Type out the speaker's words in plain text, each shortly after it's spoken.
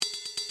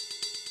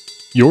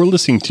You're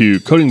listening to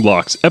Coding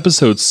Blocks,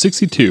 episode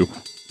 62.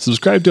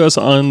 Subscribe to us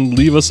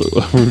leave us a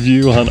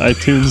review on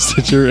iTunes,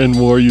 Stitcher, and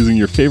more using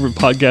your favorite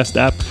podcast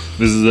app.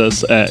 Visit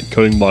us at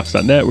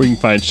codingblocks.net where you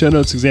can find show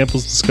notes,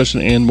 examples,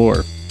 discussion, and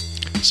more.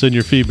 Send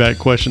your feedback,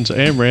 questions,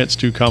 and rants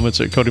to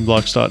comments at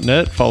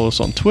codingblocks.net. Follow us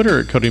on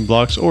Twitter at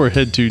codingblocks or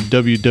head to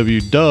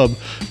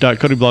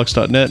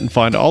www.codingblocks.net and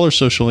find all our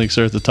social links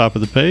there at the top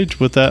of the page.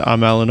 With that,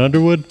 I'm Alan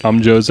Underwood.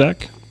 I'm Joe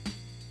Zach.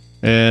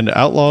 And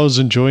Outlaw is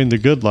enjoying the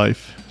good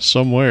life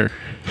somewhere.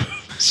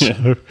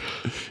 So,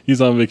 he's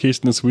on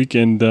vacation this week,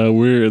 and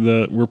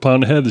we're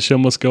plowing ahead. The show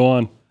must go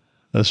on.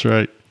 That's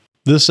right.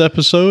 This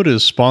episode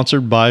is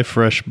sponsored by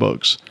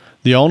FreshBooks.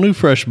 The all-new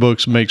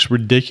FreshBooks makes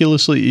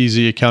ridiculously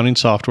easy accounting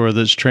software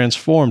that's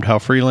transformed how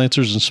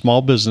freelancers and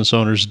small business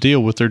owners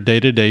deal with their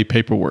day-to-day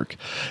paperwork.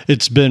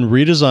 It's been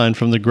redesigned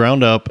from the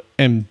ground up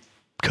and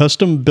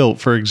custom built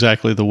for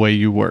exactly the way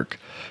you work.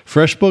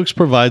 FreshBooks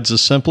provides the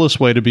simplest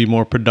way to be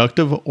more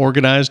productive,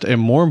 organized,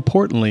 and more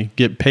importantly,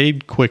 get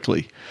paid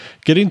quickly.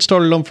 Getting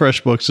started on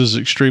FreshBooks is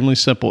extremely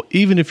simple,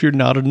 even if you're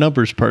not a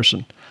numbers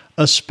person.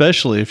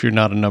 Especially if you're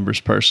not a numbers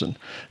person.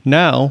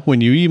 Now,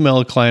 when you email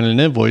a client an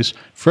invoice,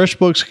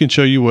 FreshBooks can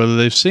show you whether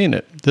they've seen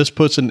it. This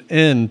puts an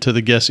end to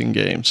the guessing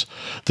games.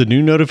 The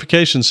new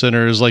notification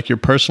center is like your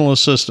personal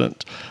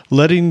assistant,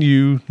 letting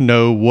you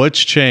know what's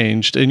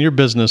changed in your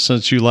business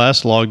since you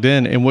last logged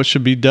in and what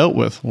should be dealt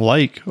with,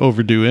 like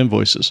overdue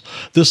invoices.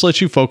 This lets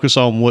you focus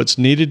on what's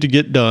needed to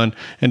get done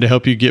and to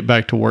help you get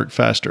back to work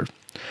faster.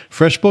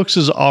 FreshBooks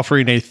is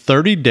offering a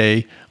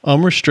 30-day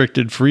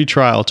unrestricted free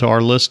trial to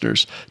our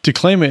listeners. To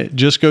claim it,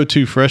 just go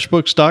to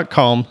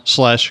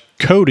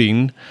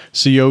freshbooks.com/coding,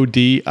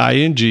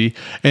 CODING,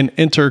 and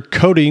enter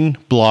Coding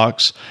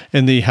Blocks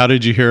in the How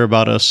Did You Hear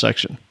About Us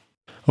section.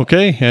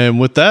 Okay, and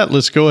with that,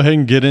 let's go ahead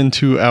and get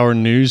into our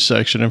news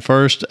section. And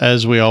first,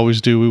 as we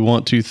always do, we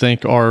want to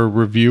thank our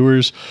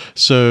reviewers.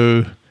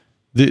 So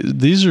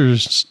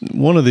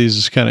one of these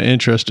is kind of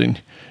interesting.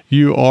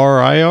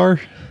 URIR,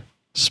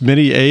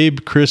 Smitty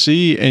Abe, Chris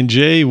E, and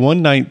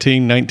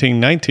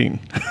J1191919.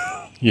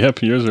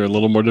 Yep, yours are a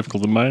little more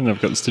difficult than mine.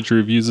 I've got Stitcher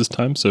reviews this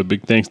time, so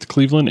big thanks to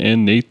Cleveland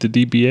and Nate the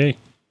DBA.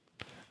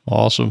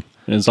 Awesome.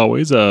 And as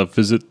always,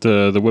 visit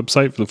the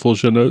website for the full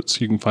show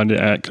notes. You can find it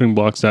at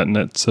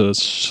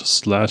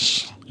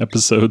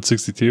codingblocks.net/episode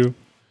 62.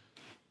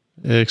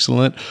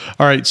 Excellent.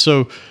 All right,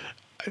 so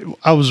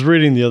I was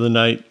reading the other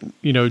night,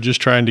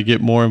 just trying to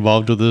get more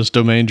involved with this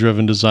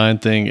domain-driven design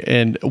thing.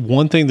 And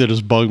one thing that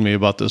has bugged me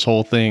about this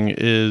whole thing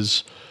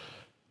is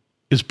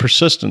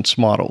persistence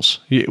models.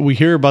 We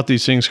hear about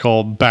these things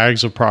called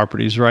bags of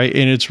properties, right?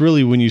 And it's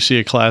really, when you see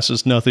a class,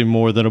 it's nothing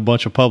more than a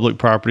bunch of public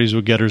properties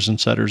with getters and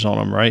setters on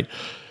them, right?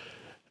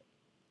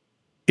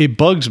 It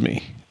bugs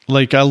me.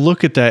 Like, I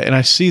look at that and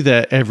I see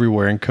that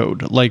everywhere in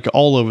code, like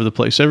all over the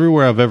place.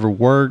 Everywhere I've ever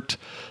worked,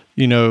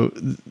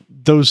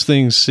 those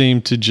things seem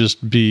to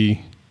just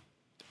be,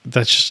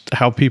 that's just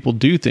how people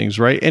do things,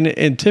 right?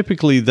 And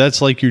typically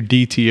that's like your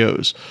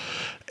DTOs.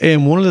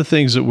 And one of the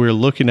things that we're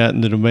looking at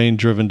in the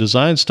domain-driven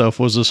design stuff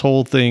was this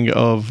whole thing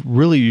of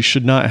really you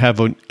should not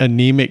have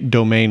anemic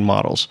domain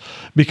models,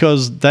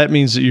 because that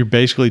means that you're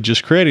basically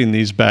just creating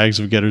these bags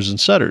of getters and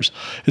setters.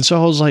 And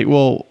so I was like,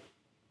 well,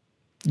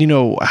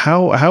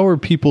 how are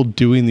people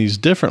doing these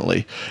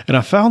differently? And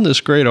I found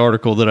this great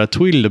article that I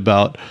tweeted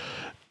about,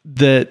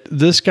 that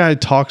this guy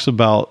talks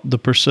about the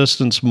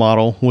persistence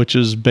model, which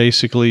is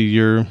basically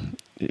your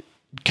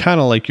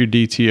kind of like your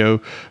DTO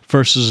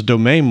versus a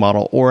domain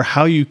model, or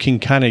how you can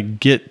kind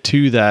of get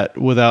to that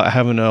without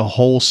having to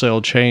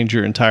wholesale change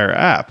your entire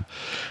app.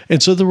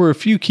 And so there were a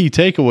few key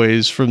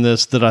takeaways from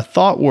this that I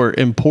thought were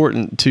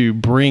important to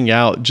bring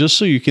out, just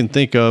so you can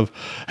think of,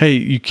 hey,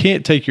 you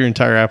can't take your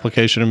entire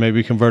application and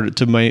maybe convert it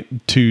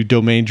to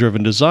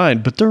domain-driven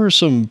design, but there are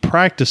some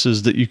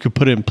practices that you could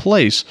put in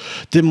place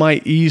that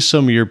might ease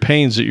some of your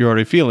pains that you're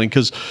already feeling.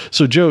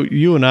 So Joe,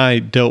 you and I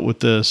dealt with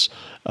this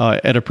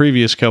at a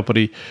previous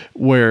company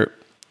where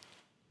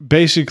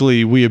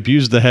basically we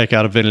abused the heck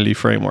out of Entity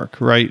Framework,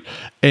 right?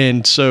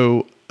 And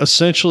so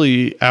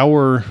essentially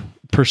our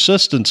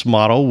persistence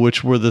model,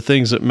 which were the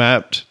things that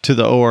mapped to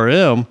the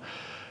ORM,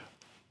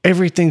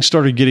 everything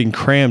started getting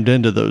crammed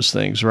into those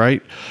things,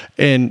 right?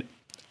 And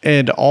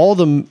all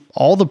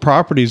the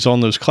properties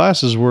on those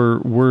classes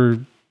were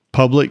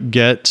public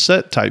get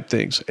set type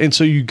things. And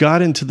so you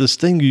got into this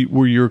thing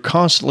where you're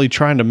constantly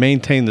trying to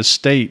maintain the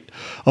state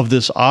of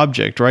this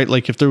object, right?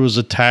 Like if there was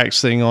a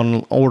tax thing on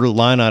an order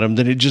line item,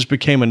 then it just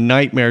became a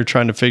nightmare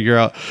trying to figure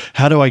out,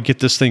 how do I get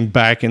this thing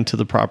back into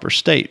the proper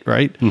state,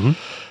 right? Mm-hmm.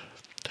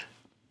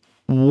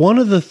 One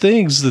of the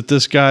things that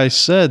this guy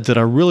said that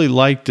I really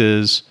liked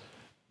is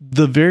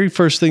the very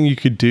first thing you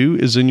could do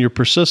is in your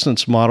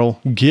persistence model,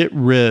 get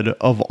rid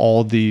of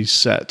all these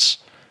sets.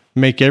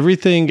 Make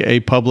everything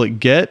a public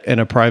get and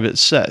a private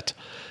set.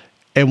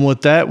 And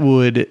what that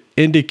would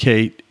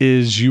indicate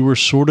is you were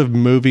sort of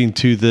moving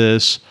to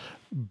this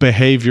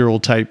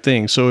behavioral type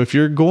thing. So if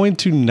you're going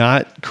to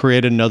not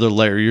create another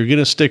layer, you're going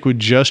to stick with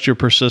just your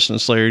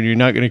persistence layer and you're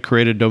not going to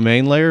create a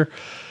domain layer,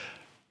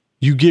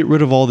 you get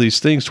rid of all these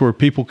things to where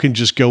people can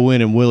just go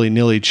in and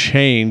willy-nilly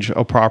change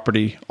a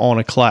property on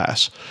a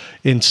class.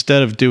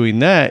 Instead of doing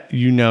that,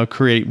 you now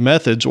create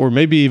methods or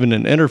maybe even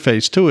an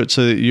interface to it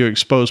so that you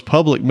expose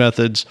public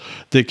methods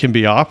that can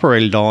be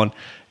operated on,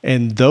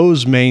 and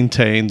those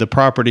maintain the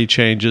property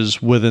changes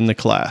within the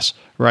class,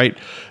 right?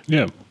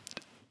 Yeah.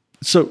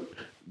 So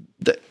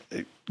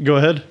go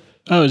ahead.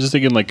 I was just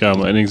thinking like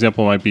an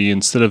example might be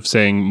instead of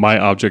saying my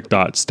object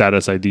dot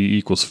status ID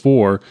equals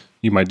 4,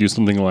 you might do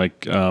something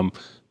like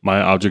my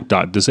object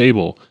dot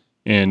disable,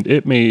 and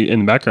it may in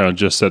the background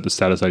just set the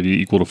status ID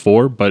equal to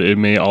 4, but it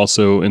may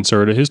also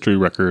insert a history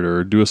record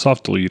or do a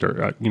soft delete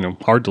or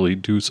hard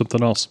delete, do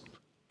something else.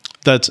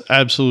 That's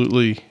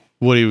absolutely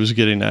what he was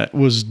getting at,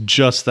 was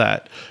just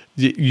that.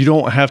 You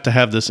don't have to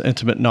have this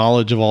intimate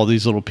knowledge of all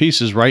these little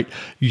pieces, right?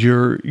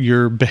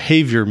 Your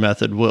behavior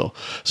method will.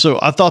 So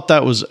I thought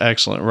that was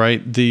excellent,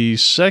 right? The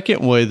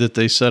second way that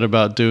they said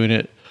about doing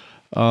it,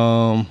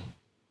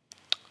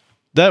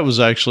 that was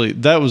actually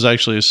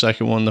a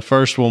second one. The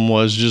first one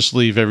was just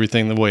leave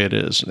everything the way it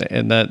is,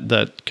 and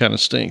that kind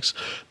of stinks.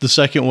 The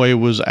second way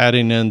was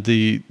adding in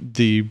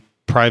the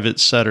private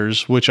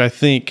setters, which I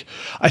think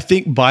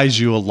buys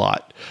you a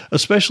lot,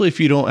 especially if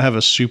you don't have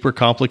a super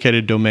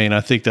complicated domain.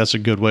 I think that's a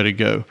good way to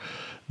go.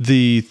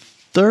 The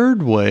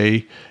third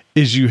way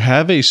is you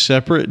have a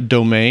separate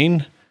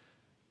domain,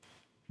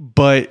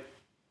 but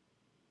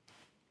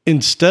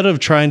instead of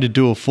trying to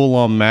do a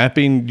full-on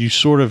mapping, you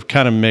sort of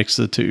kind of mix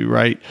the two,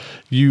 right?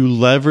 You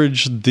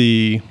leverage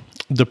the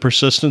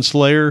persistence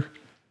layer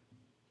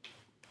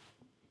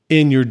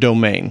in your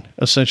domain,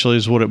 essentially,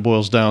 is what it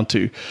boils down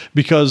to.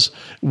 Because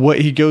what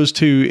he goes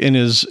to in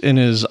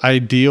his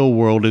ideal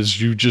world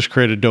is you just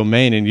create a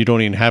domain and you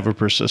don't even have a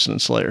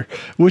persistence layer,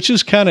 which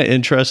is kind of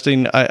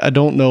interesting. I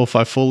don't know if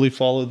I fully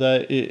follow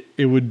that.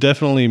 It would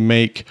definitely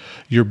make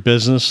your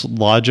business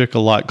logic a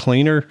lot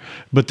cleaner,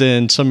 but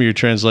then some of your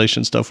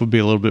translation stuff would be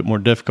a little bit more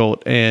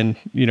difficult. And,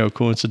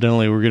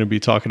 coincidentally, we're going to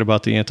be talking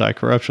about the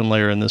anti-corruption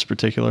layer in this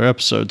particular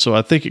episode. So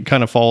I think it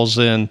kind of falls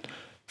in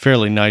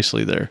fairly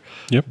nicely there.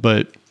 Yep.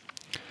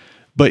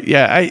 But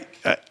yeah,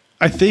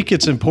 I think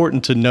it's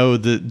important to know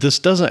that this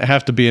doesn't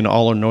have to be an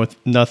all or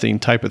nothing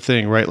type of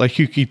thing, right? Like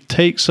you could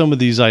take some of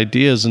these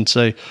ideas and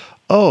say,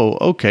 oh,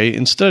 okay,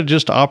 instead of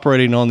just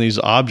operating on these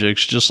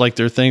objects, just like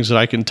they're things that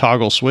I can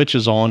toggle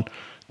switches on,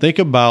 think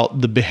about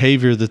the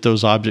behavior that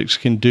those objects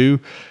can do.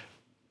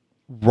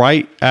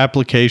 Write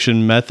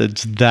application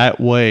methods that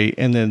way,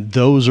 and then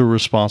those are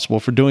responsible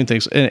for doing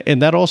things.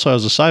 And that also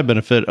has a side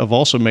benefit of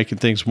also making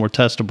things more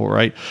testable,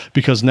 right?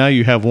 Because now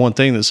you have one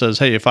thing that says,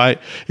 hey, if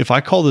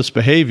I call this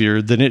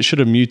behavior, then it should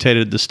have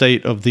mutated the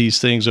state of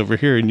these things over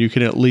here, and you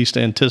can at least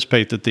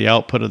anticipate that the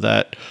output of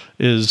that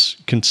is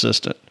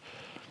consistent.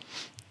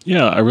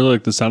 Yeah, I really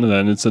like the sound of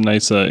that, and it's a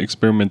nice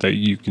experiment that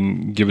you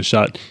can give a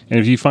shot. And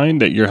if you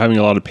find that you're having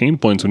a lot of pain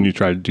points when you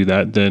try to do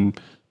that, then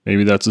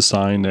maybe that's a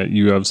sign that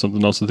you have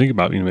something else to think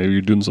about. Maybe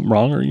you're doing something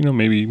wrong, or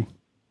maybe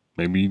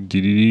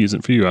DDD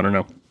isn't for you. I don't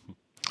know.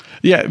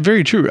 Yeah,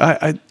 very true.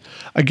 I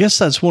guess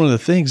that's one of the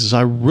things is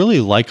I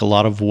really like a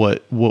lot of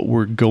what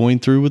we're going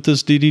through with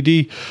this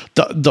DDD.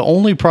 The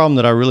only problem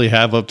that I really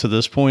have up to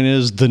this point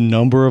is the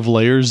number of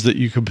layers that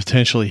you could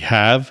potentially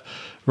have,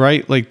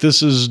 right? Like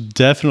this is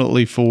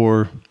definitely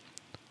for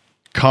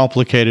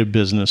complicated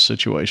business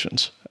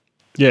situations.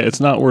 Yeah, it's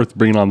not worth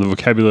bringing on the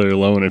vocabulary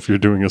alone if you're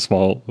doing a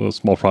small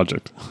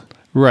project.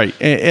 Right.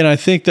 And I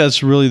think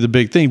that's really the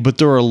big thing. But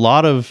there are a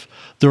lot of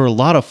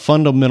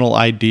fundamental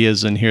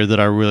ideas in here that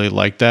I really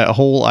like. That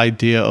whole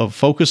idea of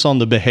focus on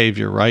the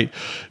behavior, right?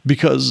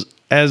 Because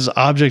as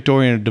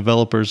object-oriented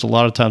developers, a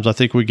lot of times I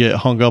think we get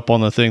hung up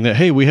on the thing that,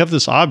 hey, we have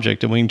this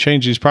object and we can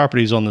change these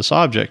properties on this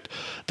object.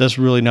 That's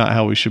really not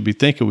how we should be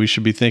thinking. We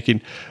should be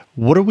thinking,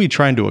 what are we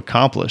trying to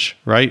accomplish,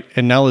 right?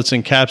 And now let's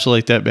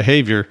encapsulate that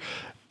behavior.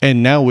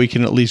 And now we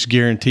can at least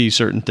guarantee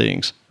certain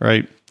things,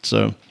 right?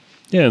 So,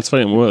 yeah, it's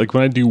funny. Like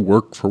when I do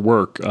work for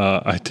work,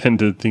 I tend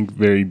to think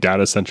very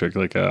data centric.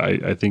 Like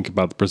I think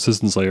about the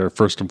persistence layer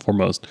first and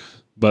foremost.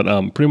 But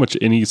pretty much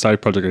any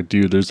side project I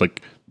do, there's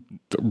like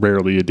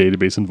rarely a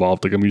database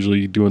involved. Like I'm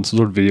usually doing some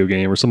sort of video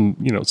game or some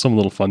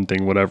little fun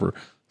thing, whatever.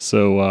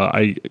 So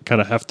I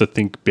kind of have to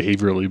think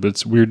behaviorally. But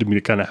it's weird to me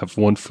to kind of have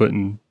one foot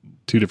in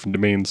two different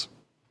domains.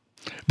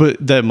 But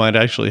that might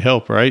actually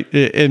help, right?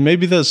 And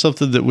maybe that's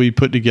something that we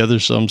put together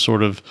some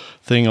sort of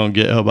thing on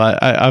GitHub.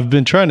 I've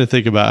been trying to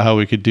think about how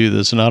we could do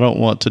this, and I don't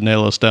want to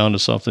nail us down to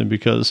something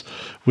because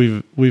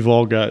we've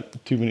all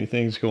got too many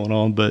things going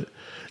on. But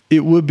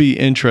it would be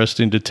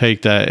interesting to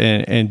take that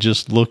and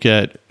just look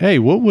at, hey,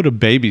 what would a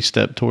baby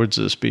step towards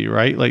this be,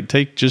 right? Like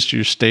take just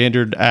your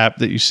standard app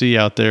that you see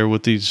out there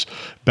with these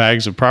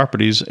bags of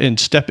properties and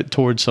step it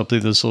towards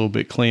something that's a little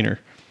bit cleaner.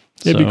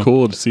 It'd be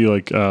cool to see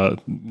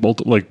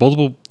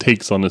multiple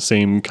takes on the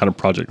same kind of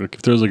project. Like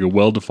if there's like a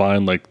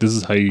well-defined, like this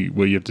is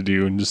what you have to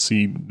do, and just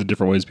see the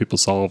different ways people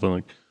solve, and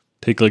like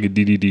take like a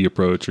DDD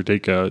approach or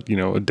take a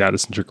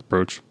data-centric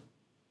approach.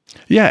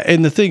 Yeah,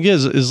 and the thing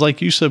is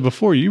like you said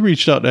before, you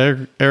reached out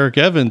to Eric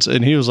Evans,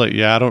 and he was like,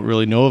 "Yeah, I don't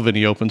really know of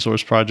any open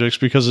source projects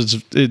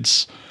because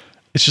it's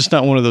it's just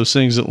not one of those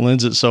things that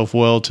lends itself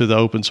well to the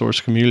open source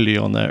community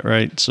on that,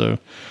 right? So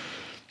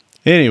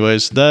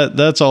anyways,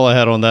 that's all I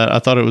had on that. I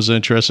thought it was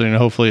interesting, and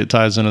hopefully it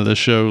ties into this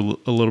show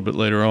a little bit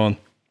later on.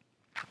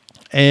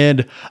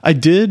 And I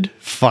did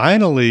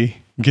finally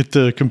get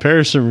the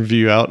comparison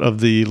review out of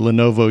the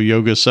Lenovo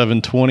Yoga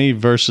 720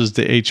 versus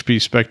the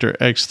HP Spectre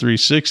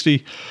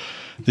X360.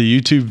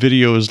 The YouTube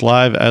video is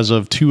live as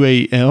of 2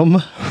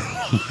 a.m.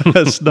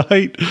 last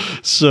night.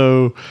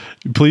 So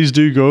please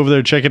do go over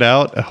there, check it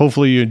out.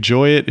 Hopefully you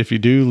enjoy it. If you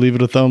do, leave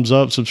it a thumbs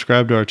up,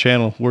 subscribe to our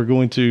channel. We're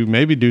going to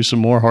maybe do some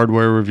more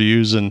hardware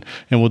reviews, and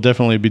we'll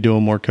definitely be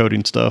doing more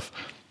coding stuff.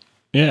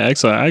 Yeah,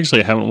 excellent. I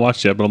actually haven't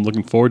watched yet, but I'm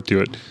looking forward to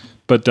it.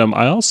 But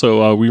I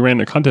also, we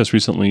ran a contest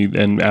recently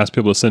and asked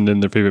people to send in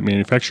their favorite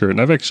manufacturer.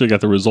 And I've actually got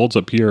the results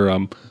up here.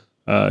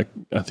 I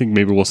think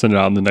maybe we'll send it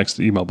out in the next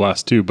email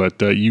blast too. But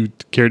you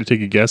care to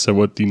take a guess at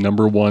what the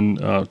number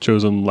one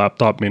chosen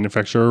laptop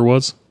manufacturer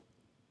was?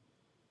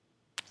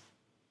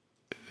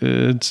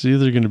 It's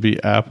either going to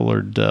be Apple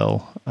or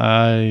Dell.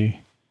 I'm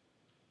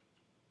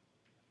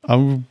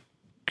going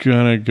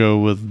to go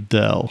with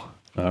Dell.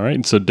 All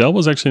right. So Dell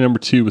was actually number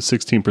 2 with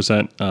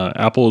 16%.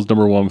 Apple is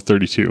number 1 with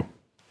 32%.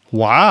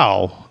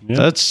 Wow. Yeah.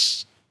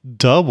 That's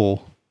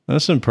double.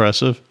 That's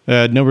impressive.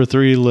 Number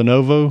 3,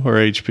 Lenovo or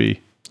HP?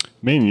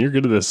 Man, you're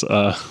good at this.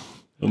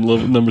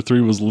 Number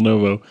 3 was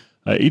Lenovo.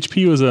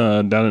 HP was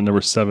down at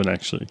number 7,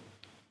 actually.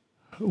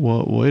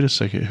 Well, wait a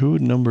second. Who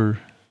would number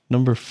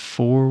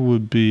 4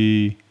 would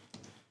be?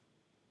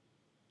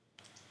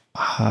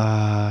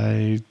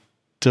 I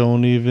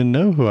don't even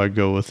know who I'd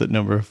go with at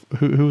number.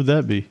 Who would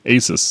that be?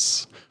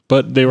 Asus.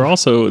 But they were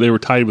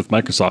tied with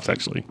Microsoft,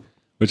 actually,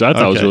 which I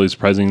thought was really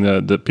surprising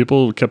that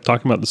people kept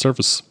talking about the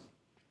Surface.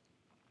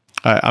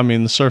 I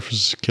mean, the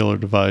Surface is a killer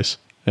device.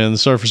 And the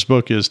Surface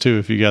Book is too,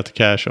 if you got the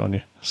cash on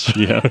you. So.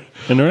 Yeah.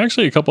 And there are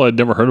actually a couple I'd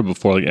never heard of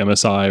before, like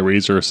MSI,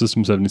 Razer,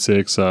 System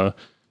 76, and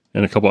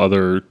a couple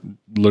other,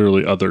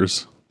 literally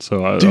others.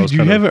 So Dude,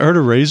 you haven't heard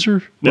of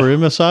Razer or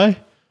MSI?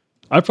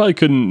 I probably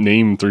couldn't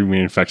name 3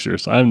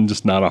 manufacturers. I'm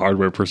just not a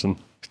hardware person.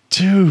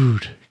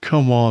 Dude,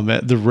 come on,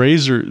 man. The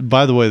Razer,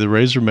 by the way, the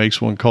Razer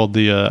makes one called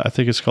I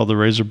think it's called the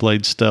Razer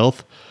Blade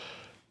Stealth.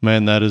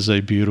 Man, that is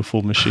a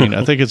beautiful machine.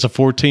 I think it's a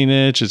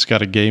 14-inch. It's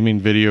got a gaming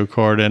video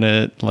card in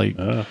it, like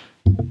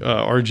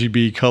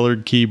RGB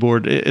colored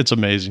keyboard. It's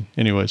amazing.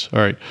 Anyways, all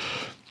right.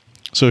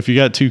 So if you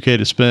got $2,000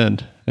 to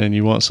spend and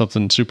you want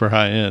something super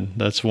high end,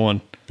 that's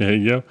one. There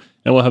you go.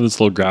 And we'll have this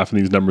little graph and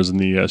these numbers in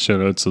the show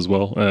notes as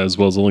well as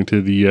a link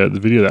to the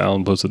video that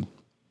Alan posted.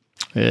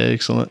 Yeah,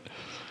 excellent.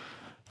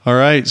 All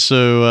right,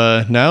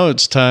 so now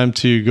it's time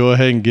to go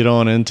ahead and get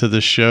on into the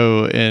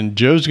show. And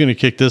Joe's going to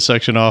kick this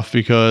section off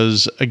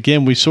because,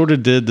 again, we sort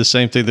of did the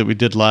same thing that we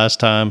did last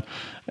time.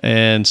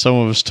 And some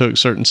of us took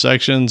certain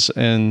sections,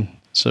 and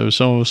so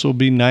some of us will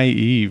be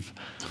naive.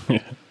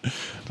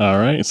 All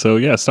right. So,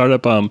 yeah,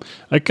 startup.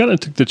 I kind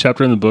of took the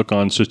chapter in the book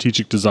on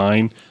strategic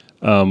design,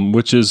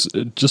 which is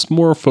just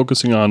more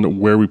focusing on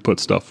where we put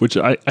stuff, which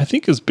I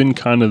think has been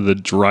kind of the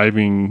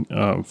driving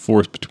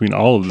force between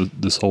all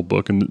of this whole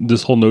book. And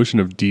this whole notion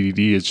of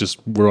DDD is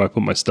just where do I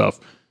put my stuff?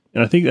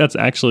 And I think that's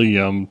actually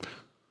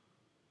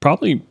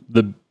probably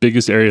the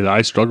biggest area that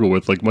I struggle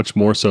with, like much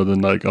more so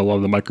than like a lot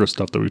of the micro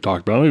stuff that we've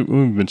talked about. We've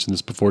mentioned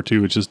this before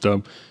too. It's just,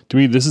 to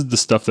me, this is the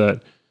stuff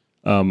that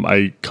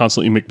I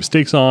constantly make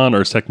mistakes on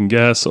or second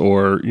guess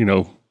or,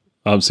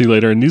 see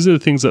later. And these are the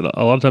things that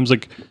a lot of times,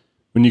 like,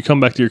 when you come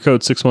back to your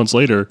code 6 months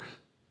later,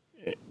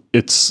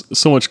 it's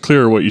so much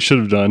clearer what you should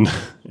have done.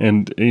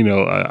 And,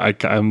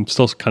 I'm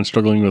still kind of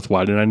struggling with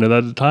why didn't I know that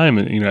at the time?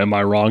 And, am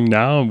I wrong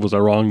now? Was I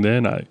wrong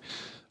then?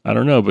 I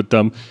don't know. But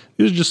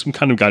these are just some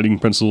kind of guiding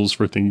principles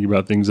for thinking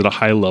about things at a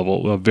high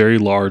level, a very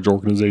large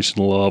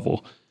organizational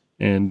level,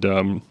 and,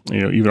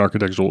 even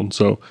architectural. And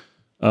so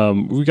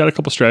we've got a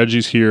couple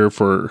strategies here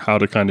for how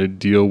to kind of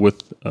deal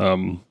with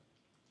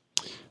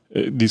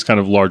these kind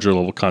of larger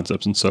level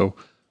concepts. And so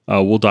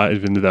we'll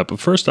dive into that. But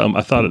first,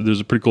 I thought there's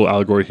a pretty cool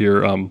allegory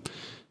here.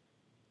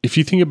 If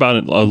you think about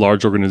a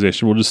large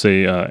organization, we'll just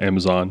say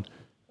Amazon,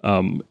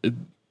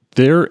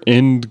 their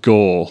end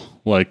goal,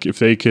 like if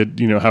they could,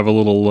 have a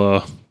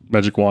little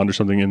magic wand or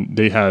something and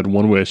they had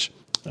one wish,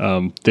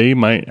 they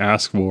might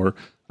ask for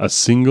a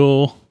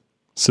single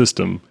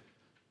system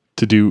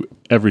to do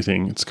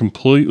everything. It's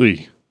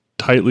completely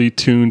tightly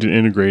tuned and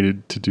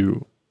integrated to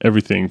do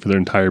everything for their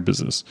entire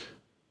business.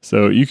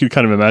 So you could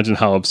kind of imagine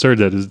how absurd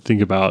that is to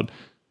think about,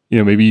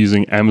 maybe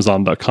using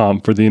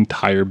Amazon.com for the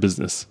entire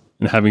business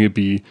and having it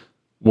be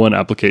one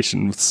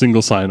application with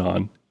single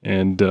sign-on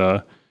and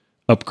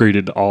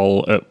upgraded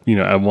all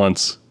at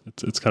once.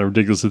 It's kind of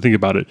ridiculous to think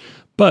about it,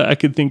 but I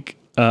could think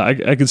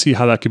I could see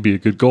how that could be a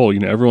good goal.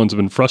 Everyone's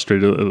been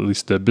frustrated, at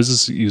least the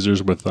business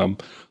users, with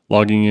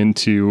logging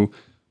into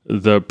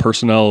the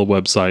personnel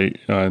website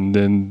and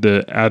then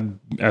the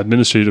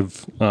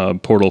administrative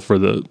portal for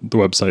the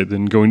website,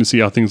 then going to see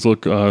how things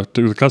look to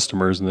the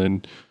customers, and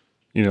then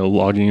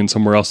logging in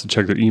somewhere else to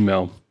check their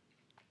email.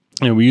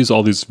 And we use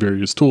all these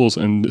various tools,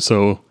 and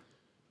so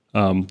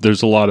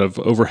there's a lot of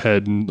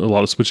overhead and a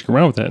lot of switching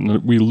around with that,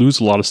 and we lose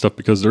a lot of stuff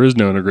because there is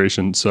no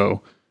integration.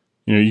 So,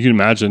 you can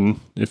imagine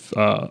if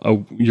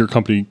your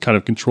company kind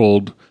of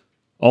controlled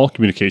all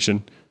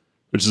communication,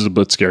 which is a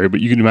bit scary,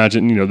 but you can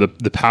imagine,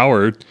 the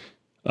power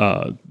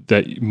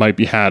that might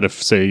be had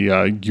if, say,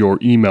 your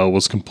email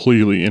was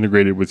completely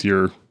integrated with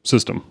your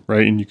system,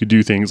 right? And you could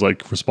do things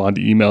like respond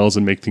to emails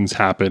and make things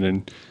happen.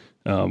 And,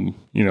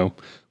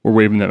 we're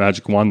waving that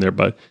magic wand there,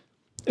 but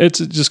it's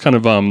just kind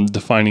of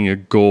defining a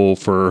goal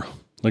for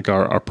like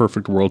our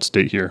perfect world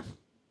state here.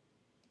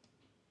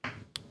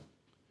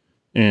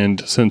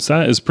 And since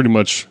that is pretty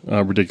much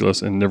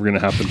ridiculous and never going to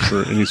happen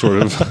for any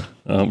sort of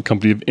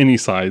company of any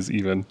size,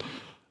 even,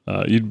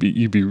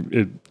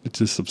 it's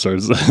just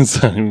absurd.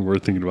 It's not even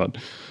worth thinking about.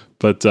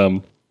 But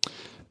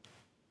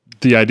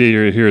the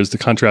idea here is the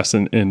contrast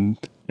in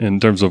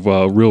terms of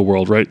real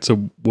world, right? So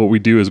what we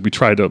do is we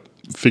try to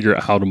figure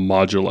out how to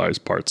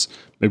modularize parts.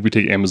 Maybe we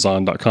take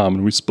Amazon.com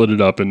and we split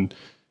it up, and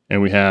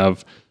we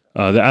have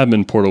the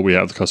admin portal, we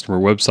have the customer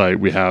website,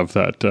 we have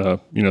that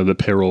the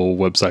payroll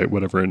website,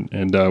 whatever,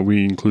 and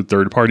we include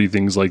third-party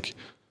things like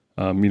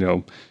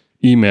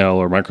email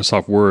or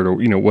Microsoft Word or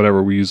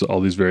whatever. We use all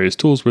these various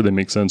tools where they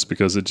make sense,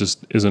 because it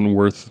just isn't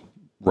worth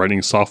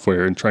writing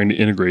software and trying to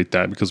integrate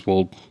that, because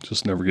we'll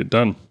just never get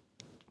done.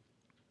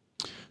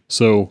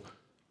 So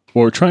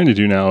what we're trying to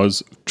do now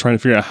is trying to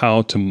figure out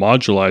how to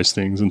modularize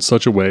things in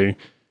such a way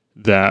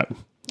that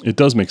it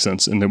does make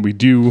sense, and that we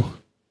do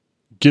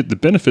get the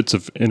benefits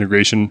of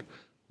integration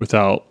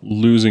without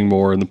losing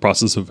more in the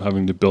process of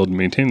having to build and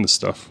maintain this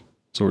stuff.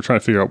 So we're trying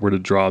to figure out where to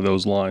draw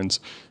those lines,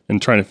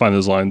 and trying to find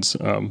those lines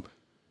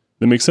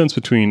that make sense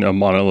between a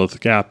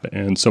monolithic app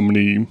and so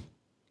many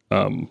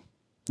kind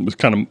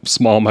of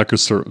small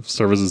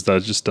microservices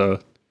that just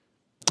kind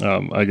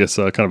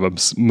of a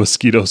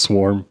mosquito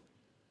swarm,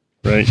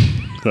 right?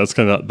 That's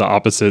kind of the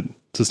opposite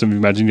system.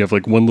 Imagine you have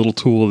like one little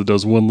tool that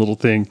does one little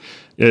thing.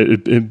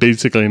 It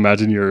basically,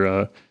 imagine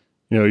your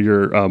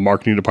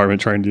marketing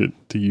department trying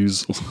to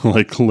use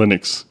like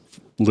Linux,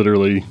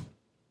 literally,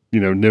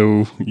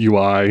 no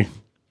UI,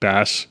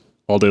 bash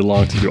all day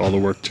long to do all the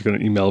work, to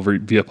an email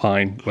via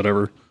Pine,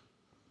 whatever.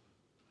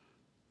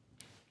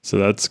 So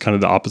that's kind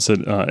of the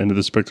opposite end of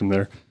the spectrum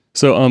there.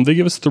 So they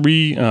give us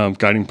 3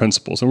 guiding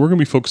principles, and we're going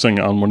to be focusing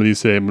on one of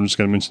these today. I'm just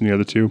going to mention the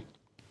other 2.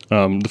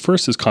 The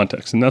first is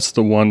context, and that's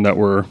the one that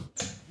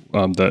that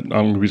I'm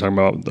going to be talking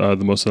about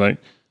the most tonight.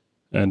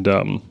 And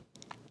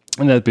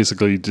that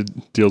basically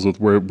deals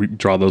with where we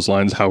draw those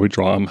lines, how we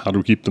draw them, how do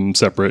we keep them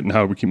separate, and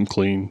how do we keep them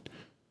clean.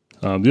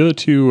 The other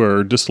 2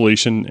 are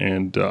distillation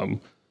and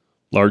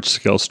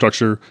large-scale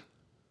structure,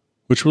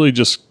 which really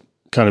just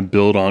kind of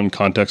build on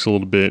context a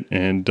little bit,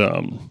 and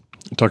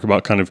talk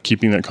about kind of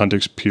keeping that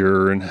context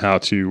pure and how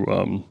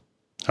to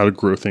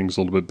grow things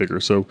a little bit bigger.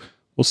 So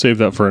we'll save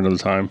that for another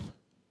time.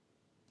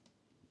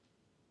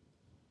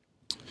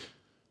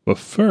 But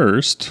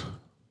first,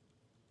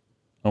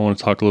 I want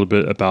to talk a little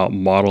bit about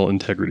model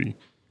integrity,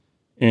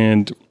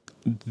 and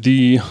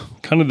the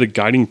kind of the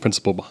guiding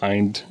principle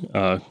behind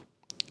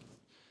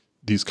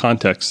these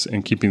contexts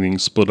and keeping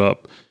things split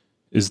up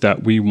is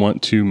that we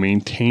want to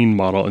maintain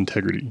model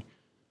integrity.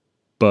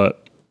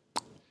 But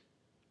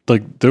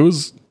like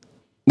that's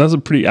a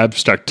pretty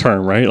abstract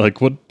term, right? Like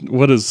what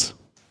does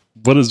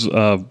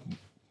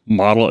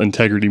model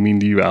integrity mean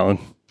to you, Alan?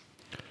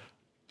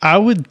 I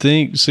would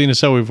think, seeing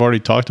as how we've already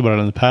talked about it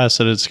in the past,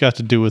 that it's got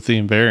to do with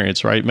the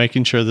invariance, right?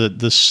 Making sure that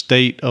the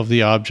state of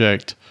the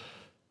object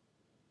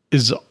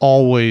is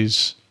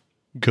always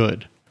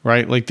good,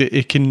 right? Like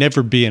it can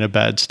never be in a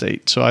bad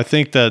state. So I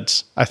think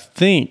that's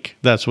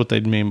what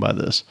they'd mean by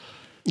this.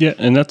 Yeah,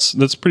 and that's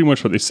pretty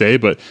much what they say.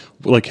 But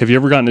like, have you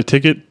ever gotten a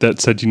ticket that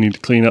said you need to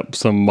clean up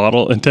some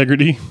model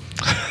integrity?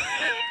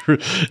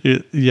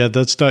 Yeah,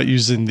 that's not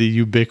using the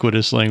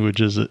ubiquitous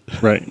language, is it?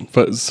 Right.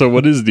 But so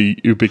what is the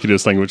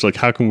ubiquitous language? Like,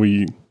 how can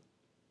we,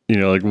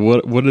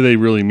 what do they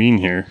really mean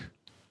here?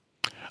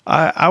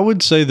 I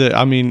would say that,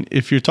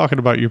 if you're talking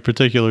about your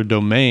particular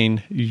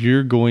domain,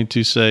 you're going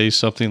to say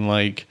something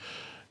like,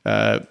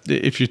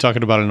 if you're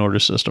talking about an order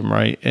system,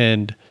 right?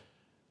 And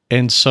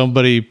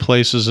somebody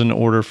places an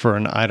order for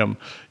an item,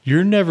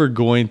 you're never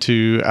going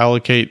to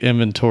allocate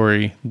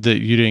inventory that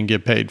you didn't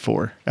get paid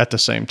for at the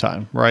same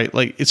time, right?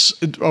 Like it's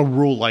a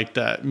rule like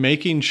that,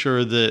 making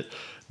sure that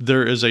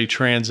there is a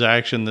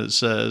transaction that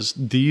says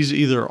these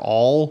either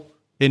all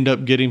end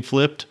up getting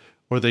flipped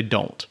or they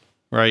don't,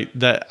 right?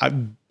 That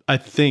I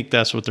think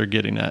that's what they're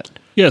getting at.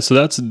 Yeah, so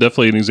that's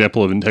definitely an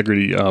example of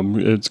integrity.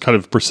 It's kind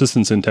of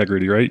persistence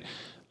integrity, right?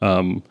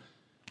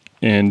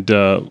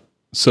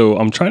 So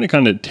I'm trying to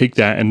kind of take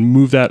that and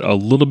move that a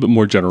little bit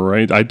more general,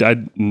 right?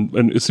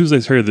 And as soon as I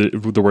hear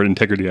the word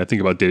integrity, I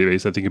think about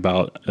database, I think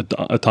about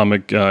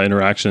atomic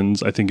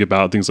interactions, I think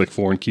about things like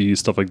foreign keys,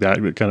 stuff like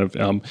that kind of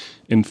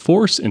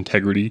enforce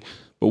integrity.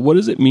 But what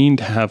does it mean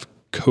to have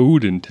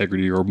code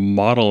integrity or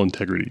model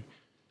integrity?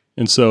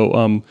 And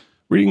so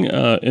reading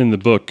in the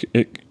book,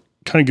 it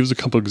kind of gives a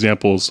couple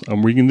examples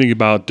where you can think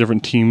about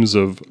different teams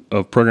of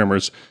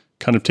programmers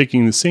kind of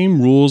taking the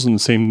same rules and the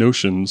same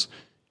notions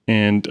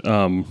and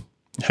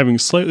having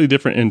slightly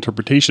different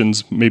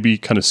interpretations, maybe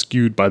kind of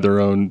skewed by their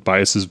own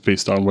biases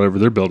based on whatever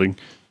they're building.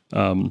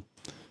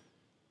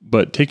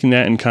 But taking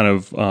that and kind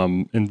of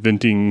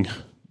inventing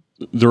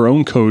their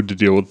own code to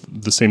deal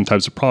with the same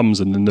types of problems,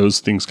 and then those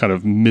things kind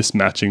of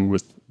mismatching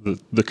with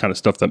the kind of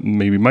stuff that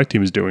maybe my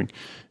team is doing.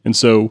 And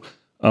so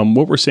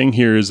what we're saying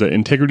here is that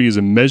integrity is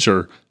a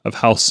measure of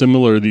how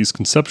similar these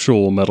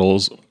conceptual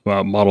models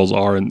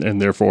are,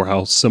 and therefore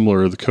how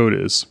similar the code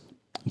is.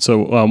 And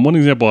so one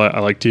example I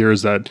liked here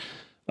is that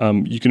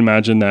you can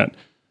imagine that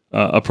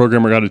a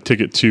programmer got a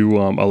ticket to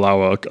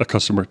allow a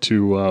customer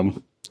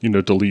to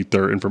delete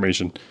their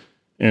information.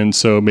 And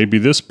so maybe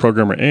this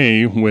programmer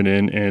A went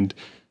in and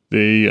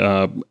they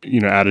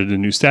added a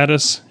new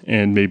status,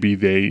 and maybe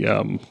they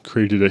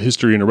created a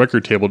history and a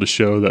record table to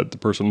show that the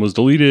person was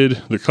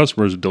deleted, the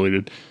customers were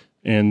deleted,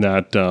 and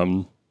that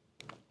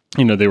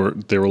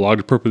they were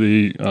logged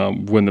appropriately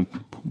when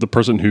the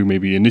person who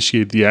maybe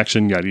initiated the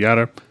action, yada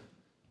yada.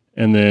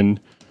 And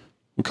then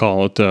we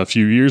call it a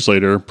few years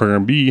later,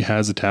 program B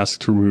has a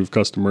task to remove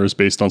customers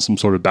based on some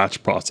sort of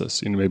batch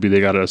process. Maybe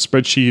they got a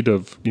spreadsheet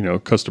of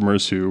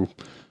customers who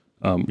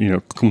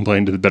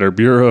complained to the Better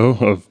Bureau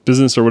of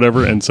Business or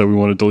whatever, and so we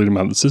want to delete them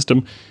out of the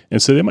system. And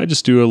so they might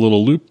just do a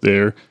little loop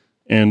there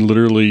and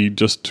literally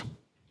just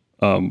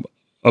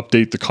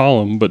update the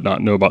column, but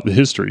not know about the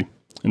history.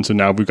 And so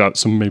now we've got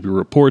some maybe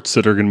reports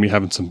that are going to be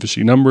having some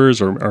fishy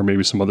numbers or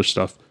maybe some other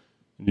stuff.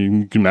 And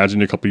you can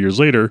imagine a couple of years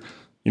later,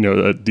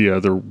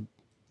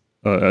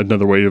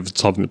 another way of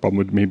solving the problem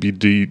would maybe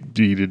be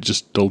to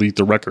just delete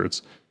the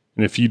records.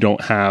 And if you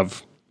don't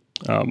have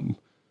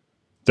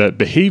that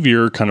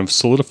behavior kind of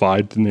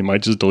solidified, then they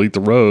might just delete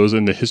the rows,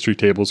 and the history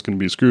table is going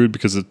to be screwed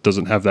because it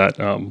doesn't have that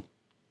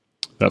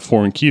that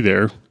foreign key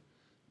there.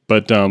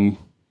 But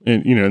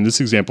in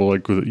this example,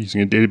 like with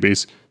using a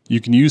database,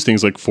 you can use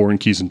things like foreign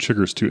keys and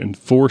triggers to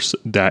enforce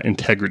that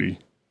integrity.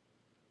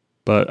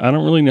 But I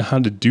don't really know how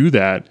to do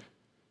that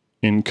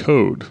in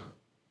code.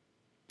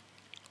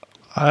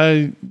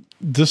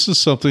 This is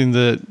something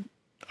that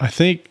I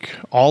think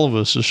all of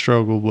us have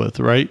struggled with,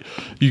 right?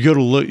 You go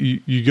to look,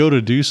 you go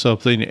to do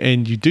something,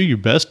 and you do your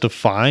best to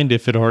find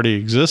if it already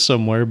exists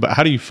somewhere, but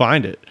how do you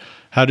find it?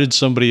 How did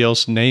somebody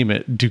else name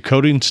it? Do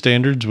coding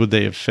standards, would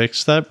they have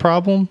fixed that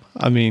problem?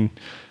 I mean,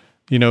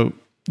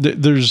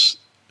 there's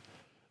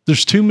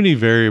too many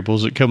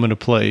variables that come into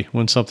play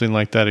when something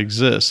like that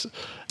exists.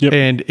 Yep.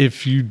 And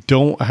if you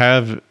don't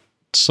have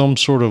some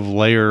sort of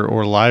layer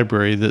or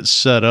library that's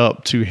set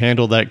up to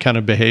handle that kind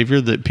of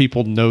behavior that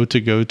people know to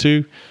go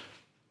to,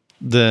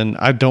 then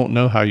I don't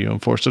know how you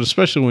enforce it,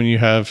 especially when you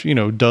have,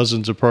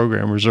 dozens of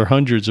programmers or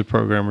hundreds of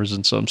programmers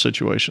in some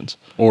situations.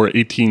 Or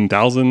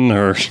 18,000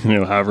 or,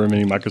 however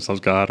many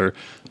Microsoft's got, or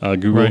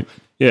Google. Right.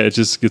 Yeah, it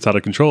just gets out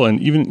of control. And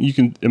even you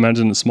can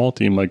imagine a small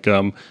team, like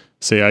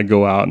say I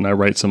go out and I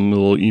write some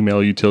little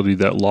email utility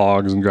that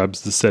logs and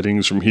grabs the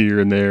settings from here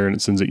and there and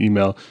it sends an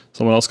email.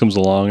 Someone else comes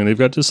along and they've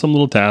got just some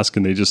little task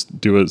and they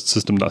just do a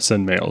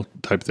system.send mail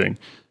type thing.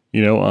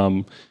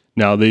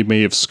 Now they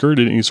may have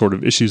skirted any sort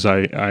of issues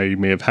I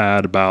may have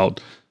had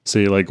about,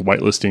 say, like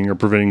whitelisting or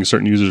preventing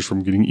certain users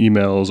from getting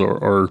emails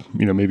or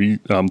maybe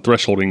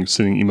thresholding,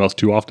 sending emails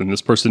too often.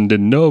 This person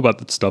didn't know about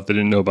that stuff. They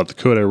didn't know about the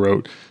code I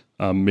wrote.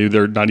 Maybe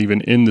they're not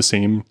even in the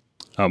same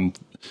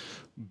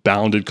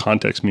bounded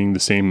context, meaning the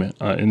same,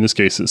 in this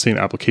case, the same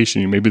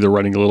application. Maybe they're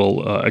writing a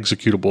little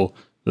executable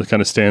that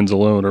kind of stands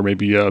alone, or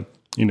maybe a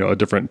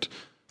different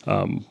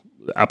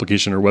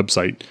application or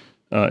website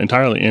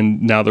entirely.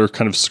 And now they're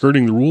kind of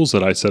skirting the rules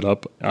that I set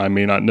up. I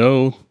may not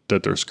know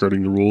that they're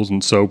skirting the rules,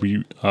 and so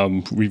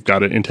we've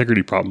got an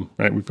integrity problem,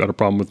 right? We've got a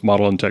problem with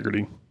model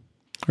integrity.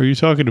 Are you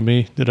talking to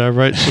me? Did I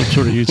write some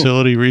sort of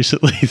utility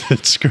recently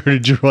that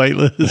skirted your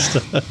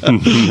whitelist?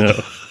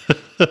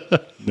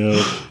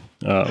 No.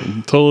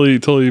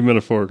 Totally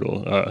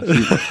metaphorical.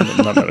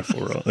 Not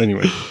metaphorical.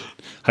 Anyway,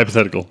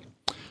 hypothetical.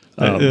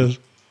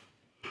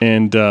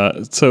 And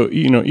so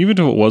even if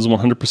it was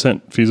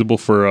 100% feasible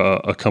for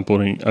a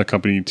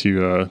company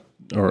to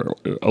or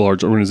a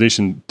large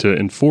organization to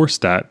enforce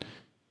that,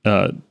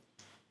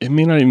 it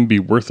may not even be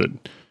worth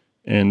it.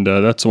 And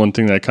that's one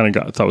thing that I kind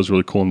of thought was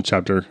really cool in the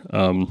chapter.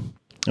 And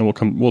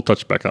we'll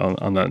touch back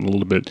on that in a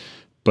little bit.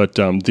 But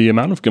the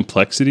amount of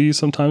complexity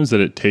sometimes that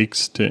it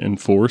takes to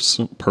enforce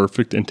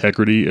perfect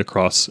integrity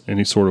across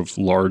any sort of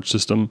large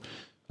system,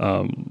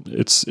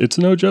 it's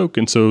no joke.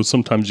 And so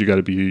sometimes you got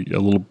to be a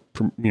little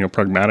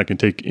pragmatic and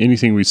take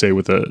anything we say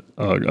with a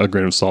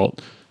grain of salt.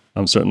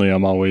 Certainly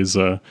I'm always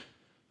eating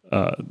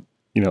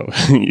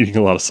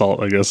a lot of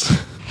salt, I guess.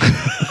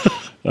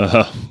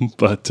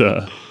 But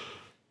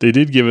they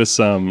did give us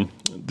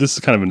this is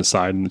kind of an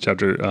aside in the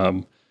chapter,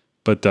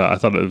 but I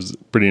thought it was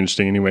pretty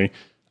interesting anyway.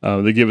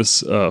 They give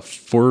us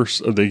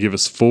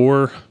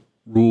four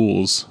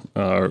rules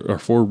or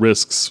four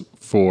risks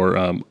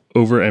for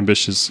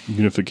over-ambitious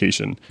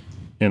unification,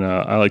 and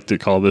I like to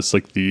call this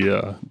like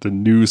the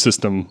new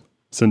system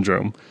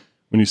syndrome.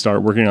 When you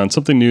start working on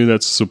something new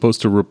that's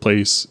supposed to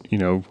replace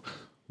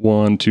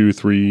 1, 2,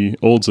 3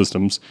 old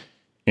systems,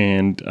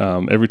 and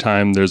every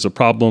time there's a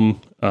problem,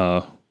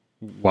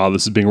 while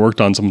this is being worked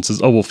on, someone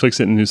says, "Oh, we'll fix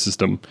it in a new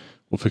system.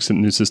 We'll fix it in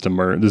a new system,"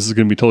 or "This is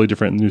going to be totally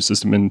different in the new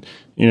system." And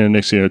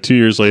next 2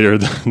 years later,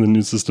 the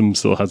new system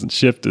still hasn't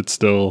shipped. It's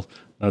still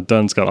not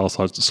done. It's got all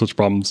sorts of switch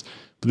problems.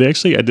 But they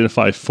actually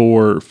identify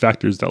 4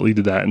 factors that lead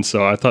to that. And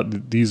so I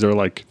thought these are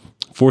like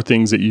 4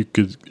 things that you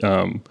could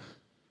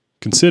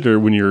consider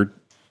when you're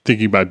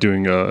thinking about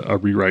doing a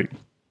rewrite.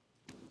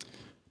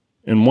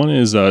 And one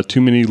is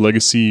too many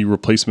legacy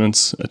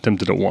replacements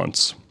attempted at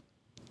once.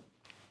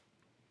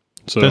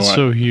 So that's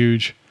so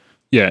huge.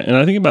 Yeah, and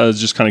I think about it as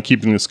just kind of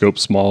keeping the scope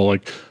small.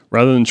 Like,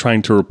 rather than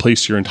trying to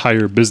replace your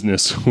entire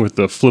business with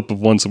a flip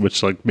of one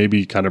switch, like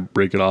maybe kind of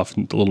break it off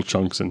into little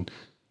chunks and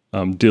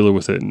deal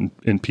with it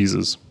in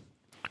pieces.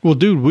 Well,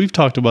 dude, we've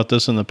talked about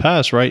this in the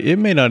past, right? It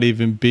may not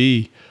even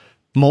be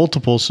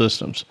multiple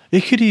systems.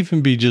 It could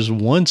even be just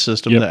one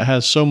system that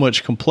has so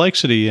much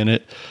complexity in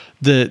it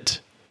that,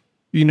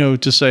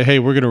 to say, hey,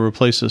 we're going to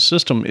replace this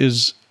system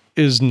is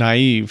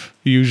naive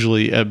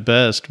usually at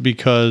best,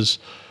 because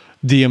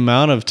the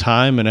amount of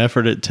time and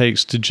effort it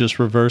takes to just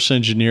reverse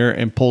engineer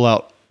and pull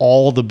out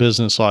all the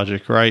business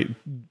logic, right,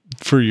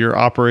 for your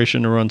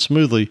operation to run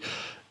smoothly,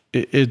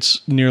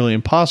 it's nearly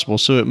impossible.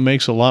 So it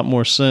makes a lot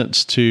more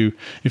sense to,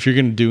 if you're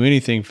going to do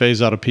anything,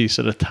 phase out a piece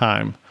at a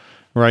time,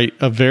 right?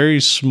 A very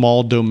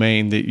small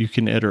domain that you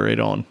can iterate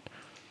on.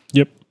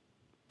 Yep.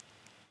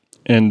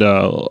 And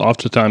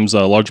oftentimes,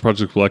 large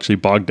projects will actually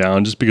bog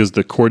down just because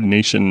the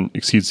coordination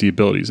exceeds the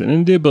abilities.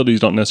 And the abilities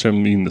don't necessarily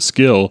mean the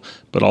skill,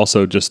 but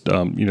also just,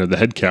 the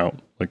head count.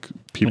 Like,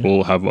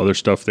 people have other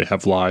stuff, they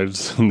have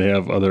lives, and they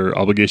have other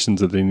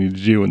obligations that they need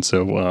to do. And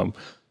so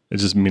it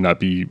just may not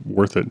be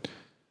worth it.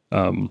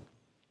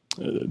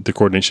 The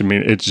coordination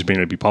it just may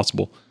not be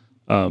possible.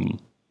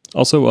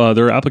 Also,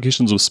 there are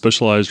applications with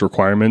specialized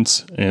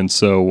requirements, and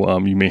so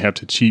you may have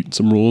to cheat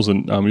some rules.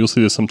 And you'll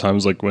see this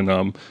sometimes, like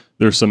when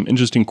there's some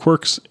interesting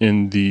quirks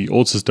in the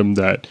old system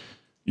that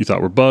you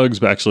thought were bugs,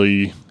 but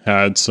actually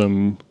had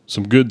some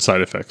good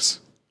side effects.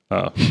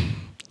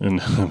 And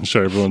I'm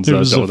sure everyone's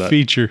dealt with that. It was a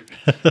feature.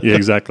 Yeah,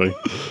 exactly.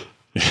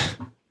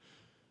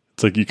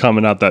 It's like you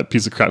comment out that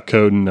piece of crap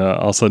code, and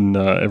all of a sudden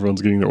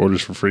everyone's getting their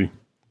orders for free.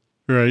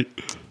 Right.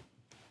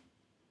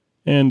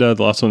 And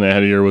the last one I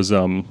had here was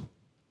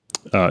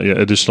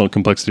additional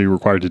complexity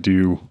required to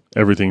do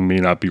everything may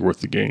not be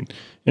worth the gain.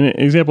 And an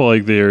example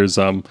like there's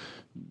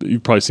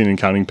you've probably seen in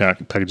accounting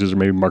packages or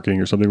maybe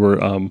marketing or something where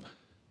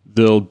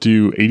they'll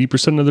do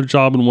 80% of their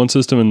job in one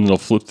system and they'll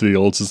flip to the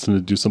old system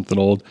to do something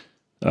old.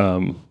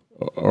 I'm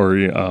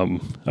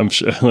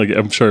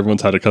sure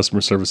everyone's had a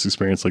customer service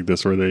experience like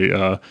this where they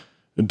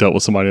dealt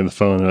with somebody on the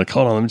phone and they're like,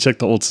 hold on, let me check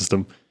the old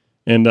system.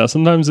 And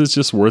sometimes it's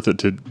just worth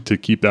it to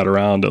keep that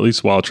around, at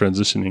least while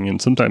transitioning,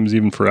 and sometimes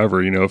even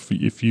forever.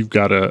 If you've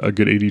got a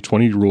good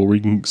 80-20 rule where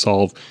you can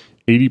solve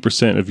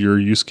 80% of your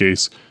use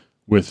case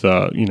with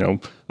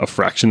a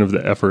fraction of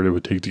the effort it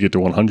would take to get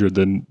to 100,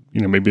 then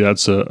maybe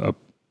that's a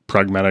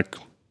pragmatic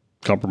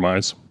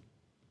compromise.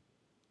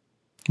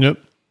 Yep.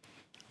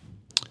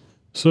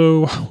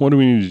 So what do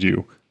we need to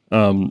do?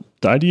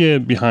 The idea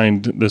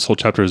behind this whole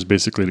chapter is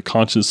basically to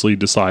consciously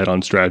decide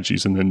on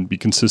strategies and then be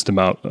consistent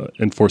about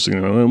enforcing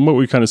them. And what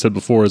we kind of said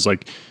before is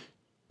like,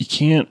 you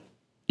can't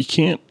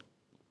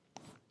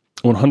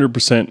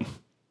 100%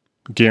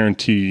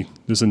 guarantee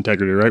this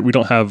integrity, right? We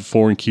don't have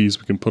foreign keys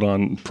we can put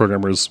on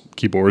programmers'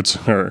 keyboards,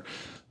 or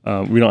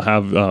we don't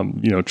have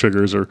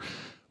triggers, or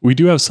we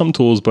do have some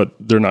tools, but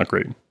they're not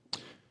great.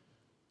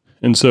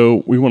 And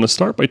so we want to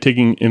start by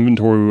taking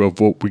inventory of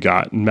what we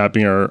got and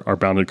mapping our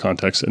bounded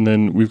context. And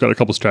then we've got a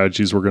couple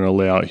strategies we're going to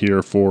lay out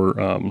here for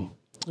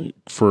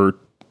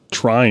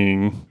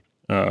trying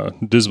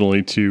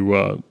dismally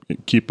to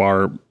keep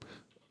our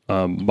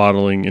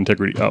modeling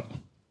integrity up.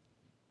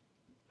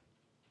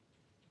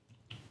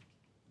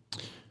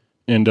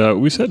 And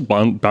we said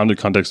bounded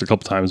context a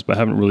couple times, but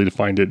haven't really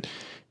defined it.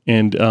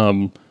 And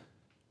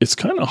it's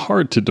kind of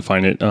hard to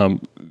define it.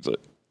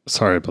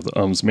 Sorry about the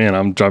ums. Man,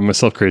 I'm driving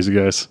myself crazy,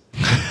 guys.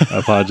 I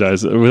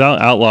apologize. Without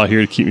Outlaw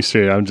here to keep me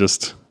straight, I'm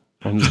just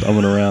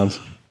umming around.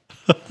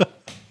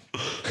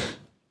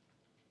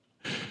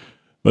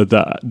 But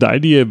the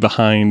idea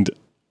behind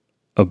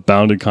a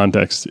bounded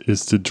context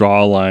is to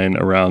draw a line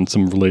around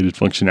some related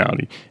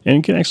functionality. And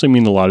it can actually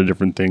mean a lot of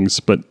different things.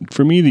 But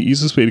for me, the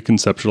easiest way to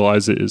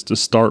conceptualize it is to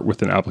start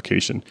with an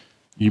application.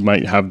 You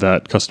might have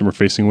that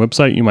customer-facing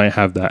website. You might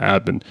have that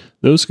admin.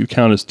 Those could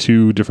count as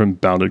 2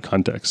 different bounded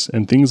contexts.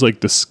 And things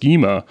like the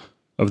schema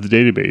of the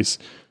database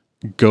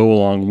go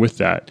along with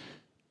that.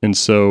 And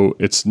so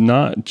it's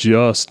not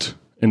just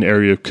an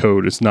area of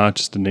code. It's not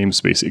just a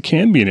namespace. It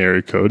can be an area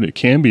of code. It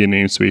can be a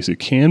namespace. It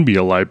can be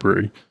a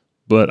library.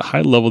 But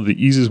high level,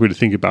 the easiest way to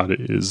think about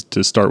it is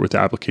to start with the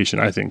application,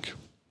 I think.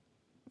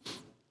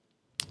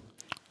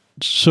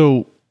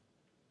 So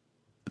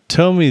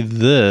tell me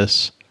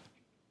this.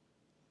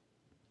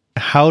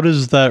 How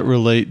does that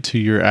relate to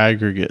your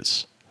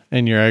aggregates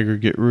and your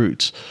aggregate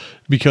roots?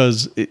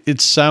 Because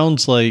it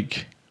sounds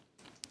like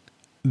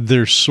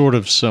they're sort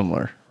of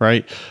similar,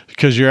 right?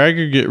 Because your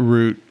aggregate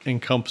root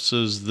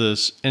encompasses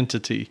this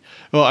entity.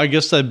 Well, I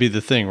guess that'd be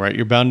the thing, right?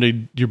 Your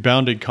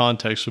bounded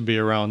context would be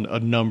around a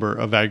number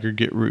of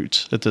aggregate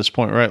roots at this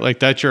point, right? Like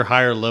that's your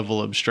higher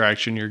level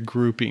abstraction, your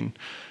grouping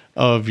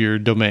of your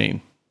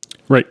domain.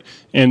 Right.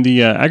 And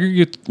the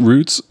aggregate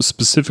roots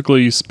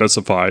specifically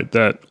specify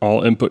that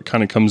all input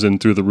kind of comes in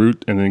through the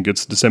root and then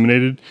gets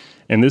disseminated.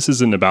 And this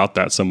isn't about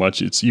that so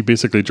much. It's you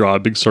basically draw a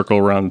big circle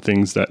around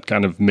things that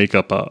kind of make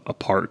up a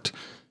part.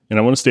 And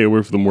I want to stay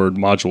away from the word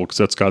module because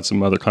that's got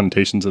some other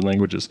connotations in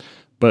languages.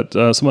 But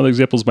some other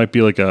examples might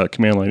be like a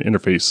command line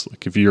interface.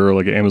 Like if you're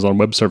like Amazon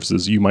Web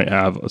Services, you might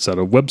have a set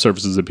of web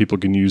services that people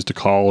can use to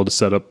call, to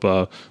set up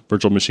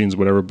virtual machines,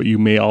 whatever. But you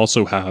may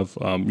also have,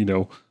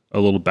 a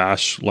little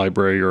bash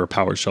library or a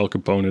PowerShell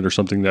component or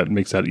something that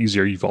makes that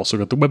easier. You've also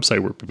got the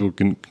website where people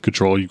can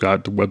control. You've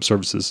got the web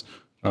services.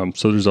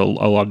 So there's a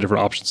lot of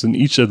different options. And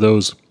each of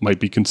those might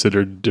be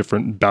considered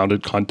different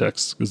bounded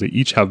contexts because they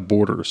each have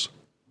borders.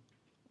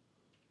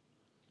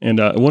 And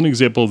one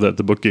example that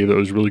the book gave that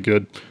was really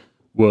good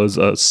was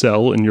a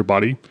cell in your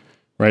body,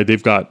 right?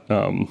 They've got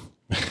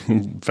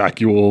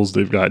vacuoles,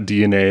 they've got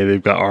DNA,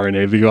 they've got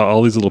RNA, they've got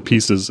all these little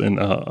pieces, and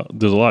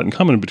there's a lot in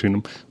common between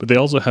them, but they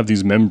also have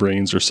these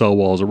membranes or cell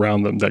walls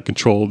around them that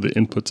control the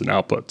inputs and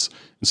outputs.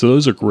 And so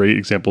those are great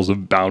examples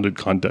of bounded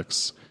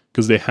contexts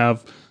because they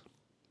have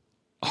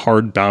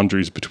hard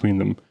boundaries between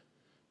them.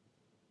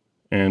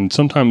 And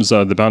sometimes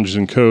the boundaries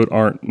in code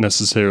aren't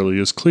necessarily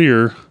as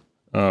clear,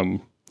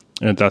 and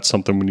that's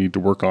something we need to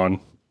work on.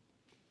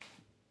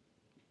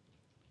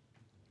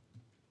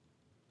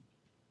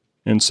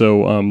 And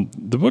so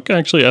the book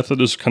actually, I thought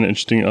this was kind of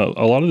interesting.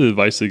 A lot of the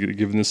advice they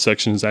give in this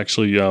section is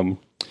actually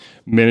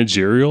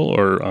managerial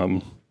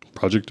or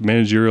project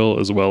managerial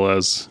as well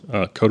as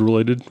code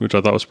related, which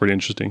I thought was pretty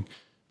interesting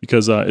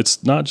because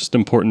it's not just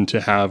important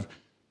to have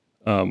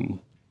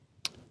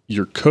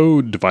your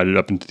code divided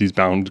up into these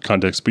bound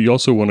contexts, but you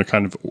also want to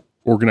kind of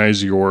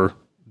organize your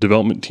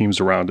development teams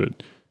around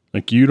it.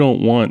 Like you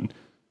don't want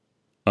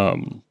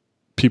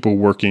people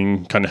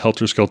working kind of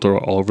helter-skelter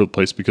all over the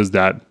place because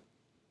that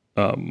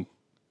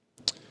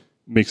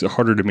makes it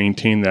harder to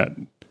maintain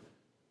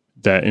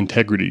that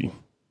integrity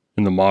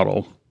in the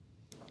model.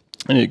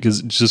 And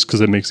because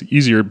it makes it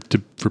easier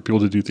for people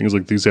to do things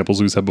like the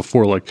examples we said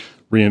before, like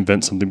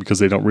reinvent something because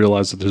they don't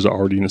realize that there's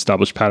already an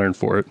established pattern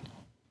for it.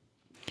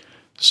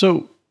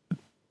 So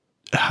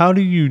how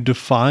do you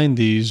define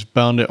these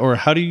bounded, or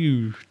how do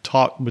you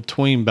talk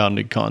between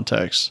bounded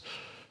contexts?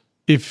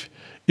 If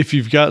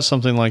you've got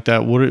something like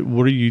that, what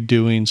are you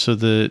doing so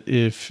that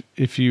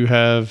if you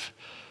have,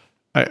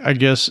 I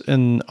guess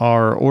in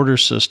our order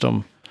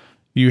system,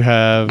 you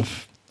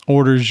have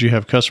orders, you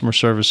have customer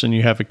service, and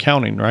you have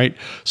accounting, right?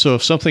 So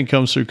if something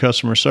comes through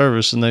customer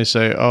service and they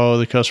say, oh,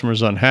 the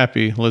customer's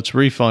unhappy, let's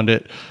refund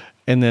it.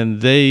 And then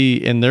they,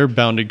 in their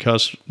bounded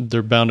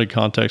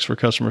context for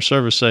customer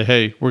service, say,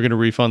 hey, we're going to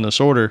refund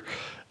this order.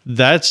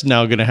 That's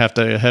now going to have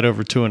to head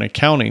over to an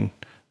accounting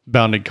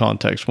bounded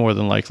context more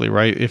than likely,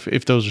 right?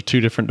 If those are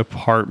two different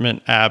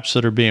department apps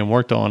that are being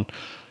worked on.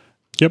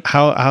 Yep.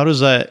 How does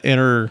that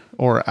inner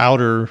or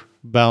outer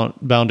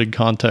bounded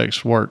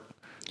context work?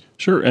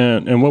 Sure,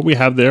 and what we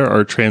have there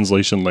are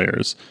translation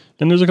layers,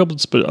 and there's a couple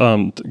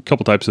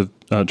types of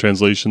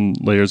translation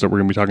layers that we're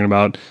going to be talking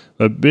about.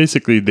 But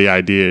basically, the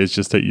idea is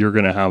just that you're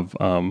going to have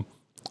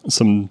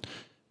some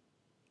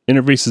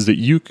interfaces that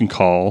you can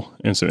call,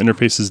 and some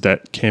interfaces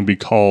that can be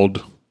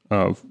called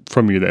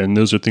from you, and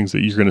those are things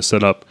that you're going to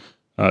set up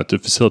to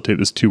facilitate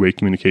this two-way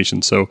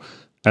communication. So,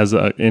 as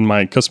in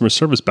my customer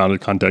service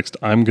bounded context,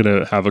 I'm going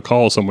to have a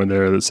call somewhere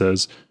there that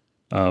says,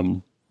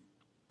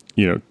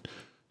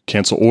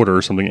 cancel order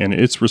or something, and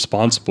it's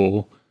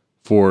responsible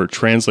for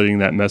translating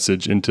that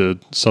message into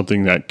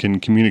something that can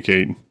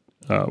communicate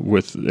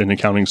with an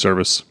accounting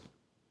service.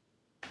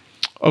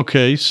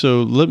 Okay,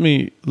 so let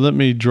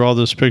me draw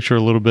this picture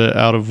a little bit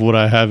out of what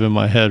I have in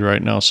my head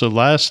right now. So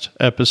last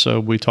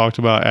episode we talked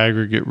about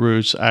aggregate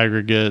roots,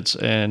 aggregates,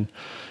 and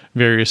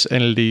various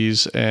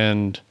entities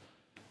and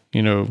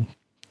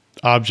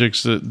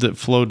objects that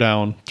flow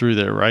down through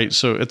there, right?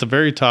 So at the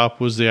very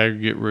top was the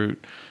aggregate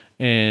root.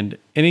 And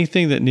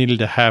anything that needed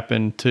to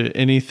happen to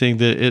anything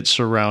that it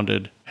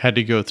surrounded had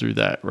to go through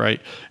that,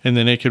 right? And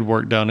then it could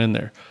work down in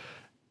there.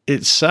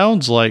 It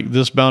sounds like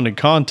this bounded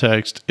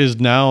context is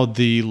now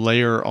the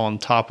layer on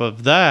top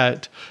of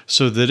that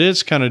so that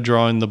it's kind of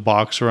drawing the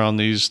box around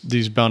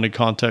these bounded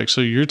contexts.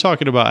 So you're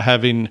talking about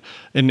having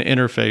an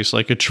interface,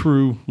 like a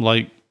true,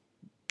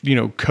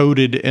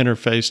 coded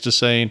interface to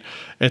saying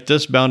at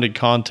this bounded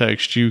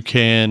context, you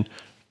can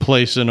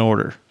place an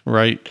order,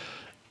 right?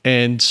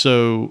 And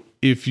so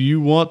if you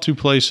want to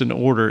place an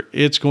order,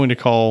 it's going to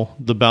call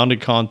the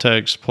bounded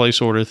context place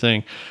order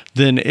thing.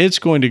 Then it's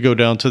going to go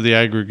down to the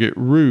aggregate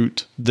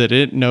root that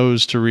it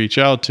knows to reach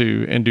out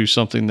to and do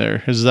something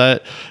there. Is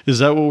that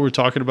what we're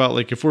talking about?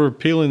 Like if we're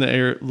peeling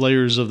the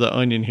layers of the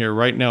onion here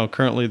right now,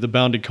 currently the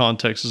bounded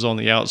context is on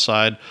the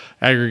outside,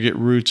 aggregate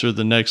roots are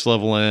the next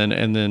level in,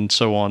 and then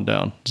so on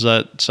down. Does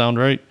that sound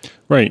right?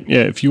 Right. Yeah.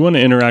 If you want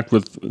to interact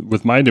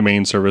with my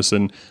domain service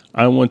and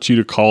I want you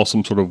to call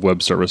some sort of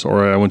web service,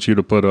 or I want you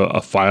to put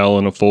a file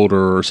in a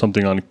folder or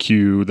something on a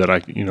queue that I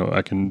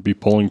can be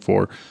pulling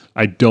for,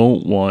 I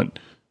don't want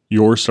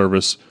your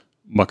service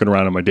mucking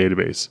around in my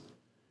database.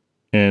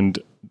 And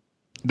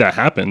that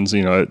happens,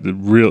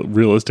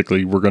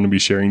 realistically, we're going to be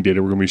sharing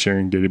data, we're going to be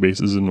sharing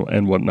databases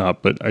and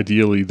whatnot. But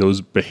ideally, those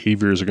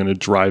behaviors are going to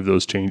drive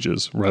those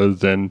changes rather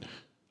than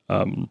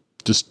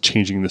just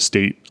changing the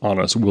state on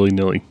us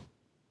willy-nilly.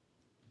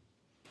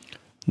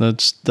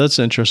 That's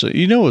interesting.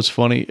 You know what's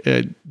funny?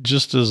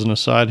 Just as an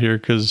aside here,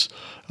 because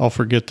I'll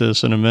forget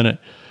this in a minute.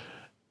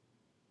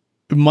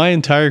 My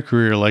entire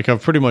career,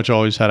 I've pretty much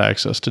always had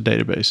access to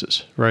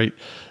databases, right?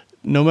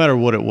 No matter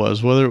what it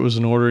was, whether it was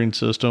an ordering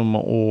system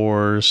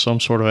or some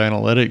sort of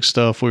analytics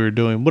stuff we were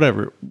doing,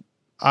 whatever,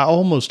 I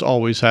almost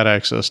always had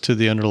access to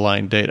the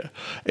underlying data.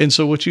 And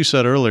so what you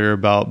said earlier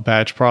about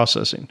batch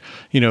processing,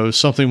 if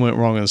something went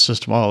wrong in the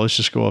system, let's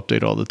just go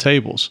update all the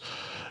tables.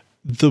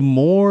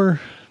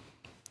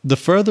 The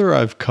further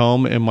I've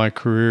come in my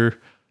career,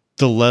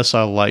 the less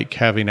I like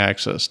having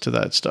access to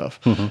that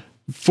stuff. Mm-hmm.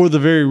 For the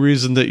very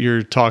reason that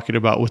you're talking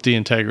about with the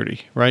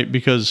integrity, right?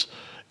 Because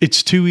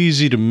it's too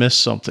easy to miss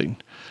something.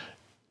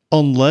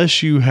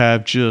 Unless you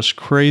have just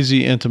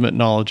crazy intimate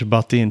knowledge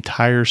about the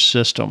entire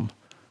system,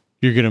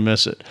 you're going to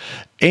miss it.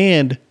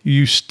 And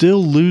you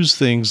still lose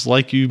things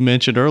like you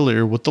mentioned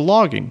earlier with the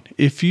logging.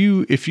 If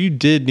you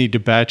did need to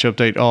batch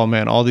update, oh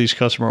man, all these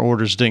customer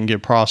orders didn't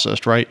get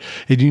processed, right?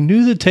 And you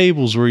knew the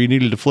tables where you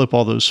needed to flip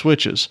all those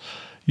switches,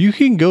 you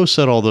can go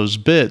set all those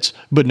bits,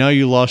 but now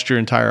you lost your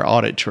entire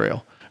audit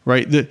trail,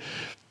 right?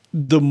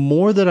 The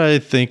more that I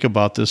think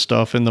about this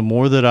stuff and the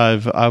more that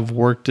I've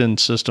worked in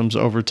systems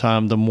over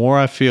time, the more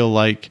I feel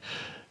like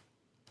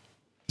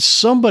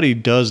somebody's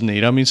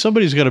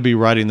got to be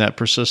writing that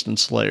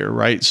persistence layer,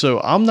 right? So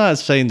I'm not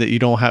saying that you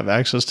don't have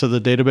access to the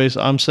database.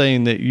 I'm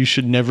saying that you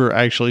should never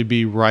actually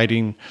be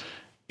writing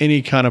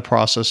any kind of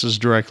processes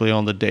directly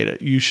on the data.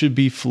 You should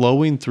be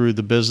flowing through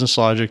the business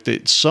logic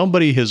that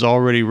somebody has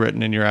already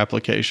written in your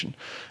application.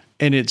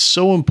 And it's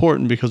so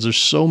important because there's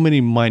so many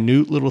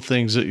minute little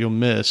things that you'll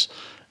miss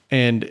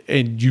and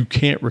you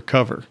can't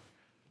recover.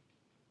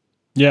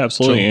 Yeah,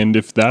 absolutely. And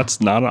if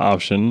that's not an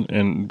option,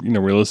 and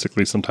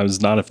realistically, sometimes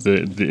it's not if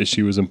the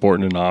issue is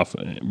important enough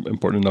or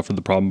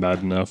the problem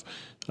bad enough.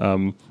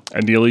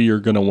 Ideally, you're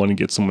going to want to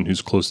get someone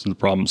who's close to the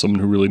problem, someone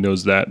who really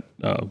knows that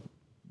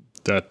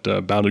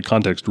bounded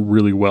context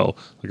really well,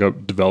 like a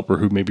developer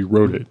who maybe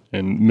wrote it,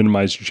 and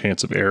minimize your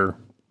chance of error.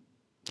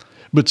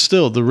 But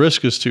still, the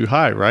risk is too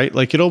high, right?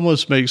 It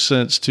almost makes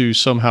sense to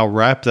somehow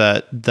wrap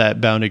that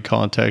bounded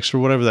context or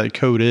whatever that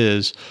code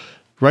is.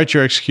 Write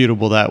your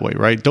executable that way,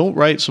 right? Don't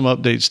write some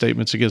update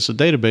statements against the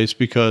database,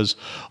 because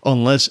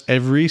unless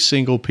every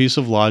single piece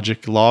of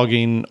logic,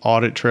 logging,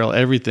 audit trail,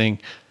 everything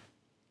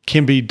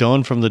can be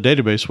done from the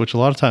database, which a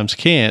lot of times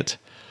can't,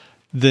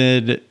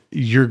 then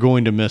you're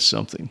going to miss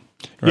something.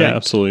 Right? Yeah,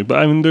 absolutely.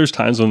 But there's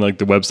times when the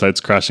website's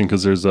crashing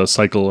because there's a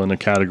cycle in a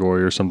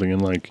category or something,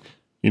 and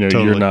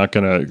totally. You're not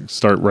going to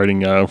start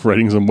writing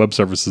some web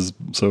services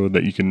so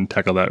that you can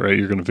tackle that, right?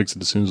 You're going to fix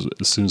it as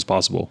soon as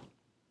possible.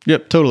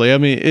 Yep, totally.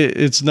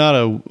 It's not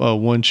a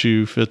one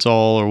shoe fits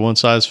all or one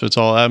size fits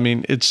all.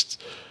 It's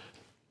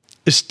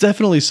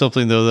definitely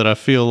something though that I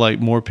feel like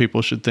more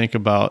people should think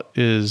about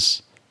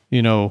is,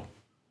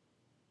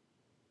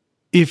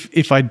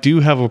 if I do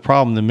have a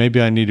problem, then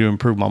maybe I need to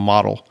improve my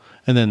model.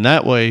 And then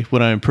that way,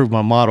 when I improve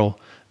my model,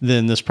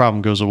 then this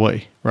problem goes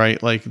away, right?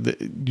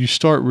 You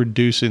start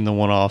reducing the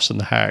one-offs and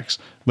the hacks.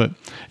 But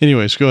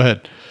anyways, go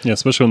ahead. Yeah,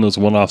 especially when those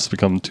one-offs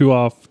become 2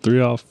 off,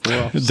 3 off, 4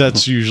 off.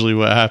 That's usually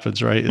what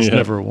happens, right? It's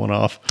never a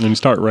one-off. And you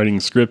start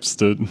writing scripts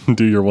to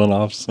do your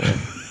one-offs.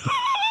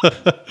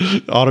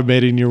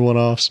 Automating your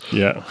one-offs.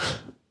 Yeah.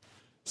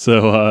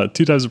 So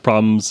 2 types of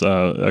problems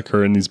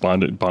occur in these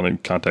bonded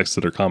contexts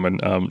that are common.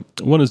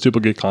 One is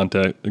duplicate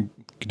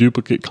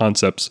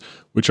concepts,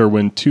 which are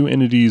when 2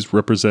 entities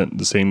represent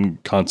the same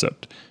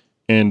concept.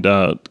 And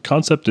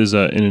concept is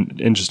an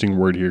interesting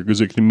word here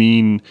because it can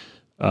mean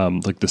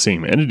the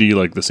same entity,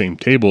 like the same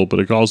table, but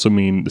it can also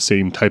mean the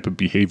same type of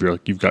behavior.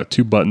 Like you've got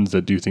 2 buttons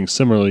that do things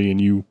similarly,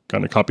 and you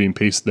kind of copy and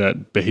paste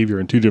that behavior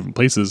in 2 different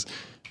places.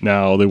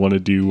 Now they want to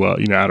do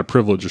add a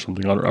privilege or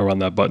something around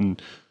that button.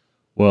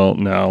 Well,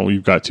 now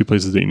you've got 2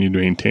 places that you need to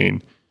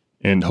maintain.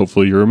 And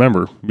hopefully you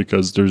remember,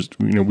 because there's,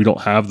 we don't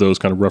have those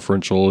kind of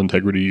referential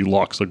integrity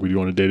locks like we do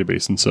on a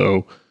database. And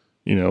so,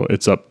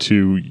 it's up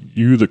to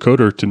you, the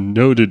coder, to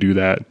know to do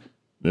that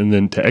and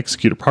then to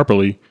execute it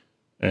properly.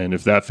 And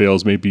if that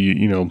fails,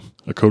 maybe,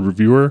 a code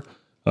reviewer.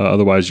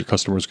 Otherwise, your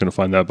customer is going to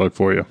find that bug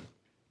for you.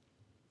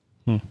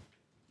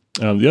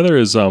 The other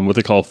is what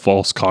they call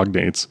false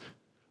cognates,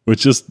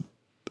 which is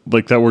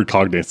that word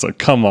cognates.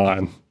 Come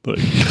on.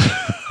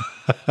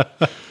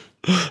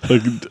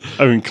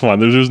 Come on,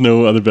 there's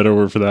no other better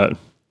word for that.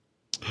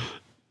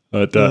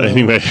 But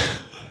anyway,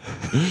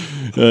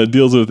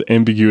 deals with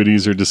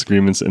ambiguities or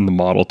disagreements in the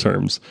model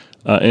terms.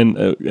 And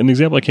an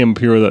example I came up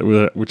here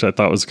with which I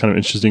thought was kind of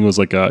interesting, was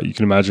you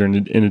can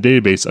imagine in a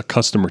database, a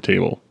customer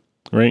table.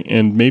 right?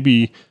 And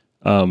maybe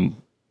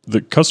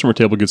the customer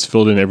table gets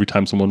filled in every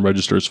time someone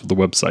registers for the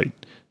website.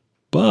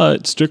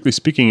 But strictly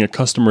speaking, a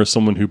customer is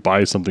someone who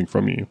buys something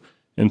from you.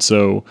 And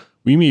so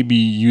we may be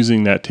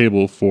using that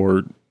table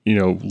for,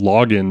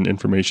 login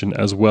information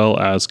as well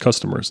as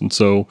customers. And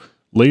so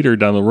later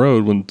down the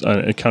road, when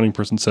an accounting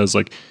person says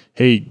like,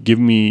 hey, give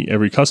me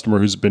every customer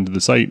who's been to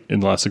the site in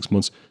the last 6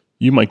 months,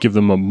 you might give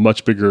them a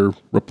much bigger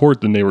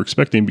report than they were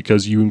expecting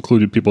because you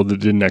included people that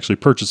didn't actually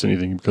purchase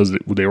anything because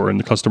they were in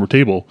the customer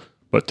table.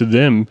 But to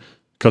them,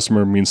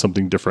 customer means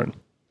something different.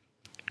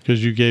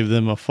 Because you gave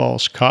them a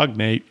false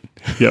cognate.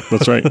 Yep,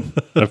 that's right.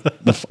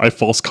 I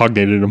false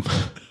cognated them.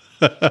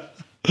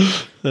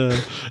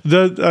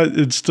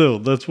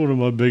 That's one of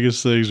my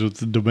biggest things with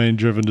the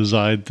domain-driven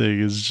design thing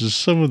is just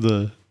some of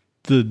the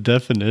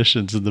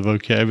definitions and the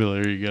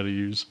vocabulary you got to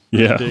use.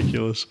 Yeah.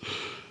 Ridiculous.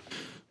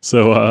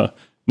 So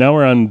now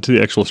we're on to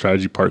the actual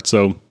strategy part.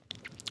 So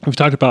we've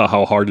talked about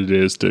how hard it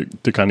is to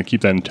kind of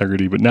keep that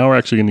integrity, but now we're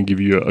actually going to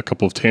give you a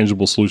couple of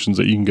tangible solutions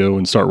that you can go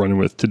and start running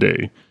with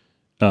today.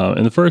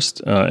 And the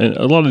first, and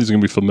a lot of these are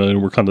going to be familiar.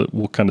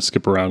 We'll kind of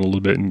skip around a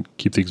little bit and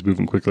keep things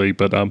moving quickly.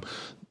 But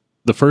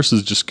the first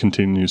is just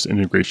continuous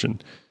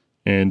integration,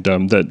 and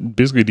that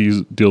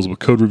basically deals with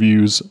code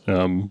reviews,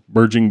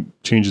 merging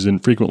changes in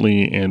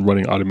frequently, and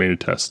running automated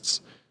tests.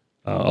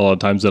 A lot of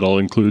times that'll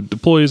include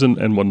deploys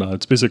and whatnot.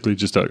 It's basically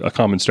just a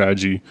common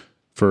strategy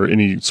for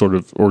any sort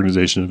of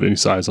organization of any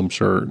size. I'm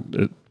sure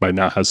it by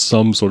now has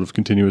some sort of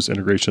continuous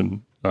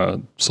integration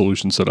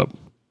solution set up.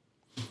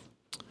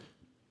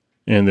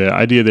 And the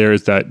idea there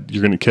is that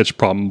you're going to catch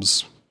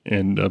problems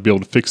and be able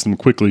to fix them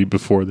quickly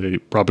before they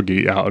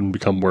propagate out and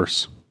become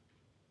worse.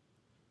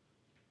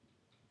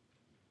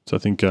 So I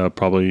think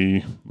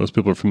probably most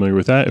people are familiar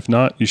with that. If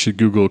not, you should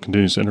Google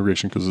continuous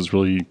integration because it's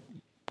really,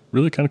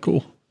 really kind of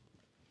cool.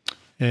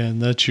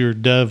 And that's your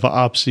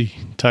DevOpsy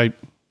type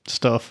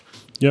stuff.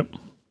 Yep.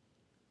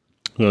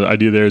 The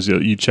idea there is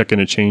you check in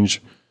a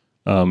change,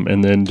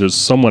 and then there's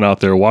someone out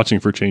there watching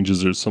for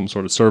changes. There's some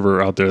sort of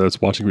server out there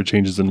that's watching for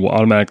changes, and we'll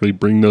automatically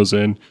bring those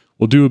in.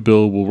 We'll do a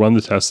build. We'll run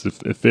the test.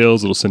 If it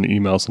fails, it'll send an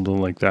email, something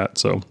like that.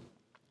 So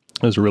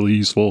it's really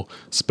useful,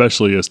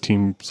 especially as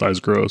team size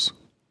grows.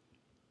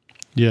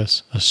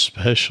 Yes,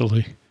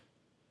 especially.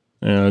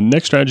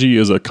 Next strategy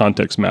is a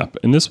context map.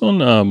 And this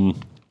one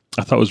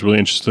I thought was really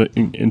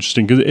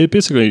interesting because it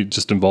basically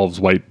just involves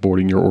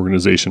whiteboarding your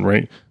organization,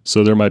 right?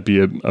 So there might be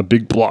a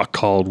big block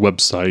called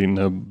website and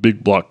a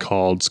big block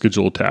called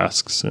schedule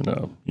tasks and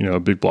a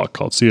big block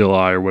called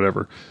CLI or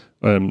whatever.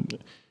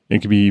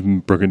 It can be even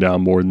broken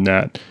down more than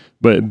that.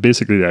 But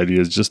basically the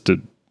idea is just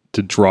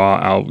to draw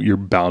out your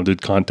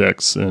bounded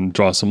context and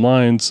draw some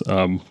lines,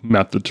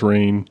 map the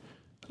terrain,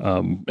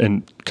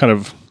 and kind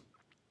of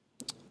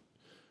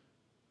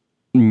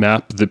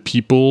map the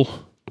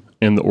people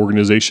and the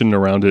organization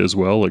around it as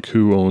well, like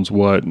who owns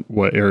what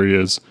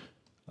areas,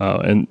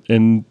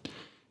 and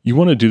you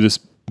want to do this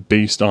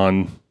based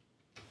on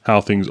how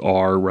things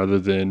are rather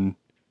than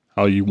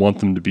how you want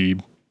them to be,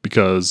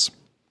 because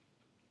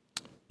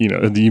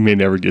you may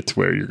never get to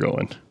where you're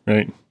going,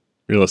 right?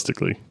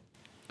 Realistically.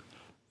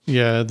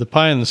 Yeah, the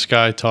pie in the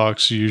sky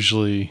talks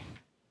usually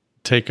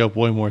take up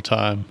way more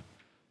time,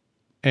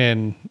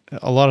 and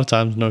a lot of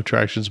times no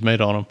traction's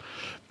made on them.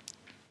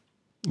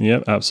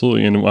 Yeah,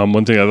 absolutely. And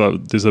one thing I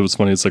thought they said was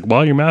funny, it's like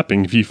while you're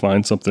mapping, if you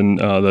find something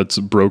that's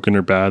broken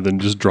or bad, then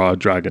just draw a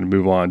drag and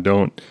move on.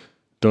 Don't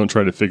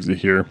try to fix it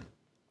here.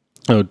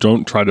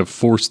 Don't try to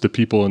force the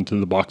people into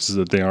the boxes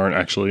that they aren't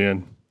actually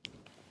in.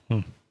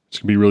 Which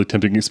can be really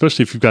tempting,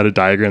 especially if you've got a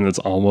diagram that's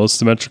almost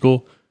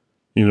symmetrical.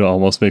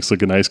 Almost makes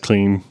like a nice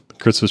clean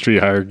Christmas tree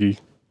hierarchy.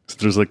 So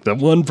there's like that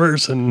one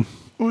person.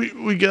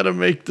 We got to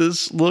make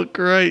this look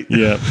right.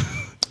 Yeah.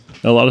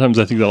 A lot of times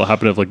I think that'll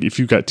happen if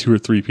you've got 2 or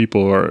 3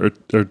 people or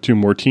 2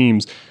 more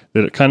teams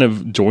that it kind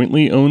of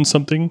jointly own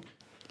something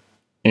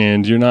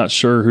and you're not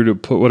sure who to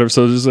put whatever.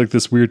 So there's like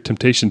this weird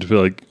temptation to be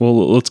like,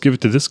 well, let's give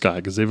it to this guy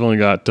because they've only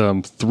got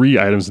 3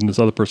 items and this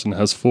other person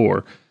has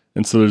 4.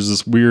 And so there's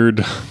this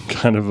weird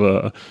kind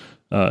of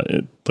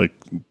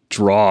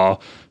draw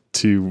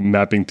to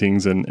mapping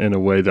things in a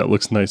way that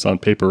looks nice on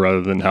paper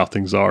rather than how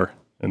things are.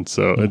 And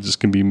so it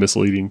just can be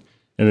misleading.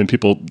 And then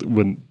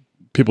when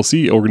people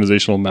see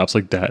organizational maps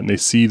like that and they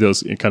see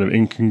those kind of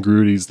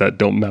incongruities that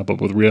don't map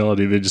up with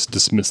reality, they just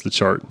dismiss the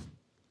chart.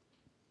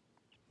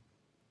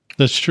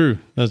 That's true.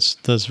 That's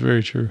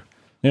very true.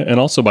 Yeah, and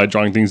also by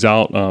drawing things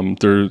out,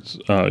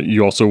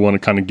 you also want to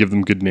kind of give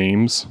them good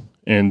names,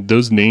 and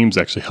those names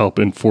actually help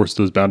enforce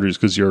those boundaries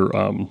because you're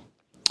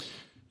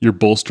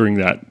bolstering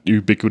that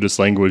ubiquitous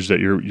language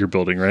that you're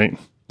building, right?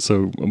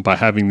 So by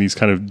having these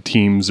kind of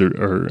teams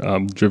or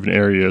driven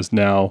areas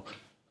now,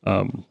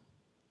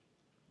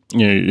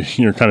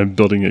 you're kind of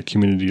building a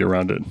community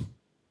around it,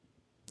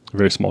 a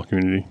very small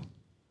community.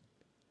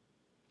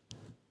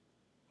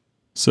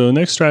 So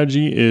next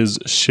strategy is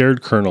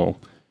shared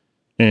kernel.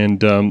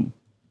 And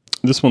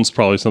this one's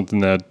probably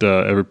something that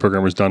every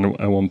programmer's done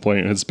at one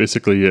point. It's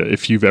basically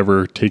if you've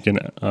ever taken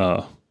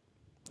a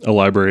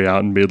library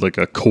out and made like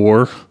a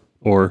core,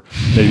 or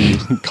maybe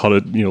called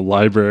it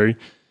library,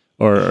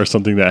 or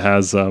something that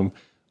has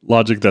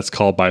logic that's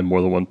called by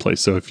more than one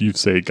place. So if you've,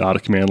 say, got a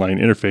command line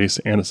interface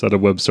and a set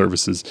of web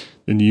services,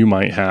 then you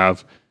might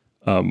have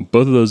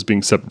both of those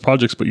being separate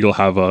projects, but you'll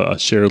have a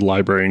shared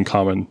library in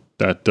common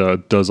that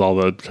does all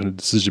the kind of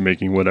decision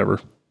making, whatever.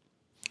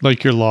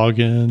 Like your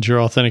logins,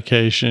 your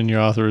authentication,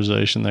 your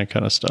authorization, that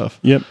kind of stuff.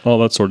 Yep, all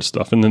that sort of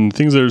stuff. And then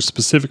things that are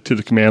specific to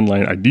the command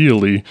line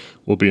ideally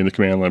will be in the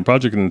command line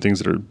project, and then things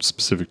that are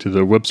specific to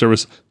the web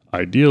service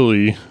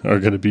ideally are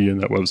going to be in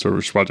that web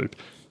service project.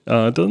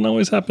 It doesn't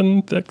always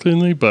happen that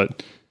cleanly,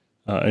 but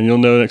and you'll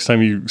know next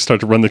time you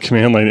start to run the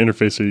command line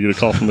interface, or you get a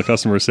call from the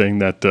customer saying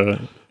that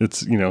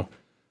it's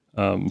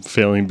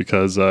failing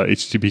because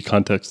HTTP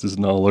context is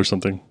null or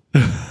something.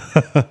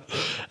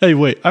 Hey,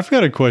 wait! I've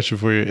got a question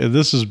for you, and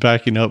this is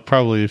backing up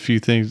probably a few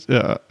things,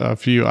 a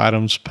few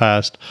items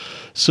past.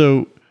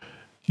 So,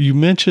 you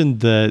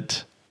mentioned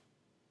that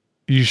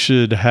you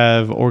should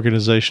have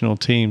organizational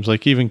teams,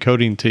 like even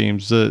coding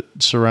teams that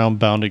surround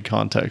bounded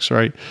contexts,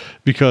 right?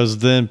 Because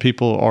then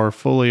people are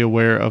fully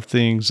aware of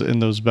things in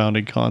those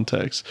bounded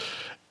contexts,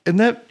 and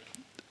that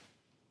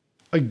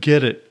I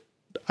get it.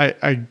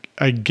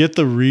 I get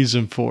the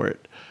reason for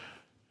it.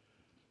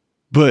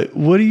 But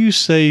what do you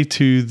say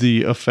to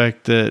the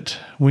effect that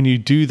when you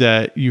do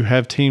that, you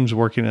have teams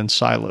working in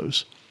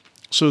silos?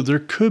 So there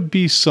could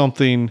be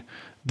something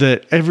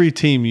that every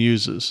team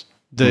uses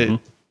that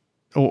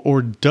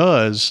or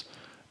does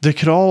that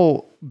could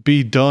all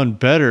be done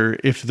better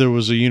if there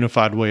was a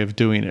unified way of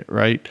doing it,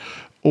 right?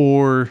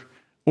 Or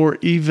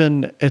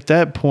even at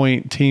that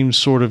point, teams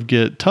sort of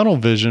get tunnel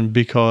vision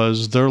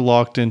because they're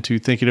locked into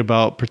thinking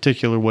about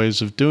particular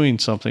ways of doing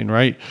something,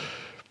 right?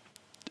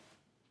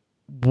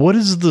 What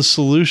is the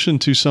solution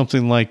to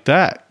something like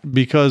that?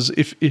 Because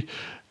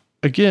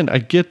again, I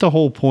get the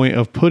whole point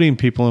of putting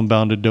people in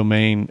bounded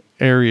domain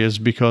areas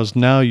because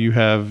now you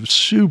have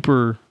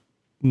super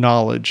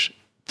knowledge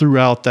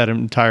throughout that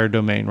entire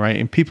domain, right?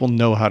 And people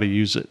know how to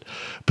use it.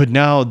 But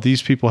now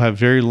these people have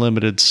very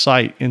limited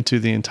sight into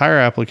the entire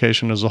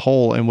application as a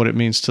whole and what it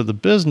means to the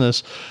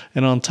business.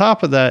 And on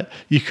top of that,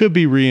 you could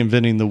be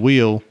reinventing the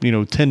wheel,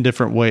 10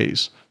 different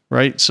ways.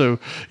 Right. So,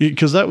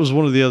 because that was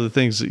one of the other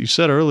things that you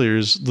said earlier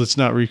is let's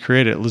not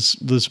recreate it.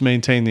 Let's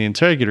maintain the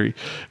integrity.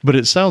 But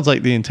it sounds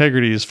like the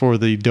integrity is for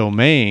the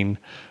domain,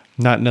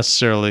 not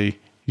necessarily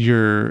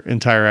your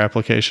entire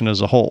application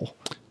as a whole.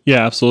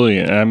 Yeah, absolutely.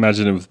 And I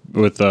imagine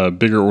with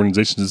bigger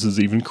organizations, this is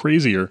even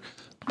crazier.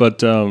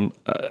 But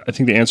I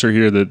think the answer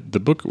here that the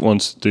book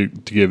wants to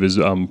give is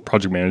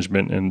project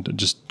management and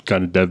just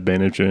kind of dev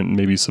management, and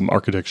maybe some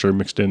architecture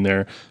mixed in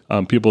there.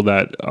 People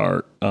that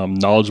are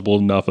knowledgeable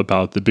enough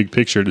about the big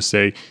picture to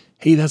say,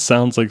 hey, that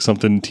sounds like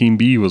something Team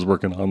B was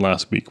working on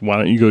last week. Why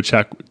don't you go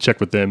check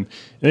with them?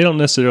 And they don't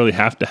necessarily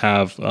have to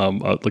have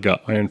like an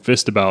iron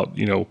fist about,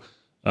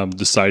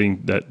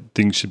 deciding that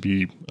things should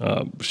be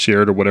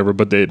shared or whatever,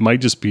 but it might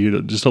just be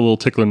just a little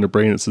tickler in the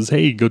brain that says,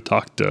 hey, go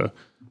talk to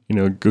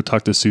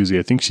Susie.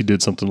 I think she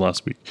did something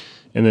last week.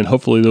 And then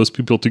hopefully those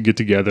people to get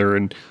together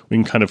and we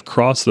can kind of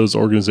cross those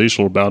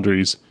organizational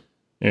boundaries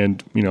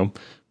and,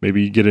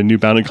 maybe get a new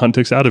bounded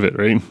context out of it,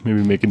 right?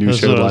 Maybe make a new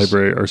shared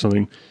library or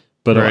something.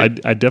 But right.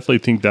 I definitely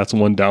think that's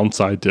one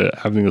downside to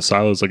having the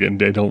silos. Again,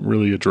 they don't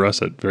really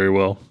address it very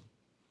well.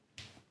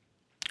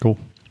 Cool.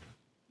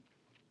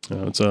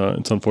 It's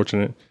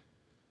unfortunate.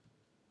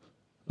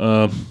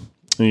 And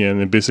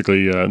then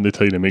basically they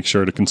tell you to make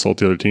sure to consult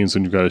the other teams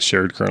when you've got a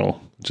shared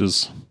kernel, which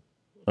is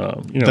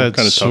that's kind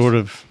of sort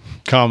of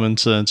common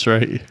sense,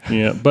 right?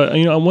 Yeah, but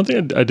one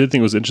thing I did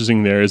think was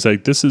interesting there is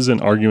like this is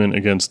an argument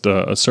against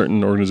a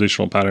certain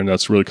organizational pattern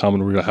that's really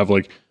common, where you have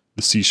like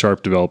the C#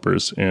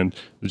 developers and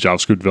the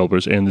JavaScript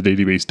developers and the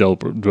database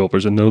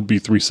developers, and there'll be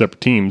three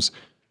separate teams.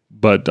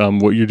 But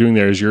what you're doing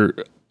there is you're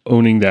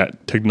owning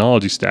that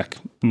technology stack,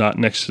 not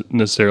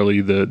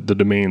necessarily the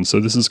domain. So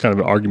this is kind of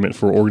an argument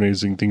for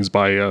organizing things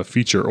by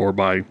feature or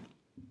by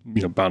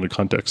bounded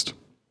context.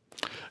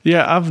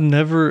 Yeah,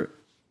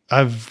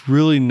 I've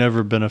really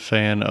never been a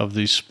fan of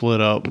the split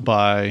up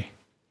by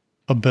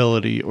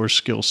ability or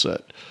skill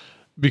set,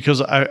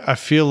 because I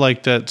feel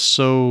like that's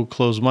so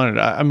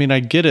close-minded. I mean, I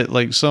get it.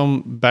 Like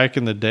some back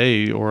in the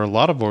day, or a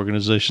lot of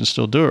organizations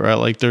still do it, right?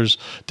 Like there's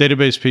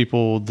database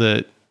people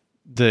that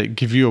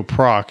give you a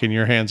proc and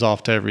your hands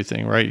off to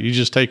everything, right? You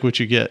just take what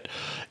you get.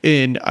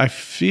 And I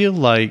feel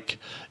like,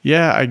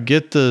 yeah, I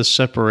get the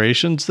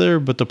separations there,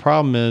 but the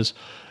problem is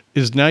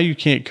now you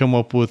can't come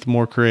up with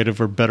more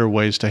creative or better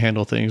ways to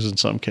handle things in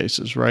some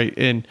cases, right?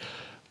 And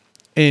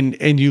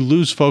you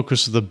lose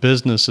focus of the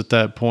business at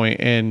that point,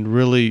 and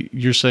really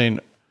you're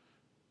saying,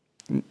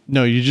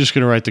 no, you're just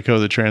going to write the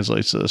code that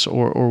translates this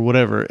or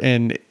whatever.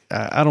 And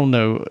I don't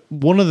know.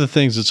 One of the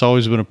things that's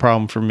always been a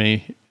problem for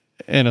me,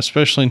 and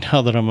especially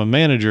now that I'm a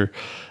manager,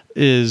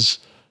 is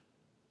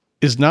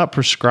not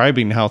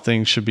prescribing how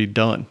things should be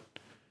done,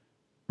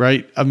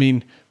 right? I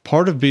mean,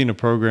 part of being a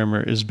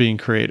programmer is being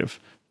creative.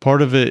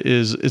 part of it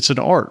is it's an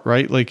art,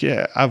 right? Like,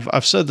 yeah,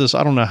 I've said this,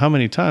 I don't know how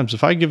many times.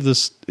 If I give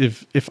this,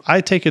 if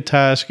I take a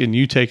task and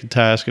you take a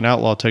task and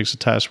Outlaw takes a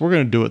task, we're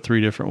going to do it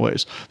 3 different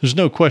ways. There's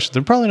no question.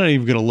 They're probably not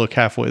even going to look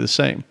halfway the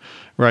same,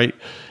 right?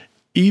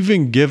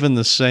 Even given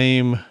the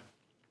same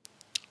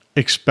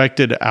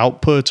expected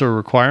outputs or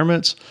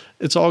requirements,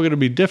 it's all going to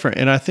be different.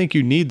 And I think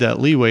you need that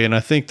leeway. And I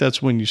think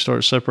that's when you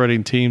start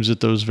separating teams at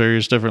those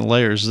various different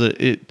layers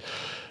that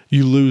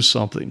you lose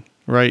something,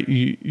 right?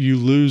 You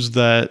lose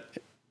that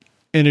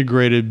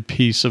integrated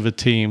piece of a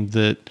team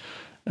that,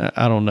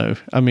 I don't know.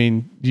 I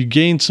mean, you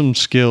gain some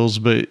skills,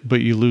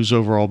 but you lose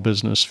overall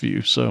business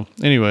view. So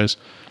anyways.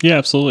 Yeah,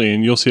 absolutely.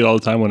 And you'll see it all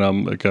the time when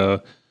I'm like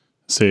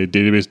say a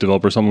database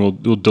developer,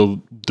 someone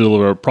will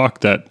deliver a proc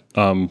that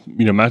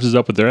matches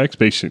up with their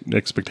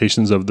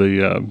expectations of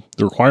the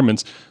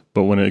requirements,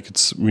 but when it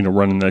gets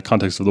run in the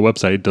context of the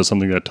website, it does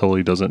something that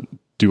totally doesn't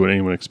do what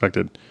anyone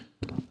expected.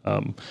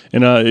 You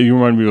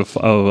remind me of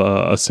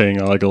a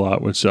saying I like a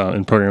lot, which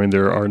in programming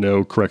there are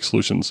no correct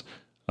solutions,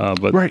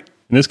 but right.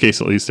 In this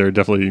case, at least, there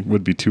definitely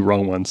would be 2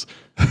 wrong ones.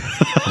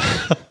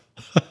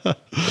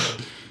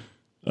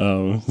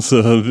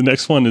 So the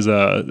next one is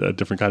a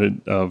different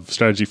kind of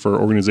strategy for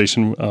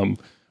organization,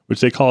 which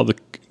they call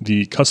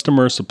the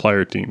customer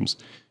supplier teams.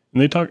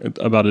 And they talk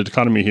about a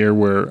dichotomy here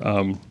where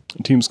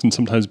teams can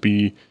sometimes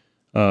be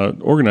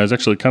organized,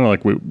 actually kind of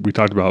like we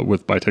talked about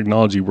with by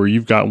technology, where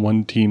you've got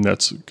one team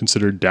that's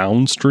considered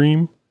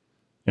downstream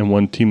and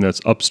one team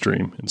that's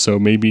upstream. And so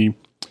maybe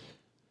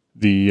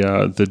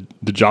the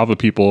Java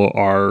people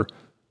are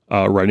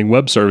writing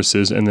web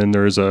services, and then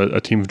there's a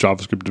team of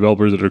JavaScript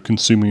developers that are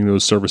consuming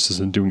those services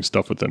and doing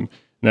stuff with them.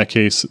 In that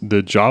case,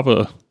 the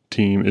Java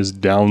team is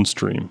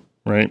downstream,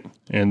 right?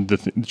 And the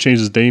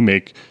changes they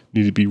make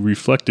need to be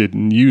reflected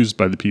and used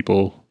by the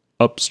people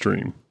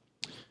upstream.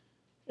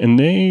 And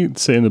they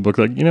say in the book,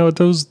 like,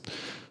 those,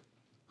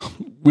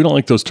 we don't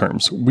like those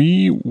terms.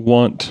 We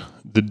want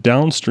the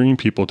downstream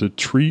people to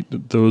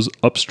treat those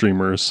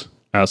upstreamers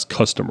as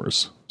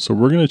customers. So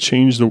we're going to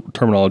change the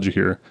terminology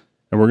here,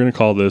 and we're going to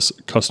call this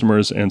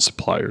customers and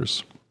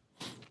suppliers.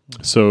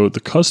 So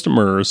the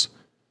customers,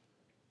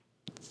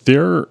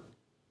 they're,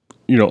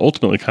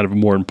 ultimately kind of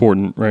more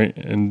important, right?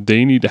 And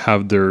they need to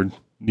have their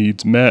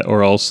needs met,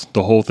 or else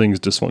the whole thing is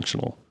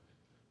dysfunctional.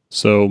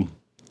 So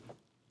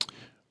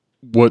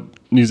what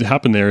needs to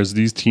happen there is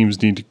these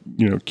teams need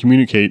to,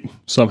 communicate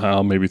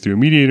somehow, maybe through a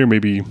mediator,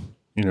 maybe,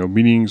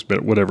 meetings,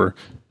 but whatever,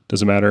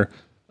 doesn't matter.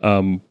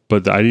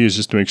 But the idea is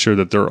just to make sure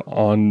that they're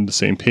on the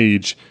same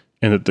page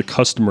and that the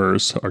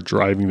customers are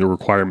driving the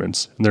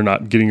requirements and they're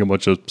not getting a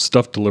bunch of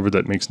stuff delivered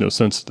that makes no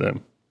sense to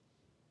them.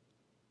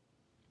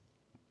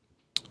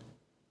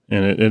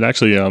 And it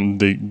actually,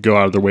 they go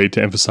out of their way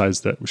to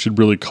emphasize that we should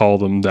really call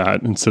them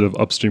that instead of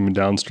upstream and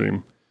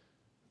downstream.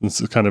 This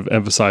kind of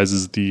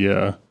emphasizes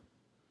the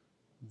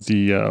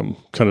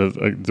kind of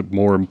the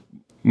more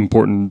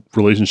important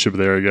relationship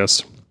there, I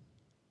guess.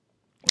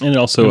 And it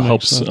also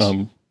helps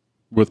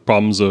with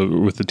problems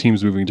with the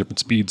teams moving different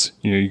speeds.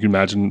 You can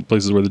imagine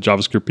places where the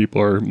JavaScript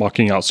people are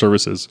mocking out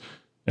services,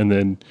 and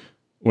then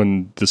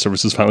when the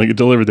services finally get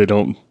delivered, they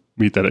don't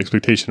meet that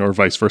expectation, or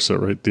vice versa,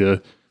 right?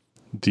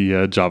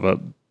 The Java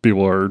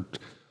people are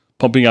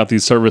pumping out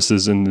these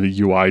services, and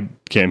the UI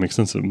can't make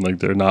sense of them. Like,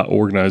 they're not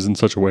organized in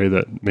such a way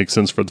that makes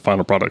sense for the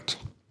final product.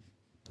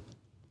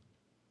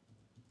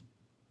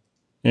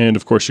 And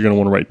of course, you're going to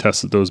want to write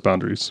tests at those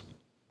boundaries.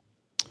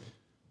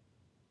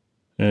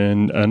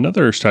 And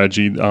another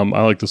strategy, I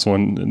like this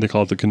one. They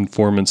call it the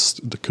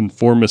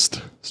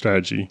conformist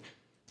strategy.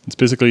 It's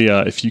basically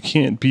if you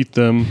can't beat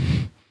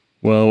them,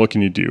 well, what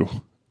can you do?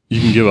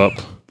 You can give up,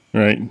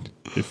 right?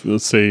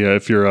 Let's say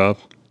if you're a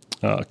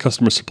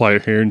customer supplier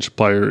here and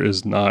supplier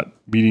is not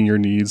meeting your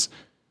needs,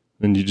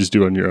 then you just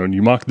do it on your own.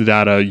 You mock the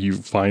data, you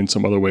find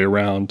some other way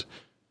around.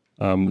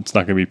 It's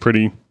not going to be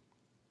pretty.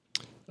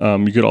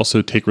 You could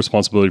also take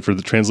responsibility for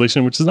the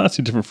translation, which is not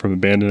too different from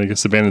abandon. I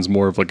guess abandon is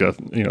more of like a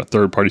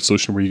third-party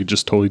solution where you could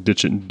just totally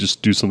ditch it and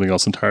just do something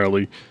else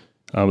entirely.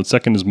 The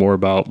second is more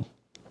about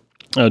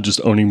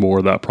just owning more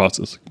of that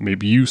process.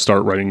 Maybe you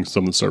start writing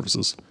some of the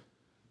services.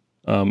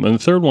 And the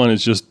third one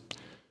is just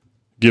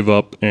give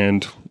up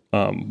and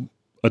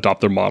adopt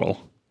their model.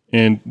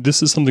 And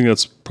this is something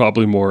that's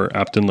probably more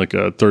apt in like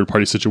a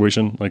third-party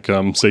situation. Like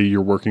say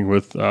you're working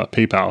with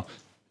PayPal,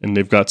 and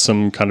they've got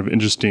some kind of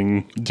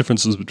interesting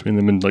differences between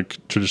them and like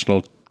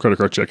traditional credit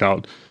card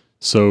checkout.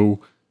 So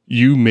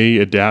you may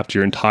adapt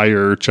your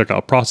entire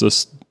checkout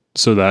process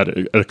so that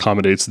it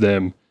accommodates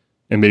them,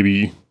 and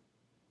maybe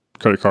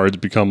credit cards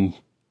become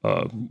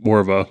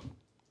more of a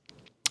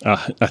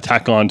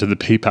tack on to the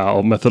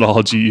PayPal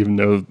methodology, even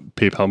though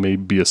PayPal may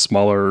be a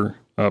smaller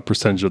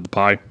percentage of the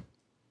pie.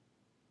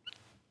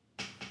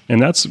 And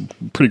that's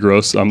pretty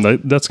gross.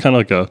 That's kind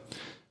of like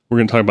we're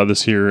going to talk about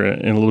this here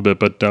in a little bit,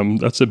 but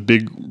that's a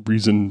big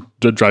reason,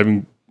 the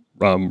driving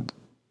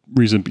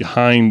reason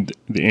behind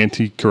the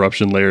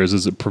anti-corruption layers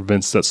is it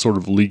prevents that sort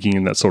of leaking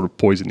and that sort of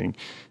poisoning.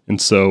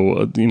 And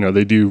so,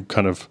 they do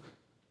kind of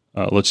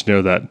let you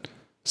know that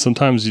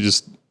sometimes you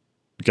just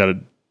got to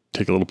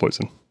take a little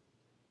poison.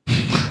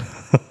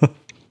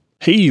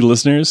 Hey,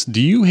 listeners,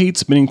 do you hate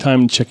spending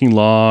time checking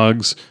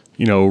logs,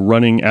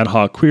 running ad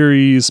hoc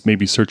queries,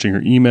 maybe searching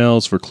your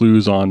emails for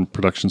clues on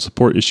production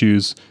support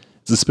issues?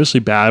 It's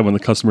especially bad when the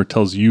customer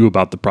tells you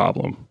about the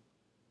problem.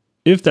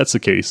 If that's the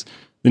case,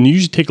 then you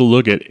should take a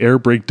look at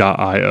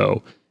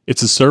Airbreak.io.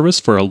 It's a service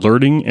for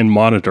alerting and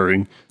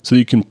monitoring so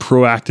you can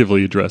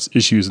proactively address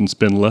issues and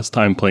spend less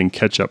time playing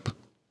catch-up,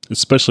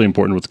 especially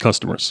important with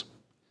customers.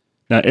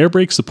 Now,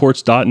 Airbreak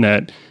supports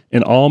 .NET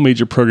and all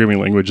major programming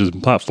languages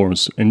and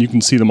platforms, and you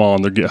can see them all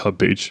on their GitHub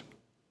page.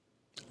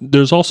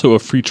 There's also a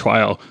free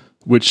trial,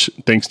 which,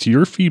 thanks to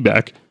your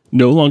feedback,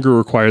 no longer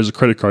requires a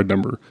credit card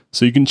number,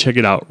 so you can check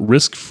it out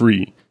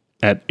risk-free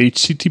at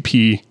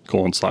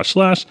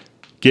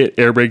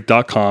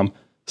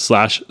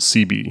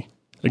http://getairbreak.com/cb.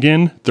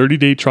 Again,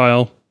 30-day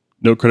trial,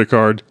 no credit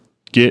card,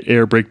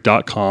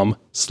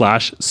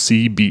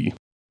 getairbreak.com/cb.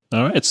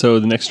 All right, so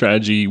the next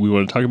strategy we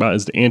want to talk about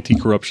is the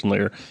anti-corruption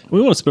layer. And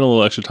we want to spend a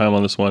little extra time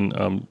on this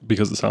one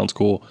because it sounds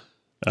cool.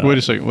 Wait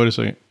a second.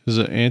 Is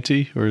it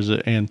anti or is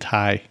it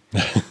anti?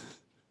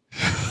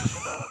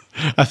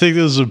 I think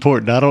this is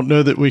important. I don't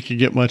know that we can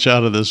get much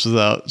out of this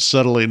without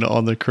settling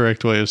on the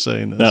correct way of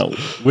saying this. Now,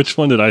 which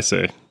one did I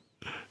say?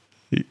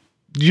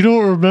 You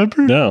don't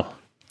remember? No.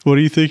 What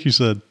do you think you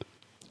said?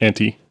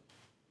 Anti.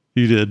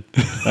 You did.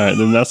 All right,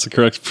 then that's the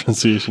correct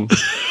pronunciation.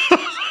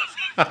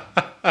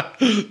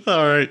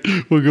 All right,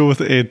 we'll go with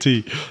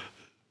anti.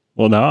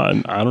 Well, now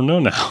I don't know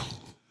now.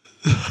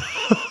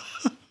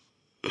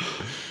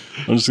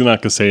 I'm just not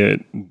going to say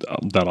it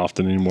that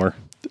often anymore.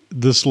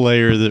 This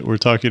layer that we're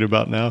talking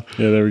about now.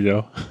 Yeah, there we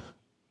go.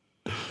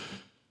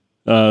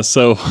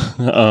 So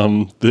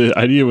the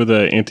idea with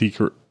the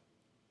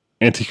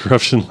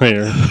anti-corruption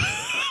layer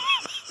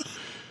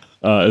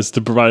is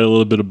to provide a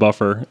little bit of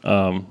buffer.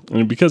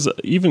 And because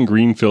even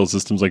greenfield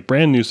systems, like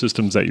brand new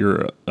systems that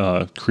you're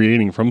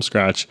creating from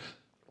scratch,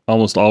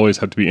 almost always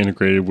have to be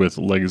integrated with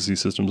legacy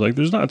systems. Like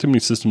there's not too many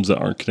systems that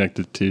aren't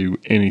connected to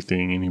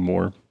anything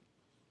anymore.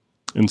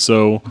 And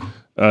so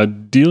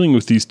dealing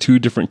with these two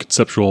different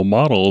conceptual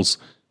models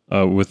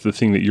with the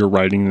thing that you're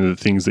writing and the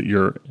things that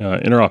you're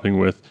interoperating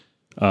with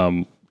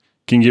can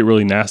get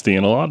really nasty.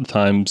 And a lot of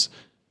times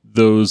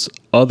those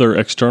other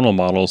external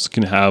models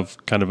can have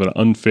kind of an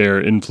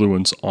unfair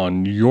influence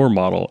on your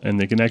model, and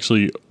they can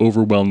actually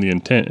overwhelm the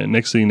intent. And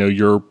next thing you know,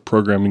 you're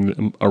programming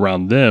them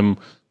around them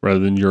rather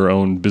than your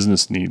own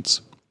business needs.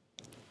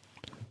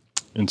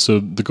 And so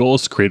the goal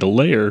is to create a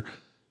layer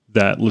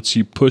that lets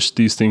you push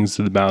these things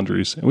to the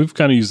boundaries. And we've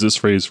kind of used this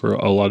phrase for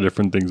a lot of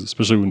different things,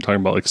 especially when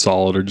talking about like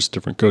solid or just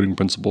different coding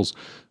principles.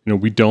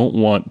 We don't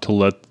want to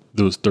let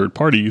those third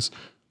parties,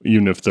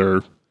 even if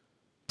they're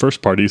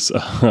first parties,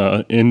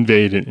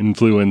 invade and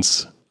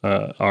influence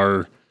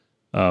our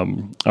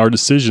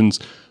decisions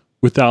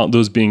without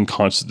those being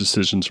conscious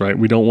decisions, right?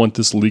 We don't want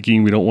this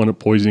leaking. We don't want it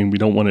poisoning. We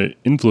don't want it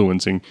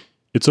influencing.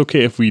 It's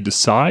okay if we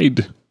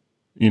decide,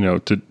 to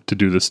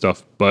do this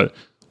stuff, but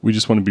we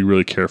just want to be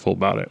really careful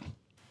about it.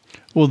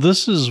 Well,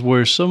 this is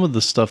where some of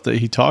the stuff that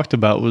he talked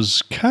about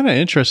was kind of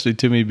interesting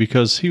to me,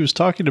 because he was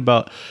talking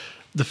about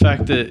the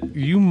fact that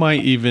you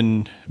might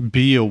even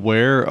be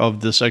aware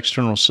of this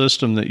external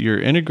system that you're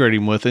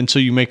integrating with. And so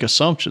you make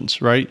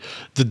assumptions, right?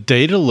 The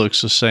data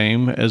looks the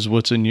same as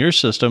what's in your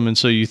system. And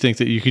so you think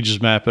that you could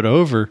just map it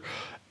over,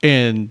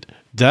 and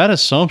that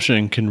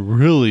assumption can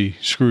really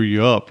screw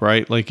you up,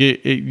 right? Like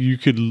you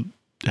could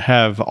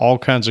have all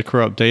kinds of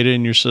corrupt data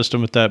in your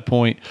system at that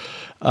point.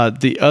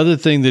 The other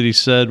thing that he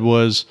said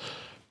was,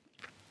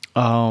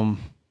 that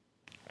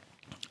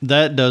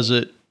does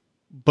it,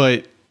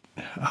 but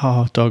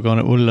oh, doggone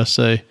it. What did I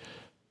say?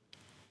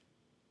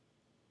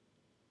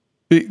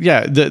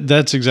 Yeah,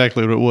 that's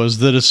exactly what it was.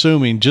 That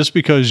assuming just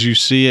because you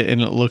see it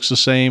and it looks the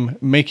same,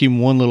 making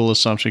one little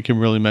assumption can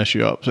really mess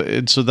you up.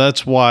 And so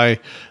that's why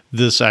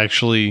this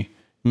actually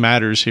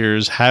matters here,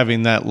 is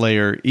having that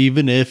layer,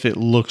 even if it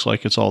looks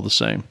like it's all the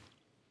same.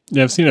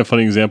 Yeah, I've seen a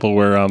funny example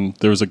where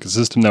there was like a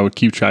system that would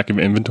keep track of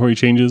inventory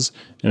changes,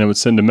 and it would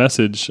send a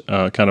message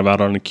kind of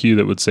out on a queue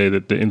that would say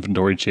that the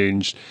inventory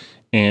changed.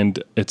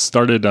 And it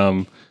started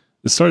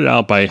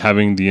out by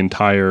having the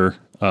entire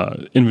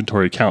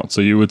inventory count.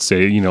 So you would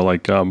say,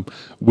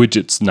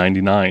 widgets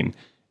 99.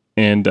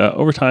 And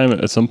over time,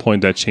 at some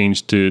point, that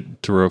changed to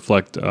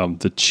reflect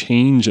the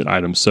change in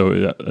items.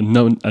 So a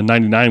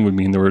 99 would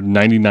mean there were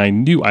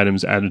 99 new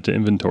items added to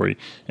inventory,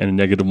 and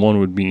a -1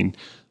 would mean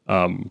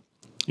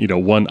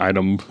one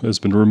item has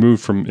been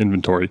removed from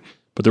inventory.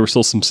 But there were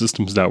still some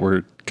systems that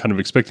were kind of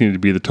expecting it to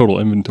be the total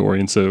inventory,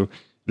 and so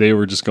they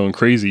were just going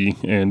crazy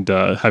and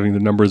having the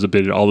numbers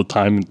updated all the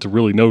time into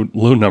really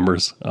low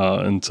numbers.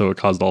 And so it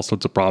caused all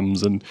sorts of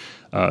problems and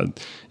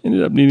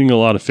ended up needing a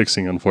lot of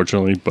fixing,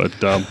 unfortunately. But,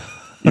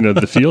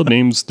 the field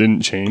names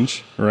didn't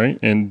change, right?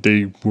 And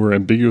they were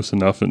ambiguous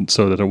enough and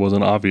so that it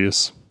wasn't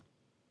obvious.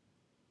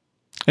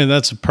 And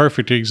that's a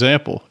perfect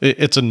example.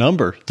 It's a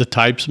number. The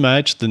types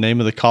matched, the name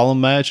of the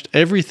column matched,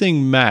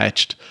 everything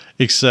matched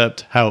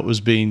except how it was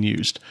being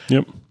used.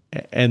 Yep.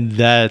 And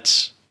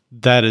that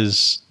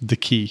is the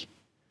key.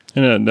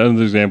 And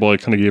another example I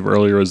kind of gave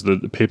earlier was the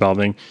PayPal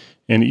thing.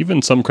 and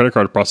even some credit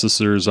card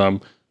processors,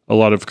 a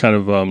lot of kind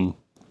of,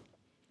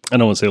 I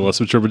don't want to say less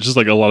mature, but just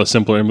like a lot of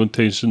simpler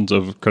implementations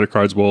of credit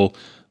cards will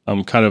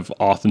kind of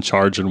auth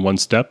charge in one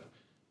step.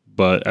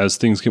 But as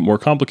things get more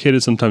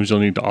complicated, sometimes you'll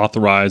need to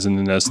authorize, and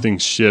then as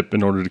things ship,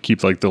 in order to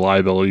keep like the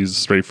liabilities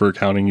straight for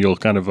accounting, you'll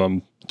kind of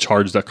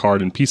charge that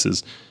card in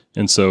pieces.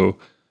 And so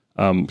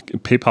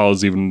PayPal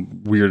is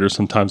even weirder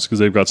sometimes because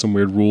they've got some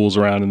weird rules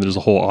around, and there's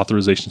a whole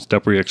authorization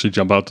step where you actually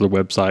jump out to the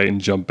website and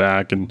jump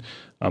back, and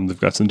they've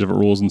got some different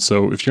rules. And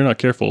so if you're not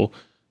careful,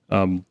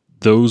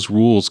 those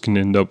rules can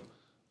end up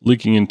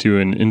leaking into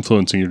and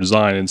influencing your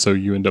design. And so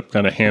you end up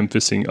kind of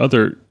ham-fisting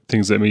other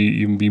things that may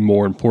even be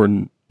more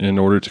important in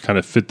order to kind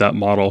of fit that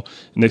model.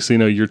 And next thing you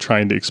know, you're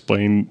trying to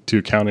explain to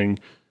accounting,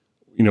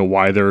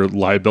 why their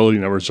liability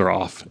numbers are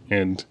off.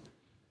 And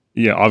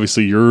yeah,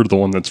 obviously you're the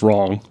one that's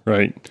wrong,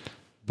 right?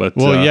 But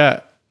yeah,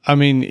 I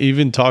mean,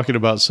 even talking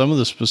about some of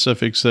the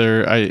specifics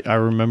there, I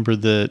remember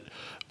that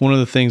one of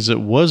the things that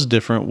was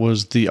different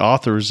was the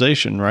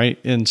authorization, right?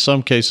 In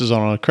some cases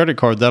on a credit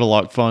card, that'll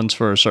lock funds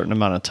for a certain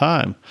amount of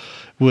time.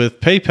 With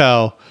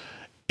PayPal,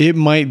 it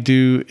might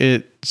do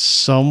it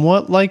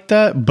somewhat like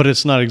that, but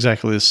it's not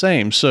exactly the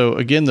same. So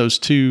again, those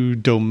two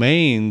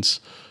domains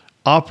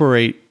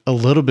operate a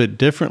little bit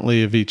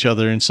differently of each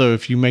other. And so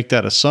if you make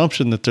that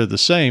assumption that they're the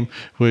same,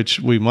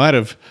 which we might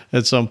have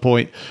at some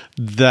point,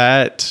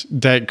 that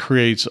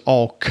creates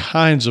all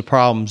kinds of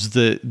problems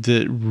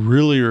that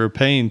really are a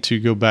pain to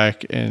go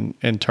back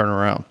and turn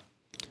around.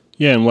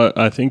 Yeah, and what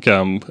I think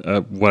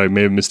what I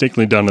may have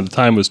mistakenly done at the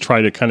time was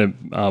try to kind of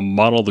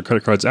model the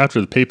credit cards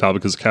after the PayPal,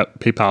 because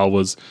PayPal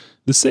was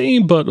the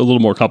same but a little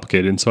more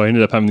complicated. And so I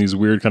ended up having these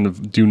weird kind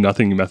of do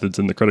nothing methods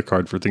in the credit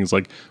card for things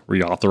like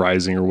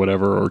reauthorizing or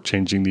whatever, or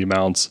changing the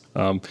amounts.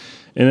 And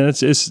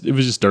it was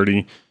just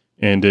dirty,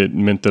 and it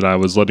meant that I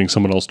was letting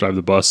someone else drive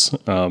the bus.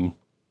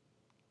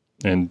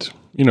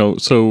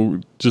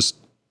 So just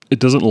it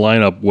doesn't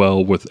line up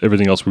well with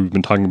everything else we've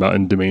been talking about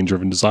in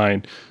domain-driven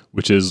design,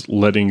 which is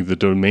letting the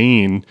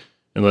domain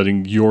and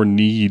letting your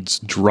needs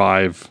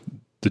drive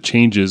the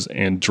changes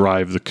and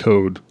drive the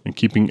code, and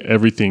keeping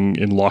everything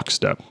in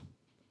lockstep.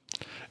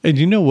 And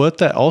you know what?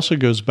 That also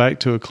goes back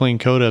to a Clean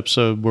Code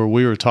episode where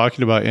we were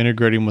talking about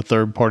integrating with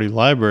third-party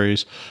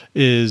libraries.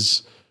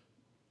 Is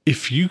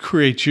if you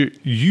create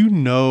you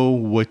know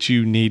what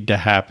you need to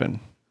happen,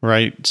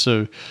 right?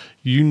 So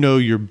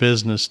your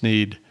business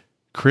need.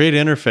 Create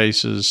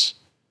interfaces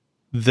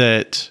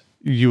that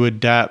you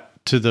adapt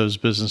to those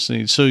business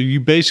needs. So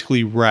you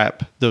basically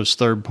wrap those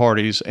third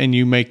parties and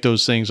you make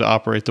those things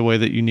operate the way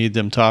that you need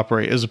them to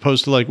operate, as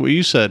opposed to like what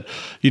you said.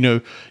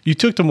 You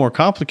took the more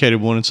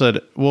complicated one and said,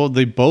 well,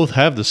 they both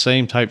have the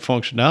same type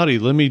functionality.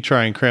 Let me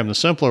try and cram the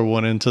simpler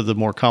one into the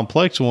more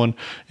complex one,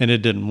 and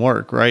it didn't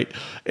work, right?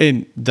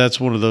 And that's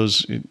one of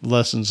those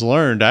lessons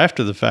learned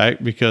after the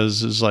fact,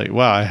 because it's like,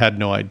 wow, I had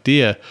no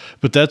idea.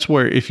 But that's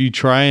where if you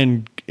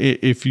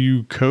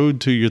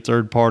code to your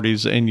third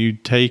parties and you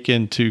take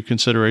into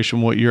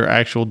consideration what your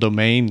actual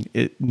domain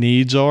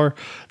needs are,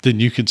 then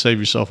you can save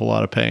yourself a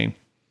lot of pain.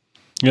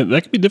 Yeah,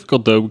 that can be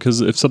difficult though, because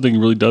if something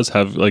really does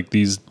have like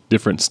these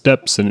different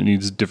steps and it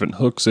needs different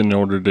hooks in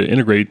order to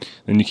integrate,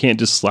 then you can't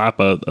just slap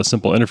a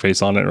simple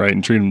interface on it, right,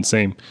 and treat them the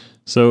same.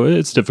 So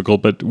it's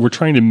difficult, but we're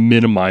trying to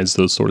minimize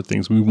those sort of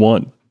things. We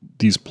want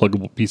these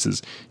pluggable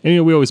pieces.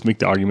 And we always make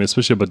the argument,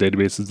 especially about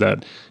databases,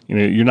 that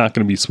you're not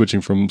going to be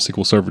switching from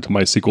SQL Server to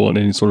MySQL in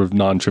any sort of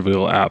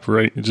non-trivial app,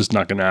 right? It's just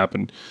not going to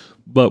happen.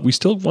 But we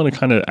still want to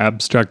kind of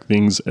abstract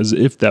things as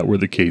if that were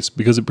the case,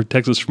 because it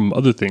protects us from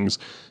other things.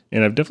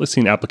 And I've definitely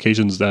seen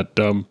applications that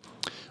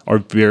are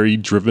very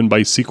driven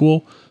by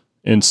SQL.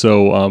 And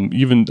so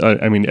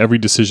every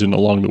decision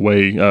along the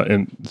way,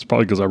 and it's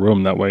probably because I wrote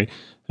them that way,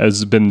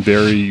 has been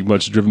very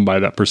much driven by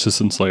that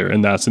persistence layer.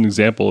 And that's an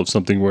example of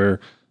something where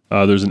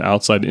there's an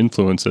outside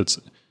influence that's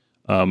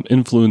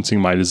influencing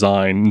my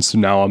design. And so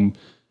now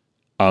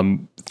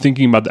I'm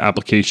thinking about the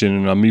application,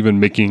 and I'm even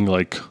making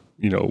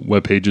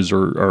web pages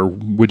or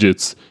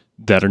widgets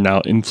that are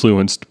now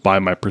influenced by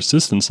my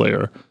persistence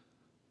layer,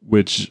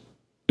 which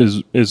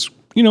is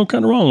kind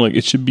of wrong. Like,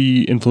 it should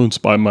be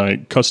influenced by my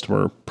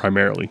customer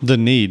primarily. The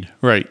need,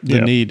 right?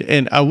 The need.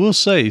 And I will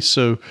say,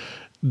 so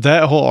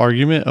that whole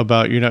argument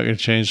about you're not going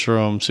to change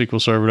from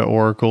SQL Server to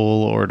Oracle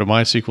or to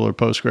MySQL or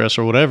Postgres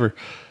or whatever,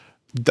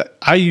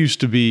 I used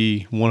to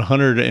be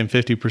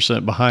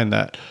 150% behind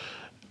that.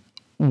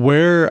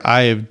 Where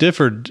I have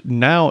differed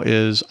now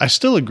is I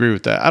still agree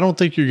with that. I don't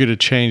think you're going to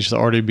change the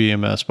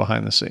RDBMS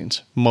behind the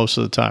scenes most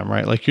of the time,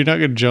 right? Like, you're not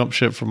going to jump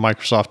ship from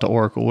Microsoft to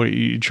Oracle. What,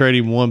 you're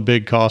trading one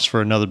big cost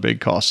for another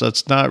big cost.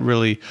 That's not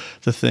really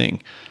the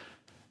thing.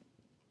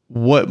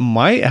 What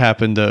might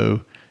happen,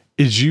 though,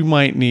 is you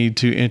might need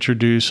to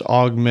introduce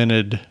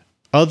augmented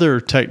other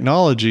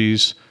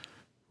technologies,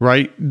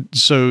 right?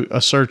 So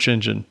a search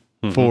engine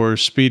for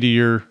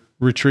speedier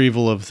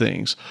retrieval of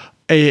things,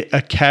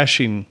 a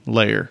caching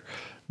layer.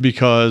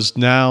 Because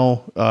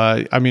now,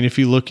 if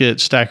you look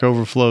at Stack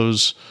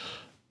Overflow's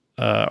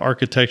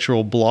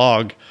architectural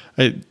blog.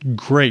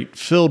 Great,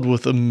 filled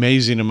with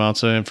amazing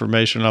amounts of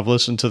information. I've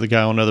listened to the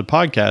guy on other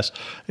podcasts,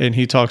 and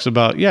he talks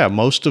about,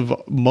 most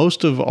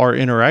of our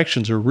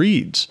interactions are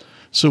reads.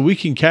 So we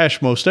can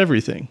cache most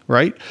everything,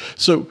 right?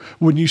 So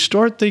when you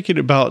start thinking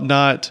about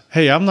not,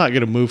 hey, I'm not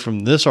going to move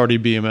from this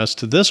RDBMS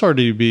to this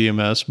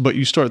RDBMS, but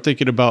you start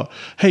thinking about,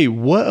 hey,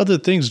 what other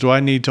things do I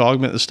need to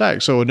augment the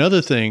stack? So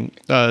another thing,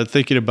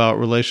 thinking about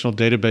relational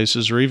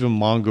databases or even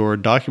Mongo or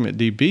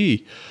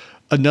DocumentDB,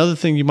 another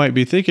thing you might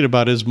be thinking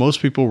about is most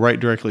people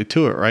write directly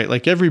to it, right?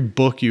 Like every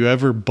book you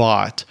ever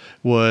bought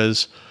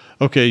was,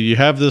 okay, you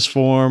have this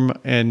form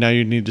and now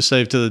you need to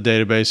save to the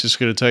database. It's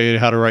going to tell you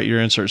how to write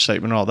your insert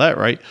statement and all that,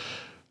 right?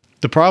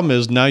 The problem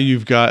is now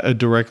you've got a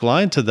direct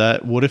line to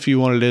that. What if you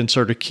wanted to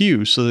insert a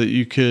queue so that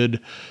you could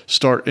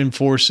start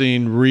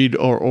enforcing read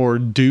or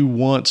do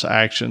once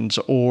actions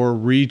or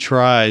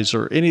retries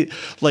or any,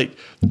 like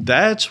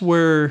that's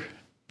where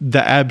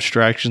the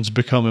abstractions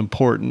become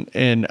important.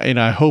 And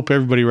I hope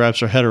everybody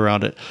wraps their head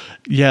around it.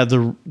 Yeah,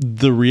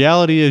 the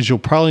reality is you'll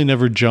probably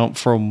never jump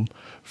from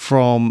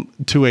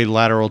to a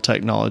lateral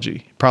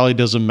technology. Probably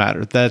doesn't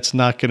matter. That's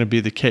not going to be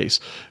the case.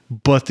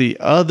 But the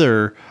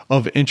other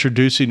of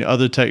introducing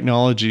other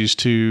technologies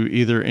to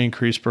either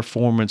increase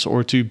performance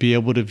or to be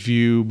able to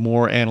view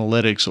more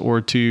analytics or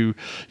to,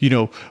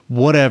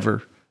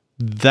 whatever,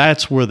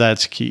 that's where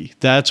that's key.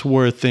 That's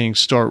where things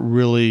start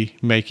really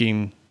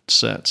making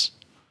sense.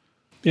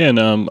 Yeah,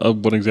 and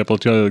one example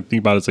to think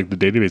about is like the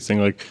database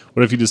thing. Like,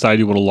 what if you decide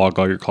you want to log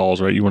all your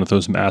calls, right? You want to throw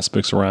some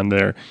aspects around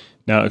there.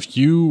 Now, if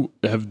you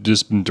have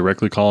just been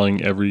directly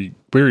calling every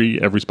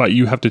query, every spot,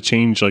 you have to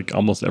change like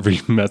almost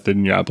every method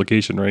in your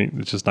application, right?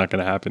 It's just not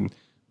going to happen.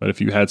 But if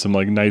you had some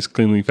like nice,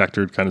 cleanly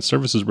factored kind of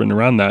services written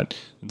around that,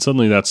 then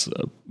suddenly that's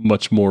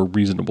much more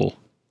reasonable.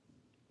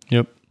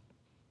 Yep.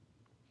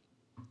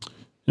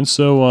 And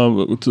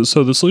so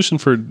the solution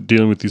for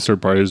dealing with these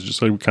third parties,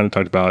 just like we kind of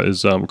talked about,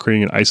 is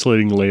creating an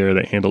isolating layer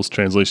that handles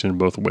translation in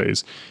both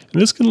ways.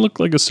 And this can look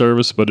like a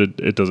service, but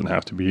it doesn't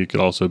have to be. It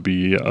could also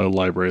be a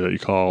library that you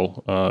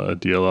call a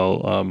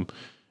DLL.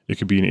 It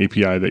could be an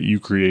API that you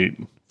create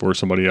for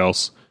somebody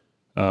else.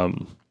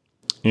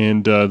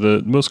 And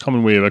the most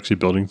common way of actually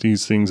building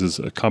these things is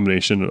a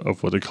combination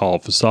of what they call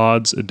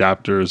facades,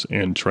 adapters,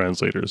 and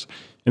translators.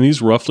 And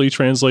these roughly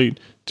translate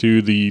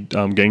to the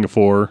Gang of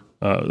Four,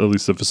 at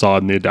least the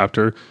facade and the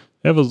adapter.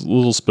 They have a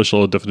little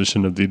special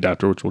definition of the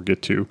adapter, which we'll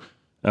get to.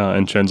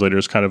 And translator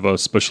is kind of a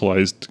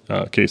specialized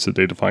case that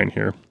they define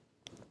here.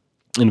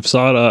 And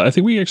facade, I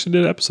think we actually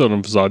did an episode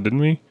on facade, didn't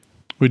we?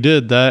 We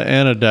did that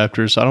and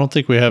adapters. I don't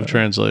think we have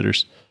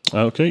translators.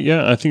 Okay,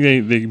 yeah, I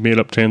think they made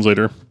up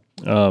translator.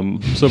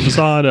 So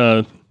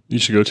facade, you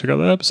should go check out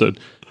that episode.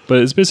 But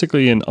it's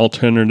basically an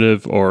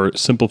alternative or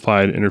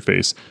simplified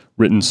interface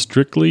written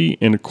strictly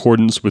in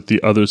accordance with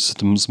the other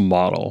system's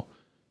model.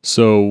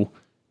 So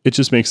it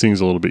just makes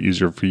things a little bit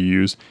easier for you to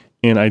use.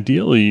 And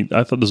ideally,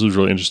 I thought this was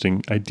really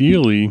interesting.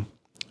 Ideally,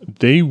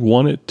 they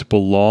want it to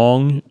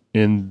belong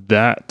in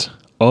that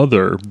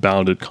other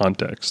bounded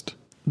context.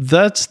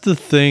 That's the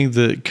thing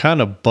that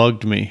kind of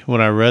bugged me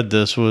when I read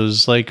this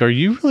was like, are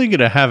you really going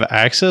to have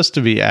access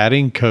to be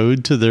adding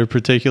code to their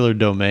particular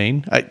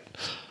domain?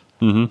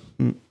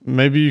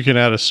 Maybe you can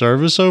add a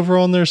service over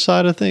on their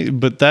side of things,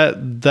 but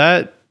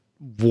that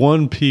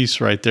one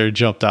piece right there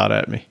jumped out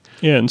at me.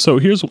 Yeah, and so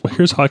here's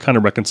how I kind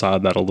of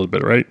reconciled that a little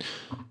bit, right?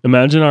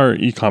 Imagine our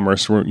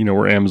e-commerce,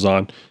 we're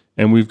Amazon,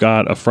 and we've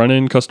got a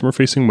front-end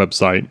customer-facing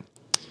website,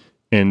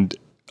 and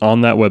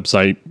on that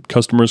website,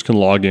 customers can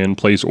log in,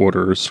 place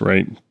orders,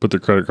 right? Put their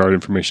credit card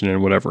information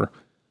in, whatever.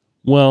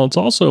 Well, it's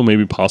also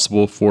maybe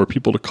possible for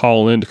people to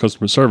call into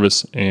customer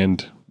service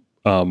and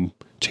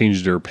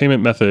change their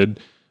payment method,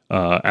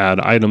 add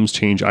items,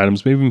 change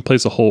items, maybe even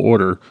place a whole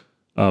order.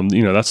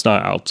 That's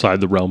not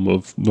outside the realm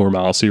of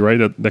normalcy, right?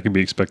 That can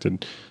be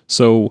expected.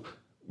 So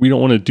we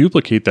don't want to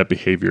duplicate that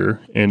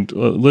behavior. And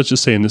let's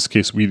just say in this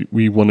case,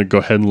 we want to go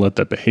ahead and let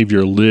that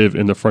behavior live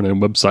in the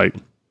front-end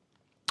website.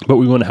 But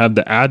we want to have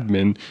the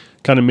admin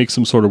kind of make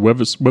some sort of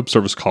web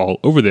service call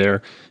over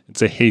there and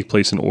say, hey,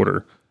 place an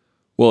order.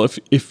 Well,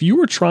 if you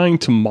were trying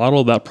to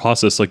model that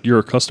process like you're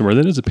a customer,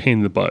 then it's a pain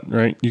in the butt,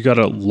 right? You got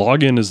to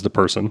log in as the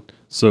person.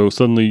 So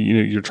suddenly,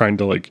 you're trying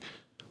to like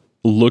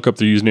look up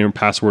their username and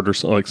password or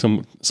like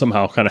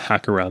somehow kind of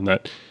hack around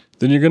that.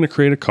 Then you're going to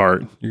create a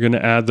cart. You're going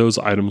to add those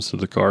items to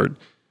the cart.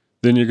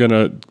 Then you're going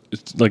to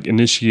like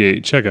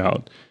initiate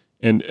checkout.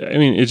 And I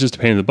mean, it's just a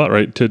pain in the butt,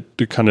 right? To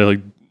kind of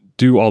like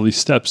do all these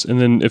steps. And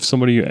then if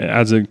somebody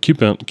adds a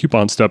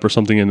coupon step or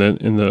something in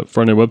the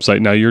front end website,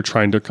 now you're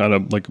trying to kind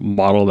of like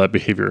model that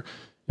behavior.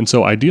 And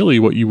so ideally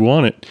what you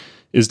want it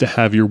is to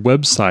have your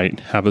website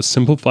have a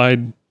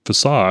simplified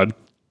facade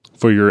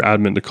for your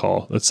admin to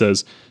call that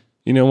says,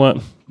 you know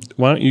what,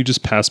 why don't you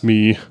just pass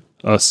me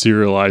a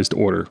serialized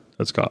order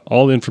that's got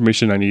all the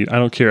information I need. I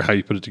don't care how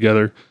you put it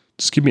together.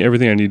 Just give me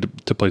everything I need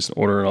to place an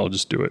order and I'll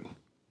just do it.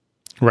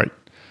 Right.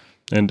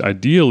 And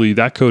ideally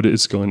that code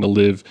is going to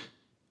live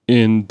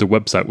in the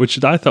website,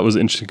 which I thought was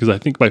interesting because I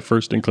think my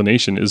first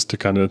inclination is to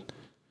kind of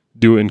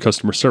do it in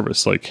customer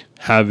service, like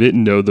have it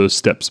know those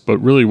steps. But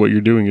really what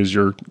you're doing is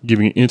you're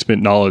giving intimate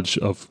knowledge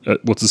of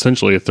what's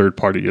essentially a third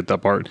party at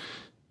that part.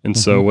 And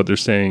so what they're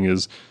saying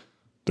is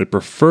they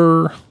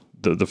prefer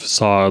the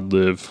facade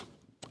live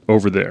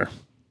over there.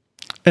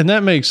 And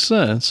that makes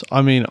sense.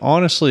 I mean,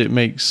 honestly, it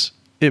makes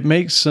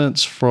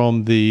sense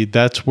from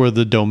that's where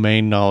the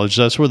domain knowledge,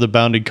 that's where the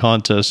bounded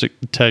context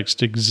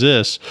text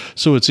exists.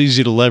 So it's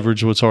easy to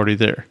leverage what's already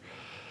there.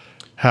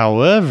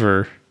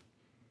 However,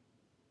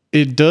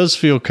 it does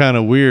feel kind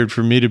of weird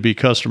for me to be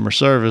customer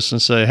service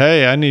and say,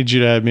 hey, I need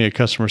you to add me a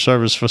customer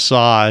service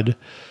facade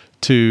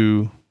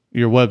to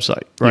your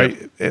website,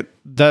 right? Yep.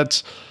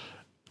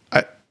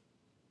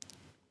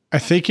 I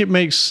think it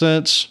makes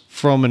sense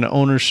from an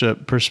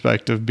ownership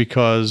perspective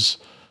because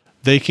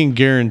they can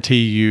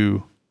guarantee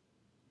you,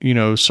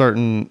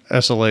 certain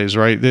SLAs,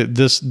 right?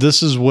 This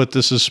is what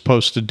this is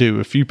supposed to do.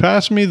 If you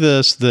pass me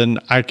this, then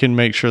I can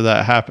make sure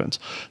that happens.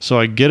 So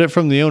I get it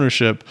from the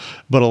ownership,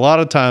 but a lot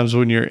of times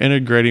when you're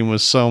integrating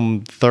with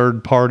some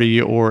third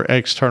party or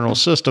external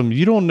system,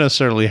 you don't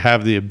necessarily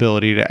have the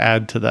ability to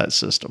add to that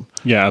system.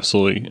 Yeah,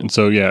 absolutely. And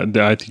so,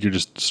 I think you're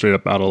just straight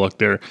up out of luck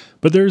there.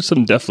 But there's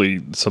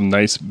definitely some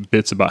nice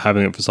bits about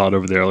having a facade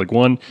over there. Like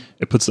one,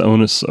 it puts the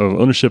onus of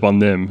ownership on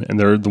them, and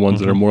they're the ones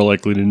that are more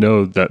likely to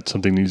know that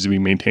something needs to be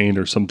maintained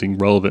or something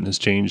relevant has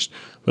changed.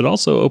 But it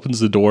also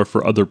opens the door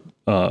for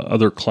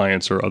other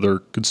clients or other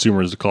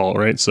consumers to call,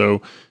 right?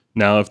 So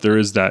now if there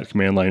is that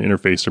command line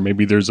interface, or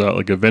maybe there's a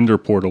vendor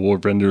portal where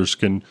vendors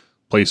can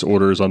place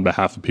orders on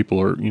behalf of people,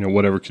 or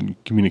whatever can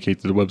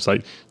communicate to the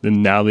website,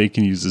 then now they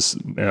can use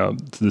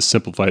this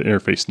simplified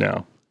interface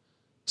now.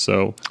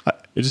 So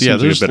it just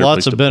seems there's like a better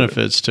lots place of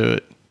benefits to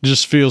it.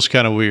 Just feels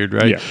kind of weird,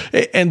 right?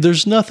 Yeah. And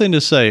there's nothing to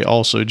say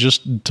also,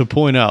 just to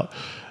point out,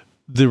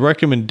 the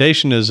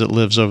recommendation is it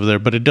lives over there,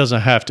 but it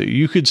doesn't have to.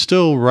 You could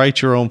still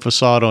write your own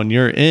facade on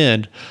your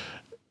end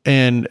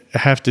and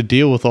have to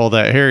deal with all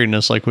that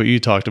hairiness like what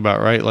you talked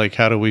about, right? Like,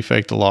 how do we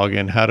fake the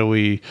login? How do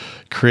we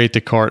create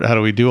the cart? How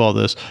do we do all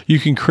this? You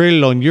can create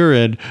it on your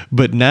end,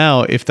 but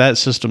now if that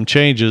system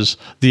changes,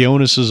 the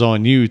onus is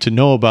on you to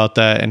know about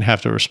that and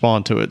have to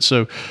respond to it.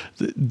 So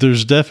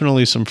there's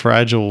definitely some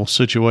fragile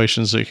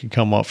situations that can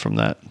come up from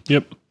that.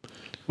 Yep.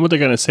 What they're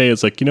going to say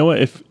is like, you know what,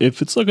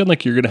 if it's looking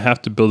like you're going to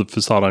have to build a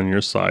facade on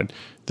your side,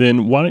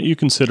 then why don't you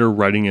consider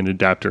writing an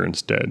adapter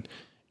instead?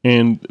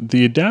 And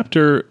the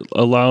adapter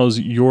allows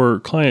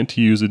your client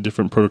to use a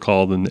different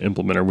protocol than the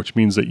implementer, which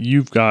means that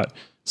you've got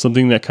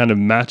something that kind of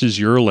matches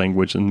your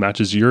language and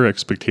matches your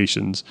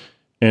expectations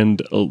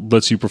and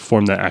lets you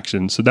perform that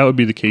action. So that would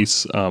be the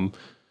case,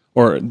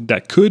 or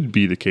that could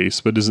be the case,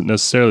 but isn't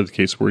necessarily the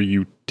case, where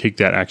you take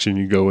that action,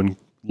 you go and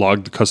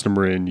log the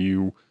customer in,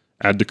 you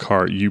add the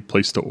cart, you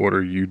place the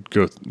order, you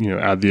go,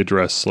 add the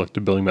address, select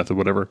the billing method,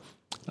 whatever.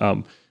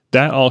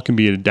 That all can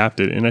be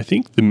adapted. And I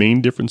think the main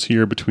difference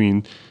here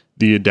between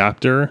the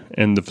adapter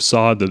and the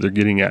facade that they're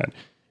getting at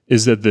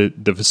is that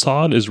the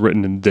facade is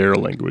written in their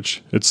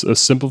language. It's a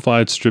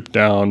simplified, stripped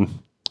down,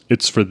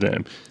 it's for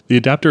them. The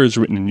adapter is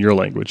written in your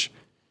language.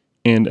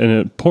 And an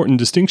important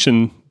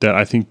distinction that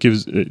I think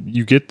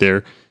you get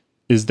there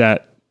is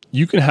that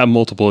you can have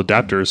multiple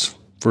adapters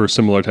for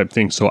similar type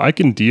things. So I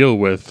can deal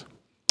with,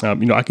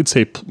 I could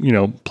say,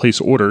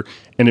 place order,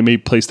 and it may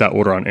place that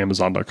order on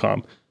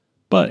Amazon.com.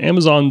 But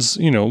Amazon's,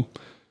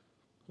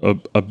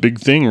 a big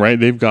thing, right?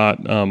 They've got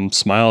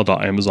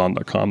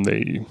smile.amazon.com.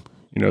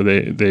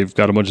 They've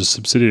got a bunch of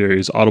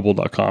subsidiaries,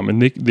 audible.com,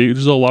 and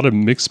there's a lot of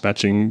mix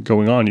matching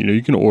going on.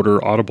 You can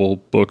order Audible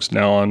books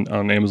now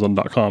on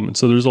Amazon.com. And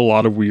so there's a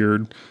lot of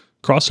weird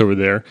crossover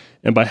there.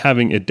 And by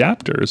having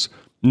adapters,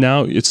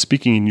 now it's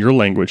speaking in your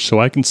language.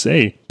 So I can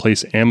say,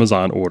 place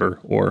Amazon order,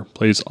 or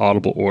place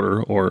Audible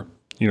order, or,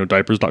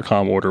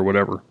 diapers.com order,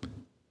 whatever.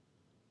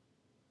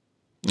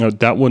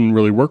 That wouldn't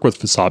really work with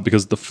facade,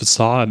 because the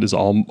facade is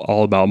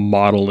all about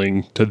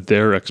modeling to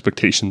their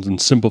expectations and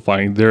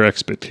simplifying their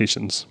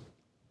expectations.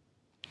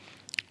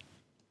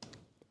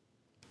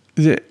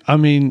 I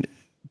mean,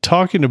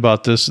 talking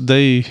about this,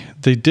 they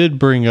did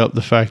bring up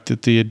the fact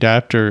that the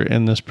adapter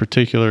in this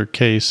particular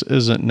case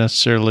isn't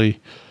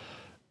necessarily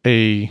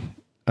a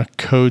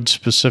code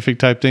specific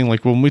type thing.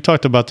 Like when we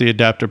talked about the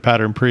adapter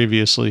pattern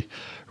previously,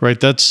 right?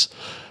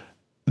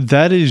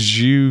 That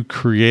is you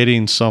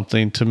creating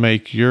something to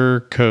make your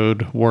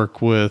code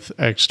work with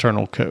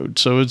external code.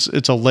 So it's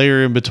a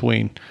layer in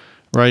between,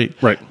 right?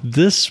 Right.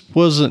 This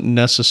wasn't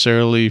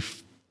necessarily,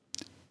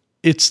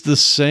 it's the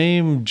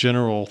same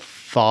general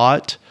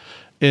thought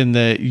in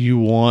that you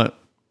want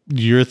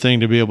your thing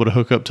to be able to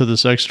hook up to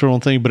this external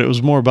thing, but it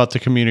was more about the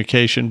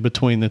communication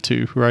between the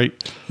two,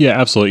 right? Yeah,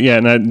 absolutely. Yeah,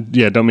 and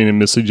I don't mean to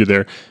mislead you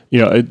there.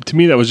 To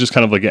me, that was just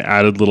kind of like an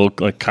added little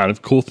like kind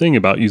of cool thing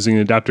about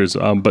using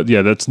adapters. But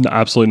yeah, that's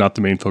absolutely not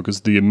the main focus.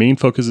 The main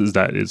focus is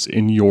that it's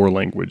in your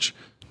language,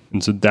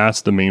 and so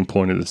that's the main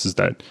point of this, is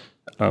that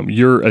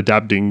you're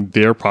adapting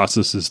their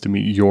processes to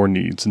meet your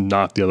needs, and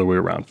not the other way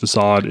around.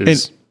 Facade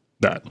is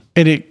that,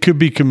 and it could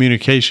be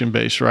communication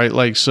based, right?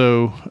 Like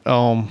so.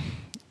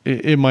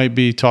 it might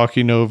be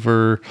talking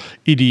over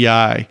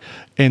EDI.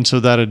 And so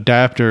that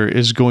adapter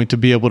is going to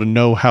be able to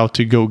know how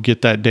to go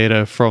get that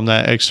data from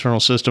that external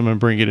system and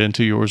bring it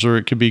into yours. Or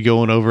it could be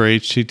going over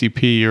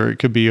HTTP, or it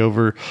could be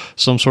over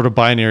some sort of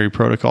binary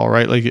protocol,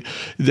 right? Like,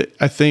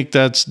 I think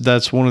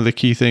that's one of the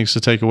key things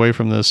to take away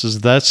from this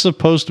is that's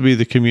supposed to be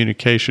the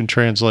communication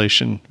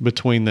translation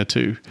between the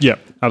two. Yeah,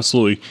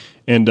 absolutely.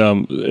 And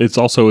it's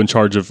also in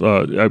charge of,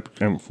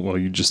 well,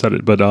 you just said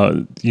it, but,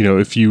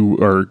 if you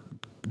are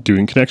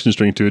doing connection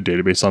string to a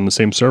database on the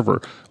same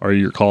server, or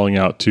you're calling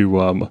out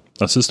to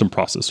a system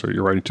process, or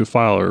you're writing to a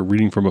file or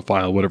reading from a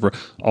file, whatever,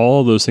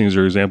 all of those things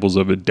are examples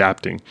of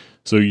adapting.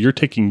 So you're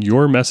taking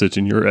your message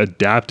and you're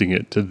adapting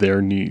it to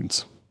their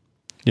needs.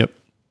 Yep.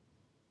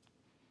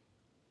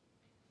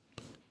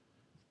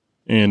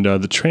 And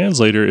the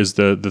translator is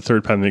the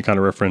third pattern they kind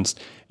of referenced.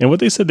 And what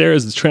they said there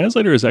is the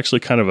translator is actually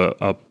kind of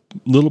a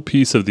little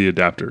piece of the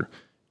adapter.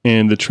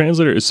 And the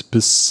translator is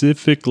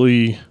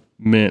specifically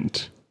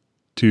meant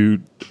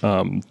to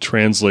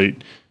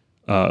translate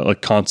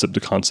like concept to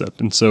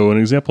concept. And so an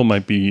example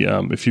might be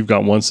if you've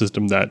got one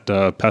system that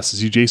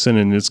passes you JSON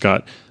and it's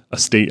got a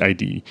state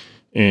ID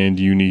and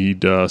you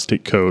need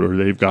state code, or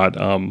they've got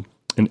an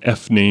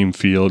F name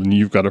field and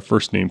you've got a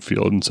first name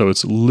field. And so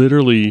it's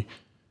literally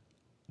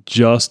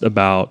just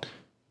about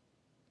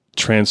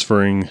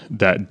transferring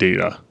that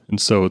data. And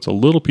so it's a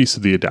little piece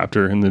of the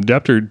adapter, and the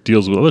adapter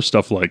deals with other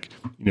stuff like,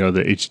 the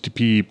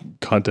HTTP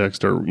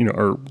context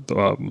or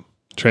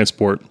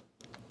transport,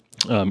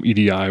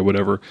 EDI,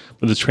 whatever.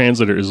 But the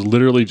translator is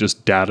literally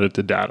just data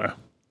to data.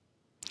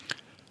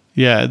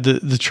 Yeah,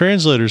 the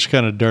translator is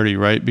kind of dirty,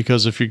 right?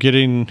 Because if you're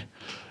getting,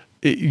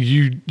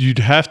 you'd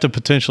have to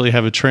potentially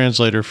have a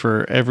translator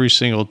for every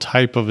single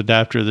type of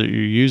adapter that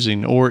you're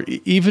using, or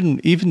even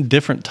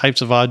different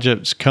types of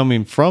objects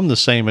coming from the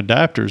same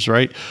adapters,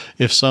 right?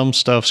 If some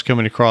stuff's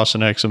coming across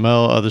in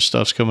XML, other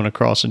stuff's coming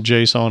across in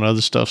JSON, other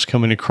stuff's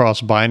coming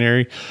across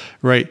binary,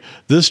 right?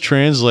 This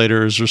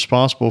translator is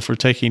responsible for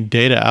taking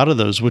data out of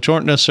those, which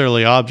aren't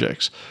necessarily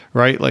objects,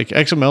 right? Like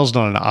XML is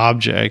not an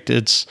object;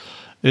 it's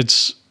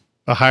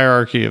a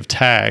hierarchy of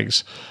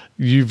tags.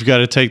 You've got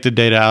to take the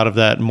data out of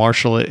that and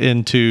marshal it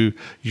into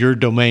your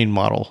domain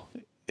model.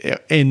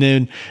 And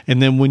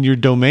then when your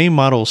domain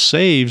model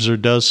saves or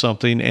does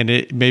something,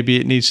 and maybe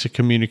it needs to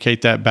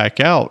communicate that back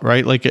out,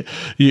 right? Like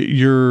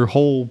your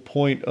whole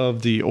point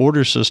of the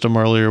order system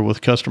earlier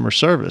with customer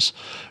service,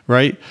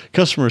 right?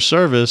 Customer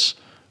service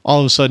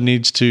all of a sudden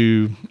needs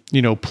to,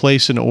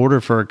 place an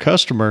order for a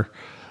customer.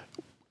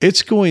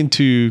 It's going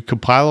to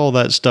compile all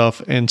that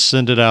stuff and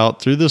send it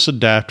out through this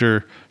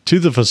adapter to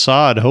the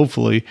facade,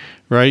 hopefully,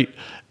 right?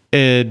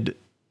 And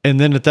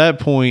then at that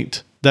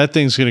point, that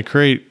thing's going to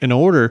create an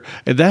order,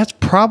 and that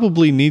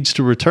probably needs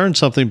to return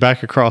something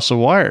back across the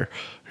wire.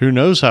 Who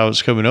knows how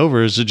it's coming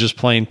over? Is it just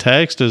plain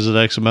text? Is it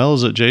XML?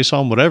 Is it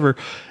JSON? Whatever.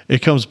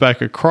 It comes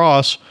back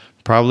across,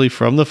 probably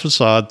from the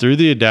facade through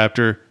the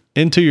adapter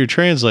into your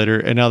translator,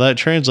 and now that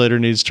translator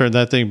needs to turn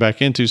that thing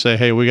back into, say,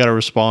 hey, we got a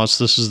response.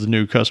 This is the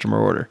new customer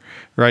order,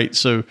 right?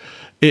 So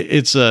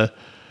it's a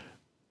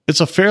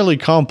fairly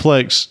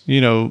complex,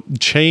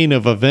 chain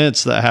of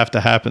events that have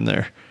to happen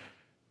there.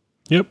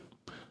 Yep,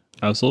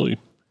 absolutely.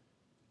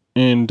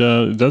 And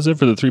that's it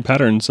for the three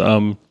patterns.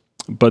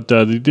 But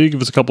they did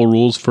give us a couple of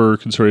rules for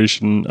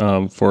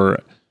consideration for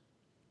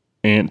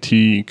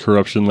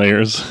anti-corruption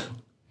layers.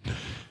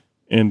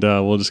 And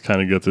we'll just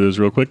kind of go through this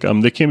real quick.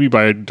 They can be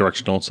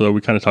bi-directional, so we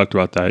kind of talked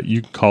about that.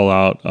 You can call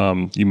out.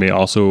 You may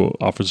also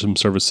offer some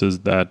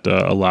services that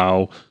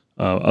allow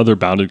other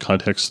bounded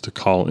contexts to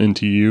call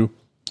into you.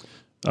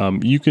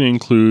 You can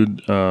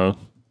include the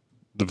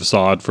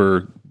facade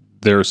for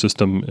their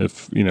system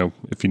if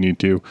you need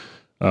to.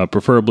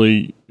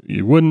 Preferably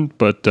you wouldn't,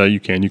 but you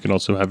can. You can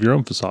also have your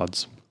own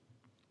facades.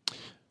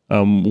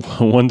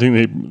 One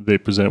thing they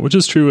present, which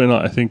is true, and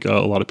I think a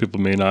lot of people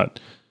may not,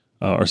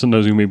 or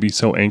sometimes we may be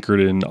so anchored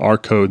in our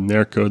code and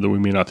their code that we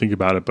may not think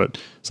about it, but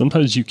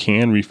sometimes you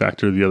can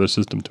refactor the other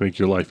system to make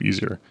your life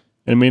easier.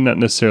 And it may not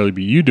necessarily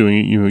be you doing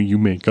it. You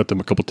may cut them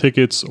a couple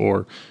tickets,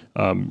 or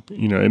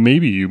it may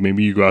be you.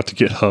 Maybe you go out to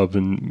GitHub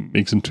and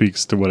make some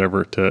tweaks to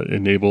whatever to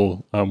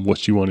enable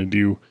what you want to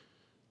do.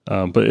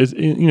 But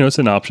it's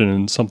an option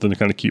and something to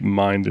kind of keep in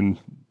mind, and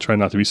try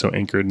not to be so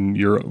anchored and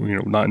you're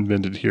not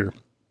invented here.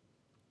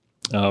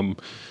 You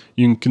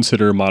can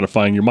consider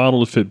modifying your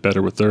model to fit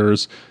better with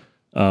theirs.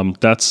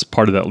 That's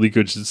part of that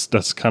leakage.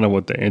 That's kind of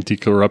what the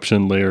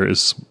anti-corruption layer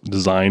is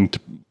designed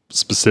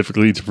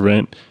specifically to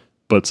prevent.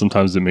 But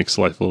sometimes it makes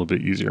life a little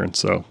bit easier, and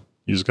so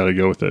you just got to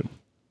go with it.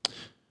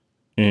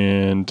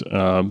 And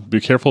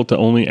be careful to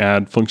only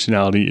add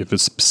functionality if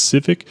it's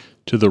specific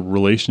to the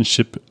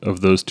relationship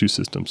of those two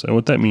systems. And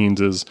what that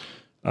means is,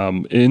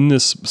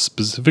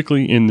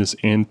 specifically in this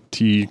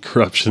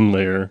anti-corruption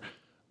layer,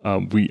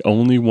 we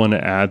only want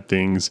to add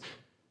things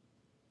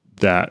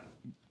that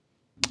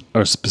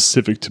are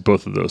specific to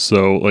both of those.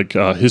 So like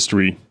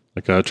history,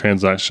 like a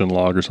transaction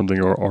log or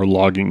something, or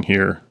logging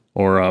here,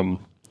 or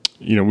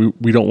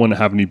we don't want to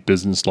have any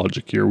business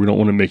logic here. We don't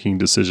want to making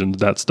decisions.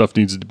 That stuff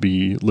needs to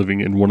be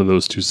living in one of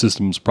those two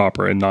systems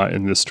proper and not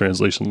in this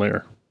translation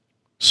layer.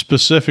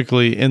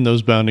 Specifically in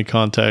those bounding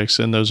contexts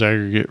and those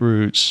aggregate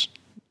roots,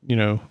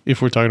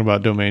 if we're talking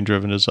about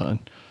domain-driven design.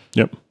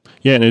 Yep.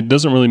 Yeah, and it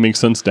doesn't really make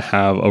sense to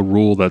have a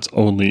rule that's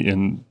only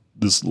in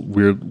this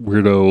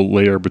weirdo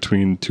layer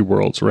between two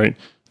worlds, right?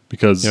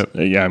 Because,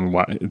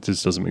 why? It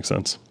just doesn't make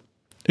sense.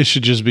 It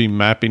should just be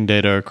mapping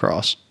data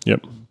across.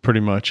 Yep. Pretty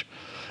much.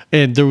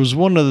 And there was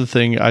one other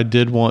thing I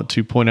did want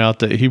to point out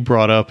that he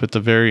brought up at the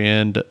very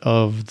end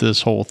of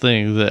this whole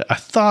thing that I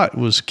thought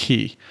was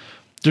key.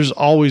 There's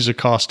always a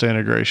cost to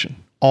integration.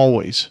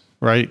 Always,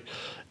 right?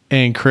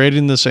 And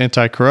creating this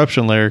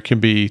anti-corruption layer can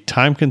be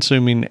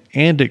time-consuming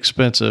and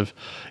expensive.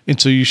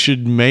 And so you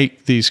should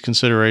make these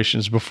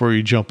considerations before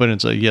you jump in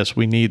and say, yes,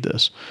 we need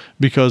this.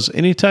 Because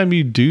anytime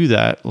you do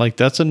that,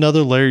 that's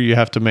another layer you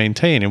have to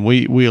maintain. And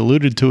we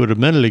alluded to it a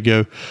minute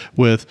ago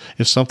with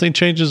if something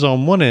changes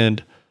on one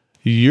end,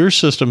 your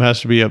system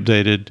has to be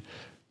updated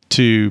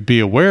to be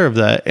aware of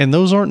that. And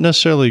those aren't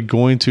necessarily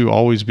going to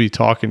always be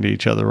talking to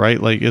each other, right?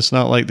 It's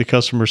not like the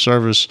customer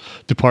service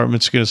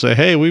department's going to say,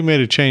 hey, we made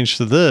a change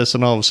to this,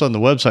 and all of a sudden the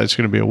website's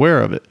going to be aware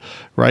of it,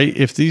 right?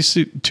 If these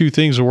two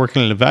things are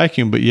working in a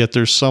vacuum, but yet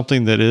there's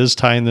something that is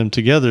tying them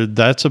together,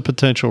 that's a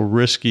potential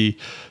risky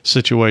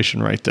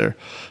situation right there.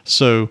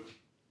 So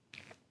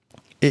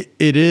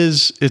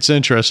it's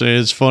interesting.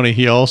 It's funny.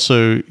 He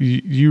also,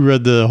 you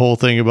read the whole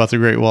thing about the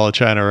Great Wall of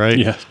China, right?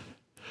 Yeah.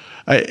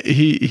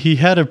 He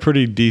had a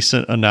pretty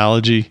decent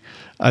analogy.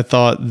 I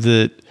thought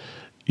that,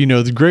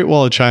 the Great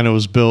Wall of China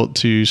was built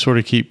to sort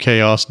of keep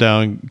chaos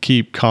down,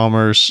 keep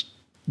commerce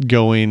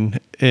going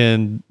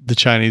in the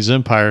Chinese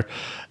Empire.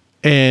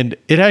 And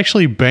it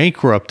actually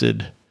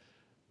bankrupted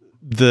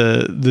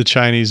the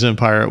Chinese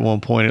Empire at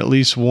one point, at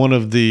least one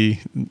of the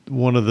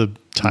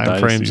time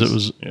frames that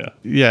was,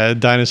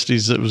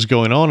 dynasties that was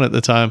going on at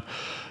the time.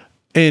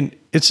 And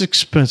it's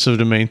expensive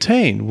to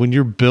maintain when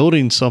you're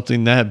building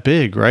something that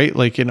big, right?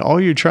 And all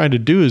you're trying to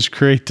do is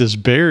create this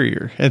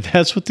barrier. And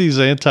that's what these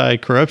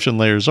anti-corruption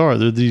layers are.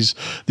 They're these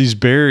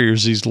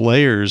barriers, these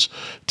layers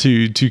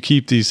to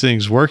keep these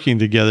things working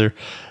together.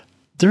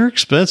 They're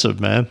expensive,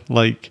 man.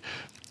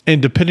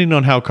 And depending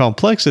on how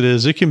complex it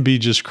is, it can be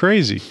just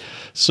crazy.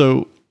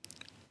 So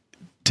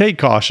take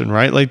caution,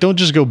 right? Don't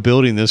just go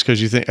building this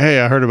because you think, hey,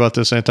 I heard about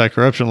this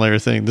anti-corruption layer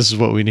thing. This is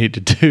what we need to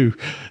do.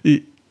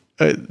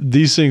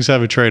 These things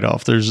have a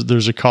trade-off.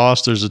 There's a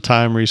cost, there's a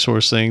time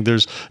resource thing.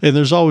 There's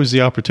always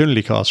the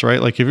opportunity cost,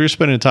 right? If you're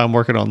spending time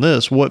working on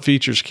this, what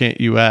features can't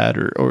you add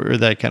or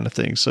that kind of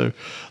thing? So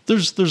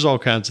there's all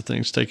kinds of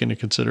things taken into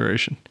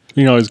consideration.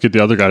 You can always get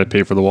the other guy to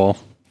pay for the wall.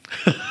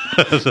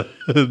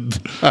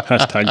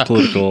 Hashtag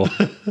political.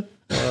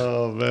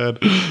 Oh man.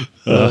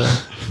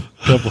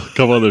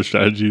 Couple other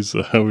strategies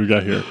we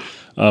got here.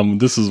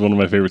 This is one of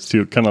my favorites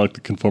too. Kind of like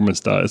the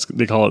conformist.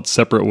 They call it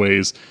separate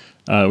ways.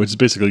 Which is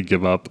basically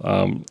give up.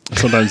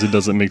 Sometimes it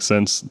doesn't make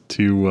sense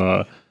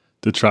to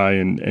try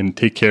and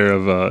take care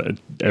of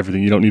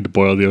everything. You don't need to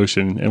boil the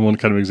ocean. And one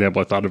kind of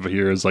example I thought of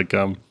here is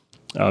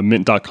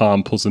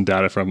Mint.com pulls in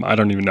data from I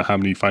don't even know how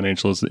many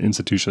financial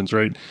institutions,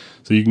 right?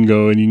 So you can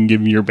go and you can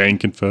give them your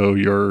bank info,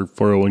 your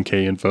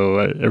 401k info,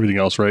 everything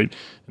else, right?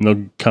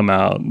 And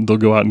they'll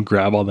go out and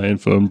grab all that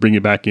info and bring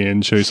it back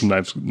in, show you some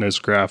nice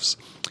graphs.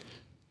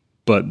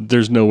 But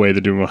there's no way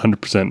they're doing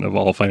 100% of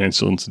all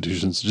financial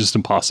institutions. It's just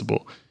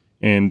impossible.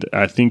 And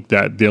I think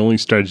that the only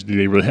strategy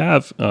they really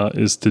have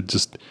is to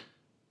just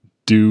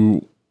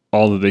do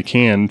all that they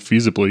can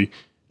feasibly.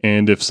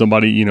 And if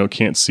somebody,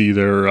 can't see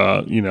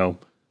their,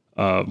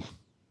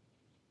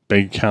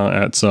 bank account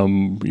at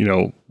some,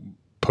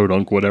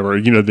 podunk, whatever,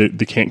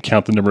 they can't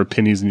count the number of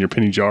pennies in your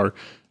penny jar.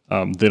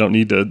 They don't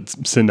need to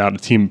send out a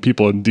team of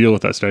people and deal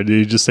with that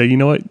strategy. They just say, you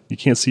know what? You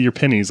can't see your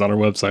pennies on our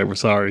website. We're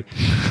sorry.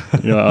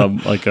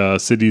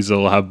 Cities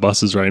will have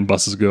buses, right? And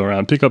buses go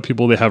around, pick up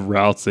people. They have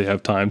routes. They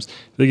have times.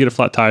 If they get a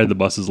flat tire, the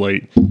bus is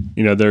late.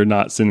 They're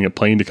not sending a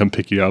plane to come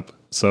pick you up.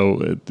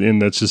 So, and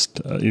that's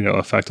just,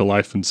 a fact of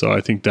life. And so I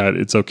think that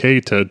it's okay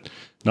to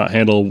not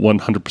handle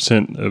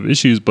 100% of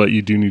issues, but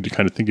you do need to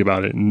kind of think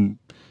about it and,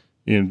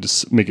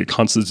 just make a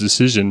constant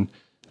decision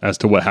as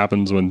to what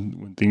happens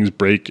when things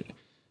break.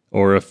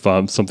 Or if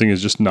something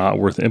is just not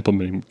worth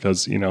implementing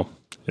because,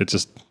 it's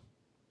just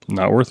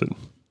not worth it.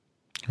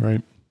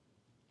 Right.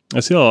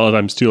 I see a lot of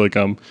times too,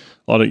 a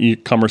lot of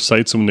e-commerce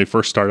sites, when they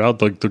first start out,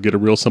 they'll get a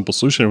real simple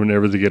solution.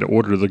 Whenever they get an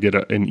order, they'll get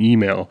an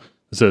email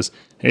that says,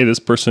 hey, this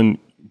person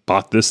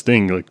bought this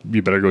thing.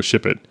 You better go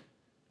ship it.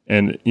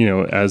 And,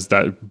 as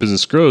that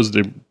business grows,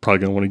 they're probably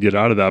going to want to get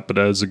out of that. But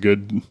as a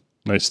good,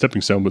 nice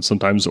stepping stone, but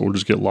sometimes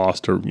orders get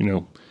lost or,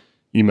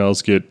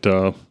 emails get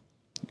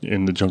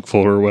in the junk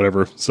folder or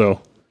whatever.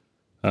 So,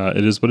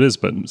 it is what it is,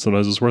 but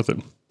sometimes it's worth it.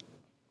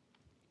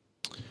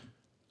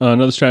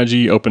 Another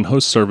strategy, open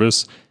host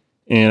service.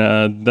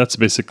 And that's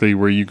basically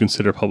where you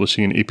consider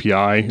publishing an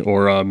API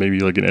or maybe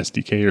an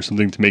SDK or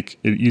something to make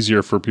it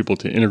easier for people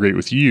to integrate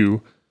with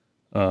you.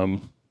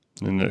 And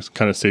it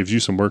kind of saves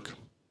you some work.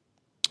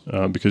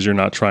 because you're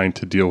not trying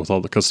to deal with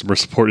all the customer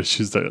support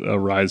issues that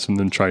arise from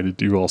them trying to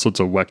do all sorts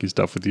of wacky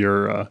stuff with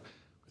your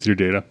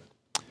data.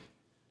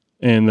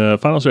 And the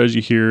final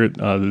strategy here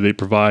that they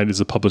provide is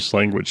a published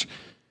language.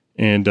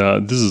 And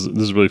this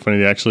is really funny.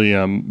 They actually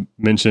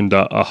mentioned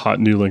a hot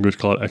new language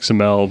called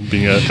XML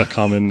being a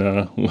common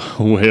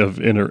way of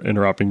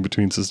interoperating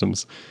between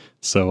systems.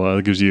 So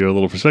it gives you a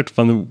little perspective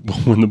on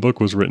when the book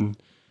was written.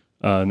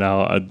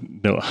 Now, I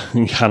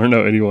don't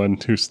know anyone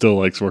who still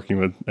likes working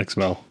with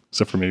XML,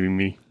 except for maybe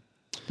me.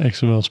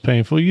 XML's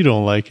painful. You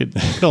don't like it.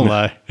 Don't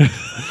lie.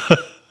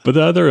 But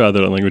the other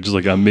languages,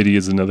 like MIDI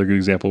is another good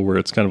example where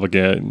it's kind of like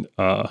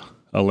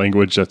a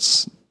language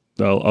that's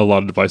a lot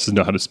of devices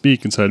know how to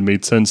speak, and so it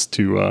made sense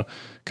to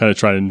kind of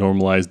try to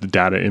normalize the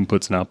data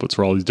inputs and outputs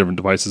for all these different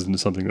devices into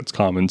something that's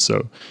common.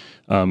 So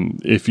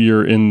if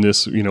you're in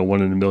this 1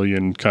 in a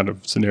million kind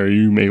of scenario,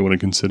 you may want to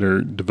consider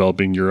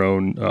developing your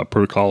own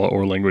protocol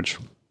or language.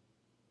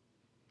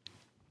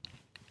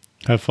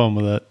 Have fun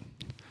with that.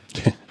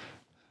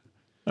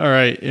 All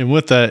right, and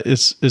with that,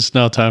 it's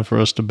now time for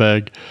us to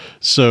beg.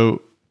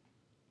 So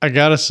I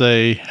gotta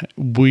say,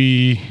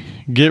 we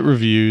get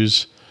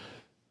reviews.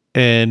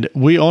 And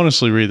we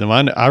honestly read them.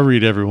 I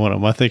read every one of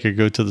them. I think I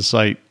go to the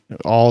site,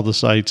 all the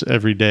sites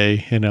every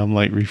day, and I'm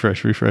like,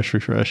 refresh,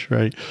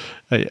 right?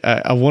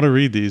 I want to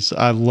read these.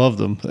 I love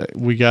them.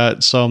 We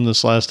got some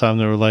this last time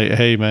that were like,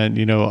 hey, man,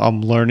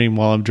 I'm learning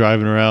while I'm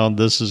driving around.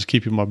 This is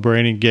keeping my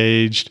brain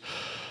engaged.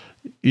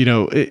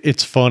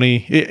 It's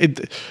funny.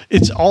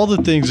 It's all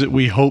the things that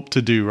we hope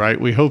to do, right?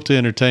 We hope to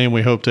entertain,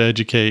 we hope to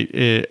educate,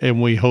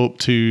 and we hope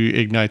to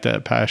ignite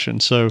that passion.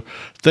 So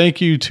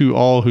thank you to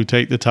all who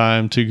take the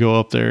time to go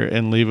up there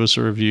and leave us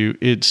a review.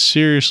 It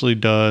seriously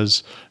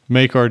does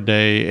make our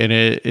day, and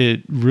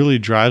it really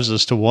drives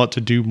us to want to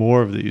do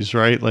more of these,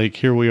 right? Like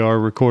here we are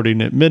recording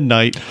at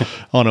midnight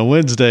on a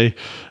Wednesday,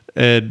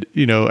 and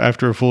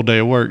after a full day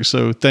of work.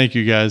 So thank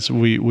you guys.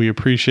 We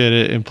appreciate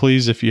it. And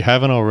please, if you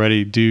haven't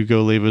already, do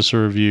go leave us a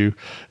review.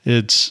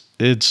 It's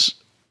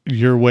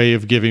your way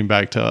of giving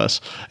back to us.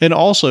 And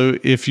also,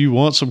 if you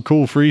want some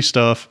cool free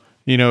stuff,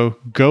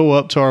 go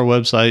up to our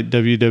website,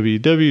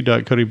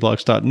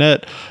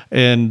 www.codingblocks.net,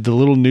 and the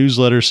little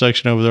newsletter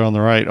section over there on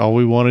the right. All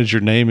we want is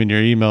your name and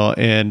your email,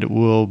 and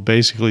we'll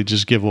basically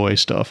just give away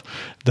stuff.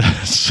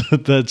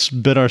 That's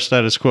been our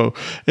status quo.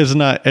 It's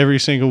not every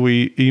single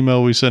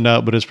email we send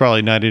out, but it's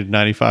probably 90 to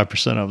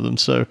 95% of them.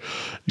 So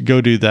go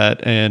do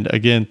that. And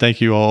again,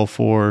 thank you all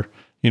for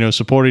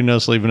supporting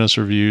us, leaving us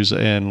reviews,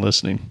 and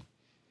listening.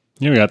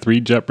 Yeah, we got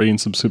 3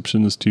 JetBrains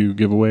subscriptions to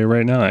give away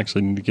right now. I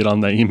actually need to get on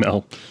that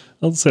email.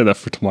 I'll say that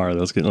for tomorrow.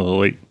 That's getting a little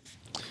late.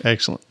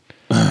 Excellent.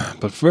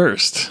 But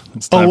first,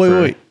 it's time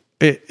wait.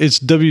 It's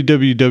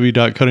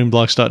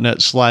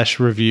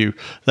www.codingblocks.net/review.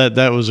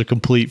 That was a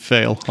complete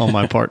fail on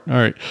my part. All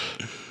right.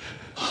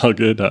 All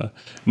good.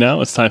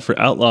 Now it's time for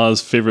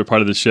Outlaw's favorite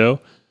part of the show.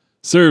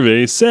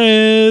 Survey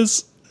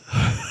says.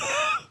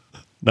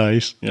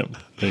 Nice. Yep.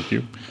 Thank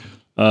you.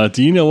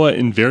 Do you know what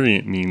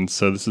invariant means?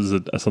 So this is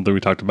something we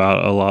talked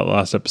about a lot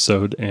last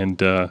episode,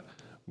 and I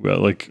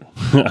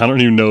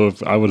don't even know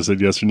if I would have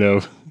said yes or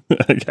no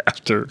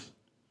after,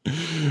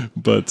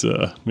 but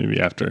maybe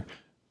after.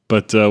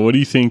 But what do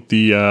you think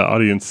the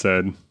audience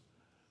said?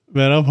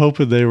 Man, I'm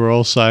hoping they were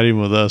all siding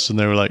with us, and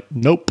they were like,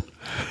 "Nope."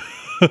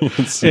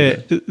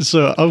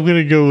 So I'm going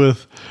to go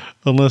with,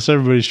 unless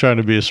everybody's trying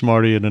to be a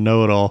smarty and a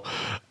know-it-all,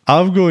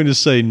 I'm going to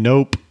say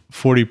nope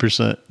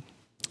 40%.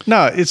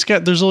 No,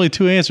 there's only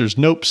 2 answers.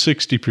 Nope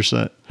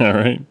 60%. All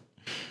right.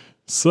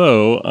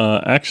 So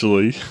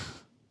actually.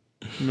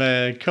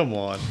 Man, come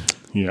on.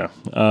 Yeah.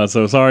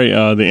 So sorry.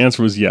 The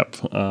answer was yep.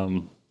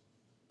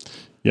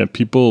 Yeah,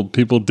 people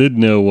did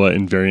know what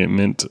invariant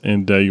meant,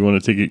 and you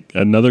want to take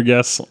another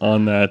guess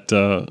on that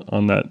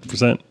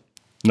percent?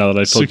 Now that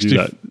I told you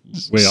that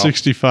way off.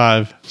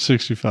 65.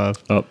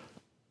 Up.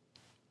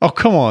 Oh,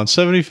 come on.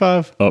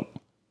 75? Up.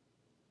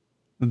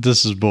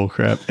 This is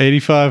bullcrap.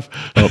 85?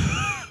 Up.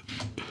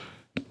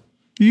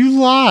 You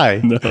lie.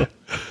 No.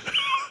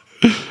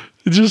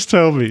 Just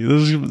tell me.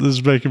 This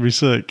is making me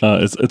sick.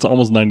 It's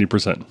almost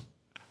 90%.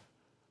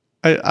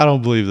 I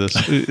don't believe this.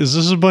 Is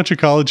this a bunch of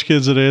college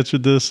kids that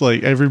answered this?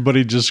 Like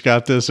everybody just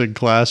got this in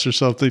class or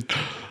something?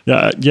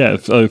 Yeah.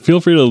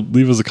 Feel free to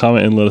leave us a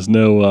comment and let us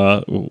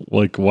know,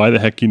 why the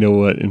heck you know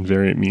what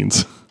invariant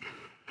means.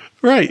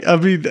 Right. I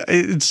mean,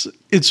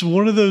 it's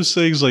one of those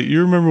things. Like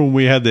you remember when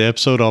we had the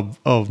episode of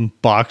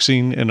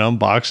boxing and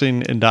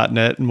unboxing and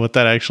 .net and what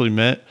that actually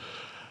meant.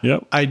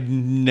 Yep. I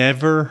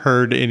never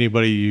heard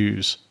anybody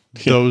use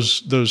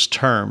those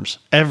terms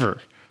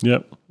ever.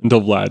 Yep.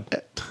 Until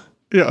Vlad.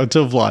 Yeah,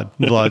 until Vlad.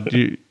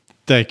 Vlad,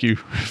 thank you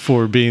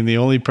for being the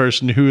only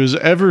person who has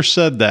ever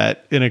said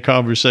that in a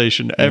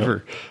conversation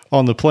ever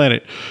on the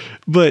planet.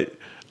 But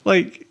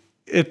like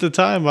at the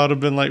time, I'd have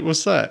been like,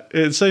 "What's that?"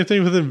 It's same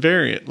thing with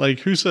invariant.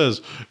 Like, who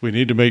says we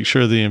need to make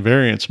sure the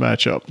invariants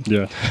match up?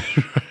 Yeah.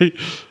 Right?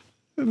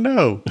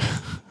 No.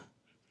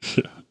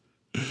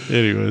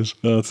 Anyways,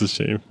 that's a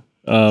shame.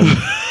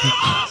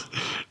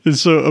 And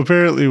so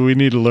apparently we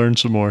need to learn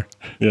some more.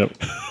 Yep.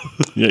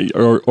 Yeah.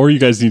 Or you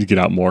guys need to get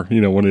out more.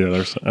 One of the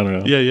others. I don't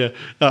know. Yeah.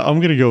 I'm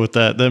going to go with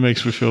that. That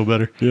makes me feel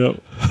better.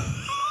 Yep.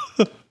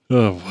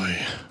 Oh boy.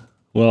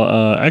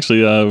 Well,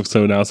 actually,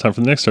 so now it's time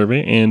for the next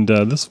survey, and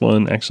this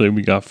one actually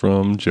we got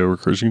from Joe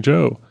Recursion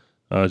Joe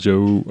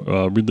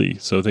Ridley.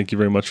 So thank you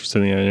very much for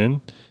sending that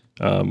in.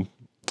 I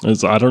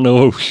don't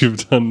know what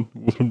we've done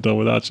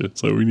without you,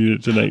 so we need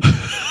it tonight.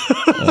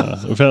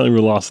 Apparently, we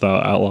lost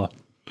Outlaw.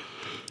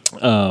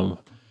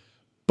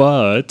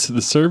 But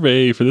the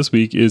survey for this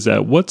week is: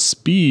 at what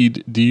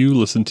speed do you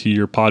listen to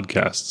your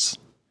podcasts?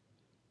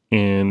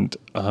 And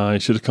I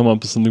should have come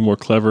up with something more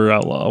clever.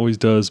 Outlaw always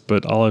does,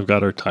 but all I've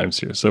got are times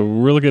here. So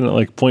we're looking at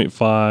like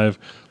 0.5,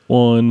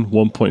 1,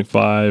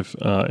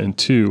 1.5, and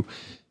 2.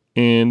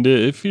 And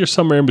if you're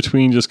somewhere in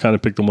between, just kind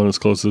of pick the one that's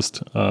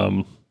closest.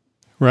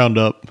 Round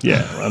up.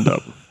 Yeah, round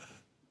up.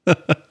 And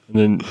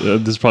then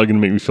this is probably going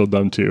to make me feel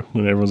dumb too.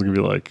 And everyone's going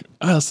to be like,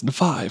 I listen to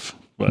 5.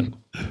 But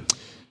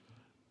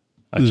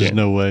There's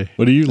no way.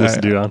 What do you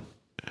listen to, on?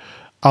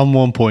 I'm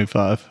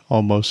 1.5,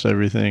 almost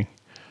everything.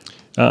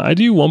 I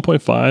do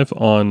 1.5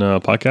 on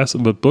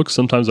podcasts, but books,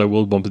 sometimes I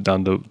will bump it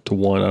down to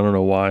 1. I don't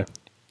know why.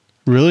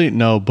 Really?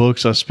 No,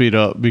 books I speed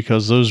up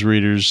because those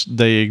readers,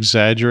 they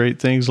exaggerate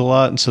things a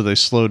lot, and so they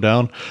slow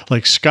down.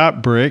 Like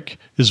Scott Brick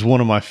is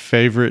one of my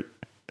favorite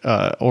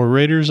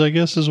orators, I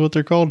guess is what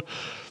they're called.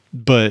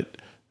 But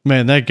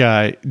man, that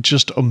guy,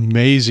 just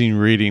amazing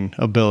reading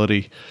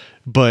ability.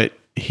 But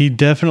he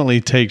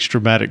definitely takes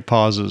dramatic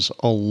pauses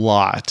a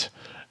lot.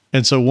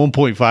 And so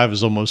 1.5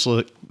 is almost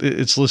like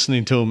it's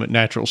listening to him at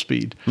natural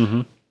speed.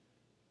 Mm-hmm.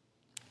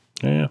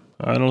 Yeah,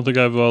 I don't think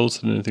I've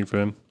listened to anything from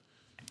him.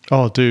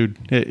 Oh, dude,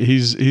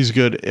 he's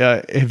good.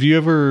 Have you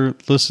ever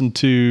listened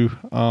to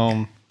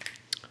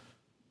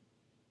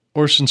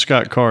Orson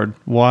Scott Card?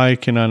 Why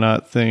can I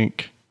not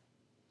think?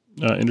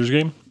 Ender's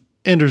Game?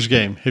 Ender's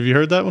Game. Have you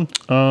heard that one?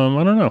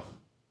 I don't know.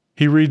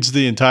 He reads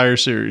the entire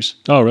series.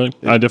 Oh, really?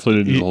 I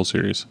definitely did the whole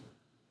series.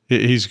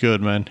 He's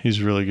good, man.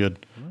 He's really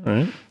good. All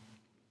right.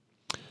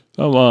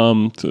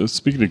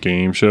 Speaking of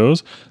game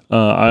shows,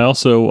 I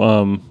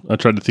also I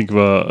tried to think of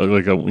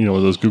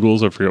those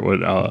Googles. I forget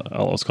what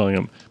I was calling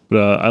them,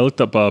 but I looked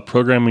up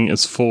programming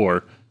is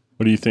for.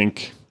 What do you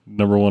think?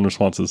 Number one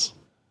responses.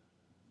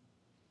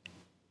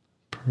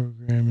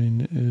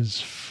 Programming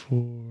is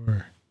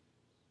for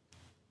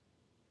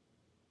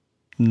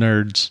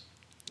nerds.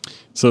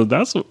 So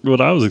that's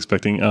what I was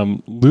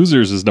expecting.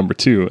 Losers is number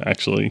 2,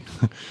 actually.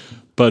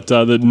 But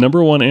the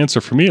number one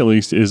answer for me, at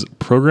least, is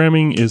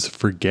programming is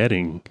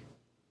forgetting.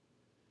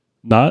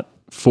 Not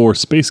for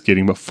space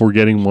skating, but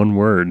forgetting one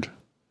word.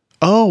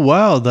 Oh,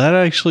 wow. That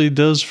actually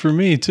does for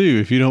me, too,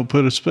 if you don't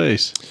put a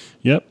space.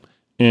 Yep.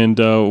 And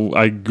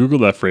I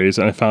Googled that phrase,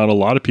 and I found a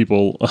lot of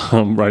people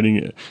writing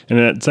it. And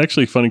it's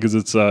actually funny because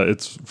it's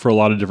for a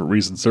lot of different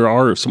reasons. There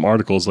are some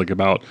articles like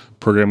about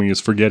programming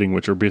is forgetting,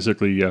 which are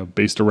basically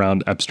based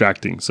around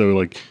abstracting. So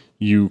like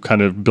you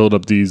kind of build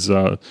up these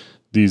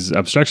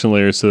abstraction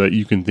layers so that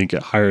you can think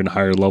at higher and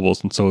higher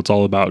levels. And so it's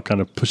all about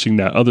kind of pushing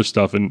that other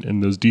stuff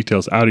and those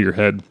details out of your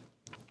head.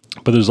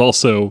 But there's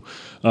also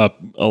a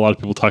lot of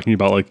people talking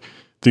about like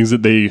things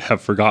that they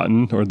have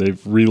forgotten or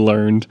they've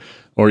relearned,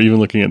 or even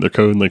looking at their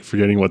code and like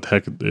forgetting what the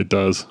heck it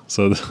does.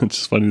 So it's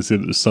just funny to see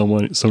that there's so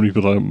many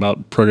people talking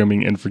about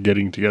programming and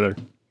forgetting together.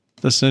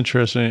 That's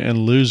interesting. And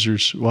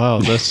losers,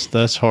 wow,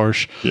 that's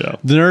harsh. Yeah,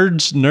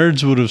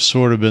 nerds would have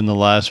sort of been the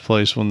last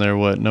place when they're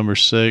number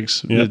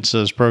 6. Yep. It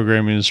says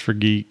programming is for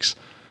geeks.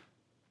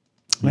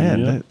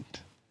 Man,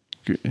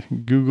 the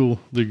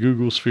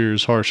Google sphere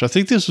is harsh. I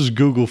think this was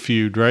Google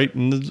Feud, right?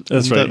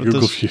 That's right,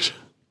 Google Feud.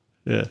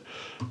 Yeah,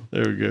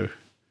 there we go.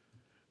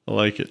 I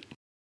like it.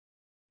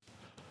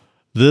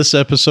 This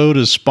episode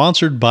is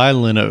sponsored by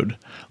Linode.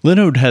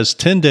 Linode has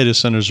 10 data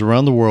centers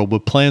around the world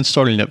with plans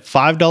starting at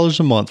 $5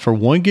 a month for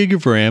 1 gig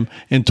of RAM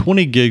and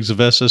 20 gigs of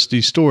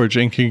SSD storage,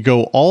 and can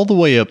go all the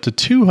way up to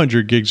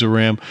 200 gigs of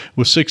RAM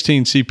with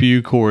 16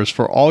 CPU cores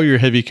for all your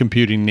heavy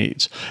computing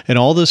needs. And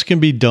all this can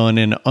be done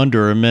in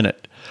under a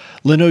minute.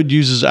 Linode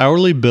uses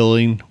hourly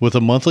billing with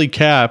a monthly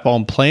cap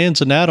on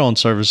plans and add-on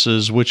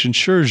services, which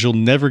ensures you'll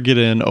never get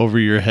in over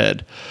your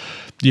head.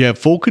 You have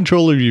full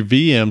control of your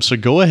VM, so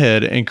go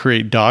ahead and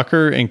create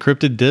Docker,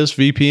 encrypted disk,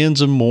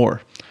 VPNs, and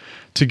more.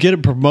 To get a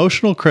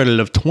promotional credit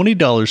of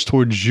 $20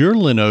 towards your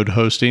Linode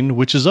hosting,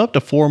 which is up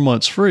to 4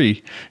 months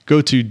free,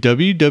 go to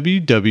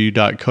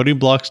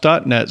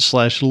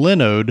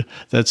www.codingblocks.net/Linode,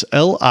 that's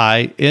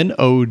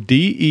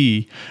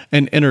LINODE,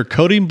 and enter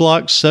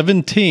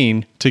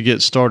CodingBlocks17 to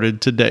get started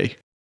today.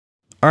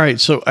 All right,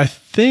 so I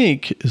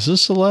think, is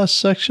this the last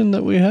section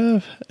that we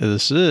have?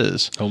 This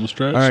is. Home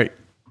stretch. All right.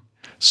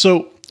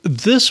 So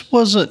this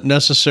wasn't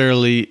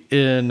necessarily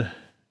in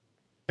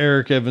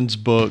Eric Evans'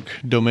 book,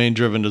 Domain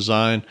Driven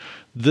Design.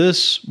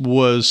 This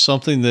was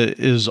something that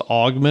is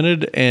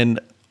augmented, and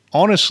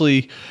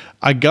honestly,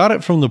 I got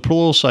it from the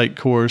Pluralsight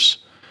course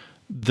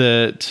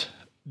that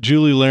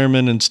Julie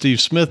Lehrman and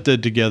Steve Smith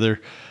did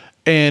together,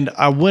 And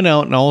I went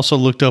out and I also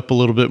looked up a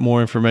little bit more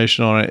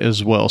information on it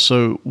as well.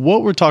 So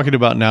what we're talking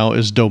about now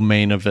is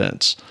domain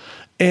events.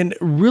 And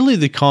really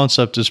the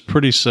concept is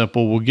pretty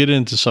simple. We'll get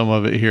into some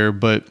of it here,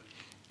 but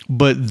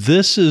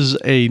this is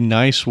a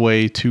nice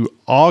way to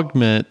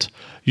augment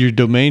your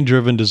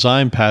domain-driven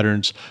design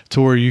patterns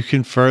to where you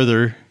can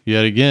further,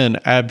 yet again,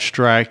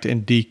 abstract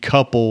and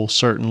decouple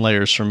certain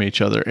layers from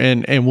each other.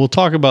 And we'll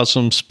talk about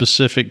some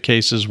specific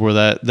cases where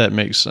that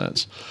makes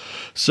sense.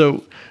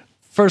 So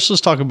first,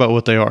 let's talk about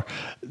what they are.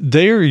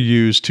 They are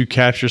used to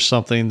capture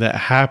something that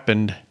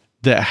happened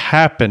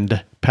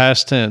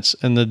past tense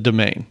in the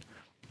domain.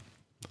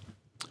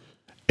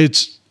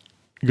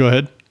 Go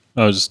ahead.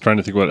 I was just trying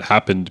to think what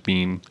happened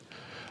mean.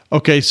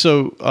 Okay,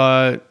 so,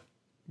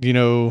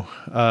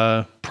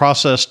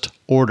 processed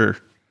order,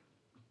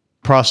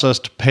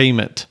 processed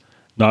payment.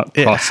 Not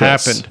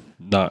process. It happened.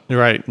 Not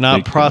right.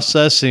 Not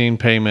processing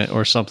payment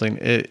or something.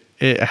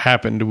 It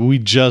happened. We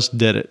just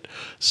did it.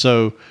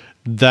 So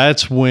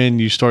that's when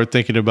you start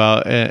thinking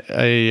about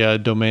a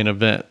domain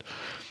event.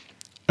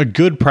 A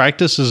good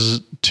practice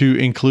is to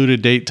include a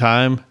date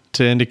time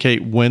to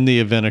indicate when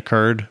the event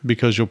occurred,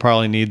 because you'll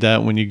probably need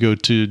that when you go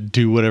to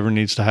do whatever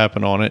needs to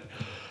happen on it.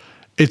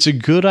 It's a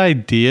good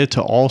idea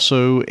to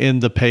also,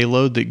 in the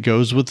payload that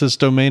goes with this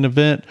domain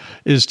event,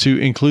 is to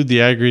include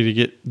the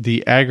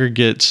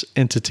aggregates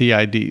entity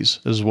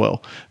IDs as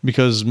well,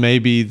 because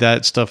maybe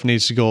that stuff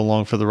needs to go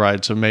along for the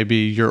ride. So maybe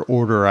your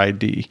order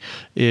ID,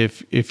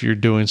 if you're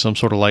doing some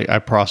sort of like, I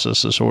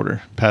process this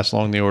order, pass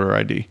along the order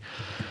ID.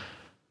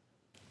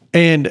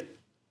 And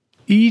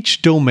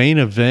each domain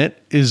event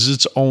is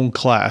its own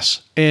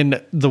class.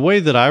 And the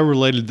way that I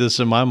related this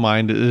in my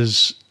mind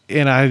is,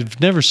 and I've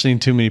never seen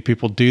too many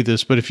people do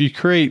this, but if you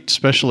create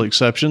special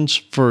exceptions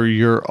for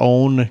your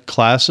own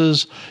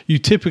classes, you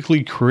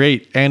typically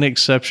create an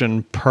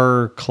exception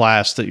per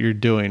class that you're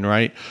doing,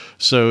 right?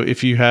 So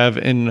if you have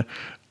an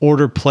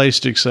order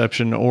placed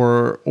exception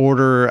or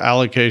order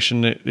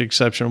allocation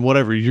exception,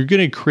 whatever, you're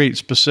going to create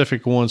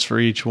specific ones for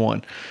each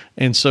one.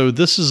 And so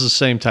this is the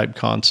same type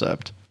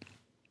concept.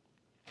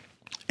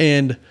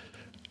 And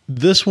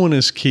this one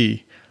is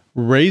key.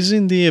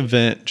 Raising the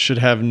event should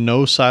have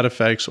no side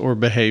effects or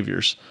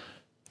behaviors.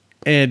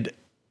 And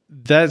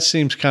that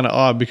seems kind of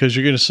odd, because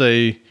you're going to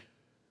say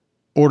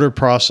order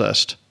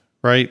processed,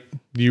 right?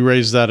 You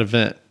raise that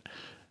event.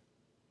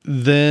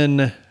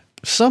 Then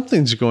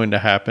something's going to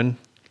happen,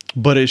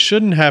 but it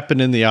shouldn't happen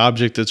in the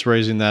object that's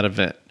raising that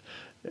event,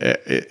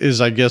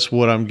 is I guess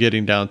what I'm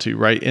getting down to,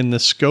 right? In the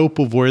scope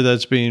of where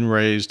that's being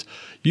raised,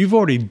 you've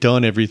already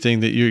done everything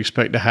that you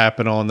expect to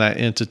happen on that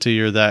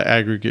entity or that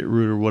aggregate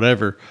root or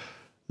whatever.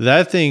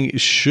 That thing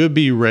should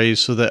be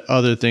raised so that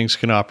other things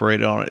can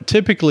operate on it,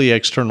 typically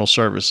external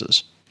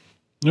services.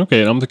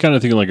 Okay, and I'm kind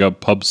of thinking like a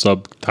pub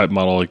sub type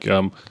model. Like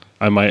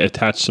I might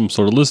attach some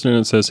sort of listener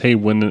that says, hey,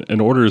 when an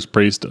order is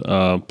placed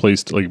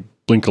like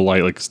blink a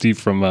light, like Steve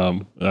from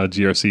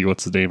GRC,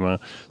 what's his name?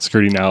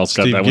 Security Now, it's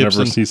got Steve that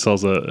Gibson. whenever he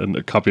sells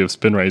a copy of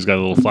SpinRite, he's got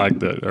a little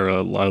flag or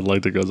a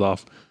light that goes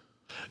off.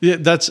 Yeah,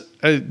 that's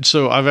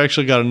so I've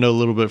actually got to know a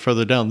little bit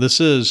further down. This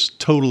is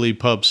totally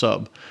pub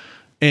sub,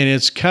 and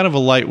it's kind of a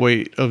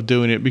lightweight of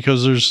doing it,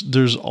 because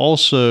there's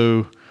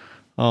also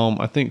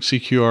I think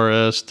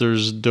CQRS,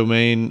 there's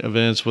domain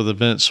events with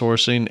event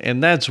sourcing,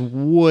 and that's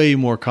way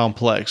more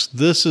complex.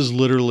 This is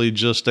literally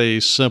just a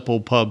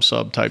simple pub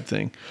sub type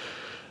thing.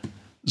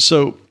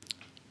 So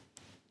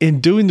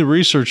in doing the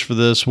research for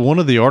this, one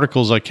of the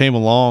articles I came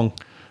along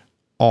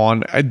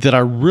on that I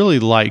really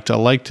liked, I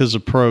liked his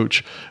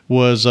approach,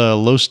 was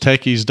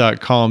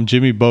LosTechies.com.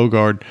 Jimmy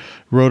Bogard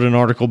wrote an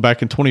article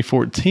back in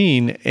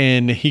 2014,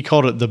 and he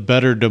called it the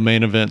better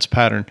domain events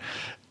pattern.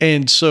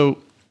 And so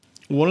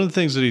one of the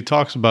things that he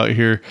talks about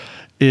here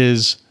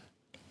is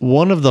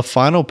one of the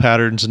final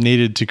patterns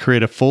needed to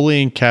create a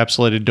fully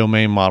encapsulated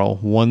domain model,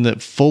 one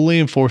that fully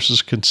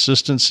enforces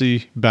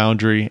consistency,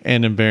 boundary,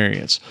 and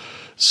invariance.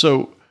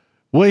 So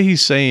what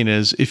he's saying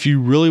is, if you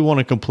really want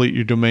to complete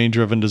your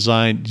domain-driven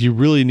design, you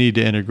really need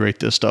to integrate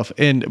this stuff.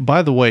 And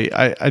by the way,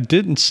 I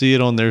didn't see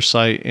it on their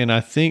site, and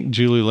I think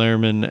Julie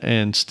Lehrman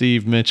and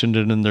Steve mentioned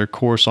it in their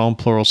course on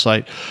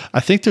Pluralsight. I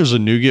think there's a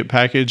NuGet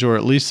package, or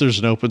at least there's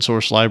an open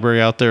source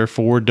library out there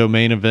for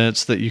domain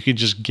events that you can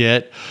just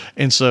get.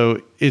 And so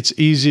it's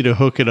easy to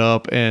hook it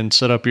up and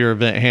set up your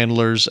event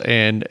handlers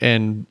and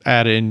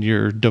add in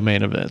your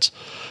domain events.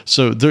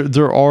 So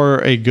there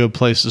are a good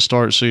place to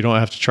start, so you don't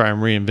have to try and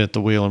reinvent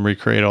the wheel and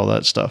recreate all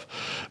that stuff.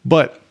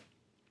 But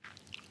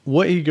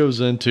what he goes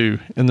into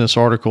in this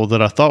article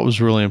that I thought was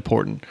really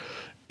important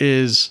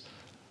is,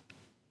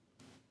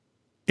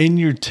 in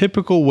your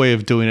typical way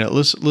of doing it,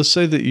 let's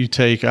say that you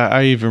take,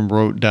 I even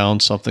wrote down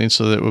something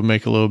so that it would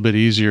make it a little bit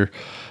easier.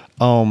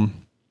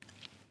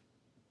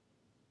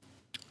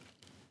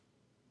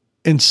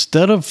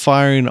 Instead of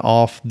firing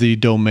off the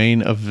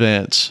domain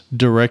events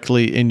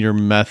directly in your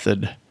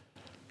method,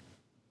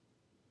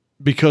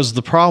 because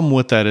the problem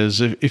with that is,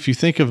 if you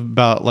think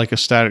about like a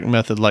static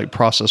method like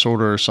process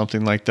order or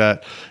something like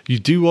that, you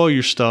do all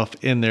your stuff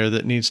in there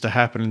that needs to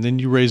happen, and then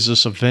you raise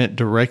this event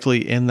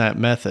directly in that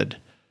method.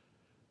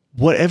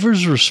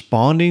 whatever's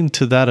responding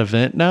to that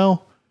event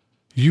now,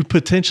 you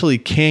potentially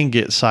can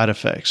get side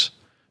effects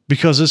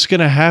because it's going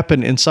to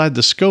happen inside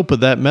the scope of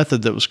that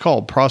method that was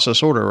called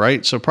process order,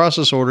 right? So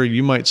process order,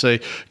 you might say,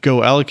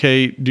 go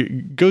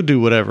allocate, go do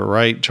whatever,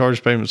 right?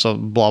 Charge payments, blah,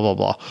 blah,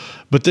 blah.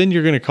 But then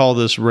you're going to call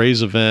this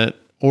raise event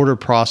order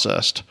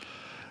processed.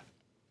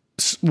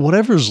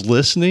 Whatever's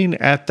listening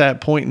at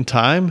that point in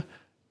time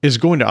is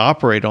going to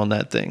operate on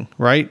that thing,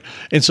 right?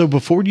 And so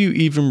before you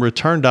even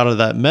returned out of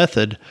that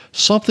method,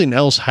 something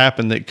else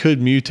happened that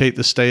could mutate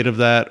the state of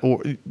that,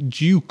 or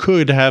you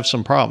could have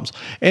some problems.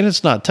 And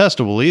it's not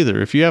testable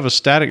either. If you have a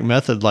static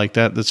method like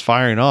that that's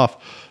firing off,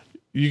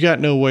 you got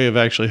no way of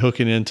actually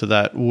hooking into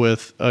that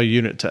with a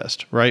unit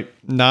test, right?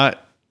 Not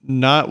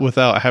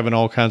without having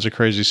all kinds of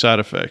crazy side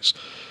effects.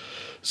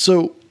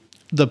 So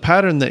the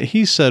pattern that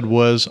he said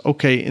was,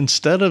 okay,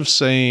 instead of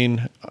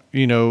saying,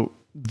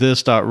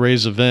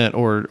 this.raise event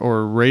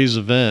or raise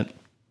event,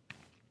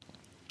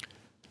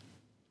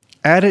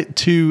 add it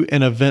to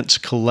an events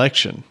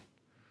collection.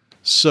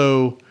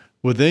 So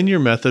within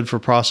your method for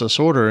process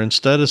order,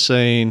 instead of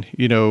saying,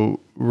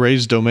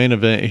 raise domain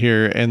event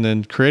here and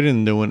then creating a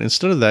new one,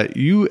 instead of that,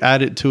 you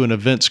add it to an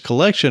events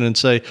collection and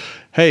say,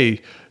 hey,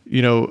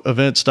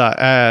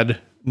 events.add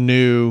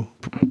new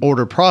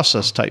order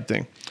process type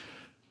thing.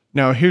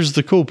 Now, here's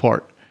the cool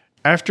part.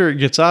 After it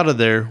gets out of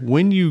there,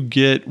 when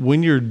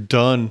you're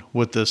done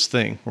with this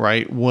thing,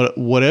 right?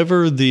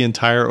 Whatever the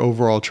entire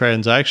overall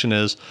transaction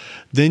is,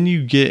 then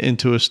you get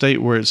into a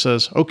state where it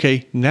says,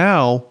 okay,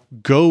 now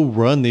go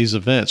run these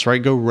events,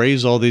 right? Go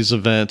raise all these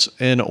events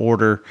in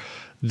order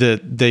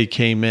that they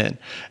came in.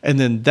 And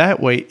then that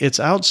way it's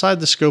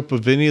outside the scope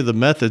of any of the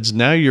methods.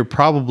 Now you're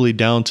probably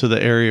down to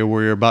the area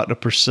where you're about to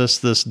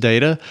persist this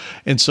data.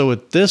 And so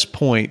at this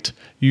point,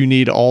 you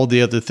need all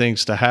the other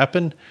things to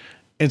happen.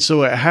 And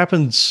so it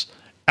happens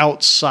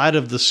outside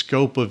of the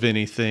scope of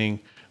anything,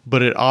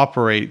 but it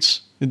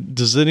operates.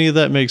 Does any of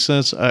that make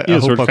sense? I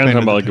so we're kind of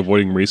talking about like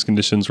avoiding race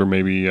conditions where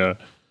maybe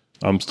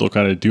I'm still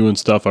kind of doing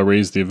stuff. I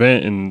raise the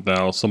event and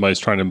now somebody's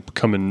trying to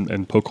come in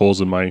and poke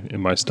holes in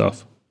my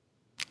stuff.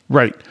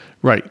 Right.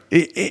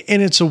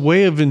 And it's a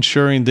way of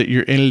ensuring that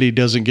your entity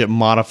doesn't get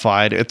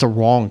modified at the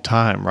wrong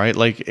time, right?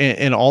 Like,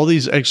 and all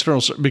these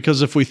external,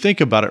 because if we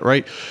think about it,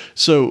 right?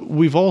 So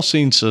we've all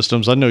seen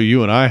systems, I know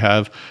you and I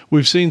have,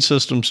 we've seen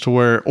systems to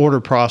where order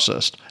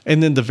processed.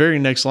 And then the very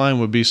next line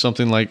would be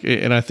something like,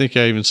 and I think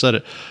I even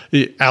said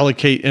it,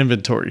 allocate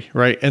inventory,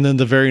 right? And then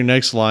the very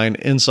next line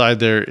inside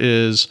there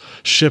is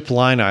ship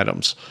line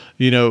items,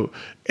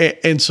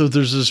 And so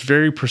there's this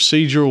very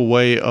procedural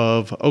way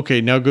of,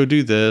 okay, now go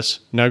do this,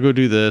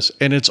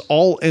 and it's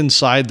all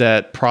inside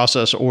that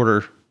process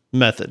order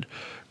method,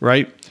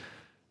 right?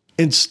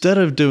 Instead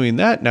of doing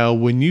that now,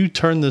 when you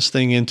turn this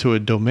thing into a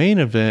domain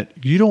event,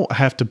 you don't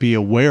have to be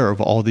aware of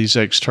all these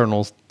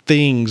external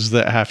things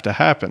that have to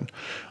happen.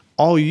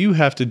 All you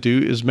have to do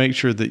is make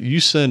sure that you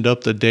send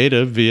up the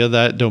data via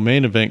that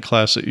domain event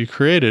class that you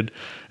created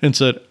and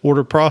said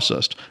order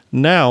processed.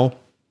 Now,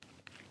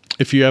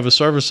 if you have a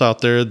service out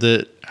there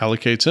that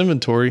allocates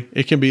inventory,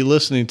 it can be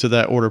listening to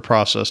that order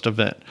processed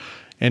event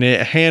and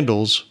it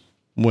handles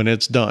when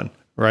it's done,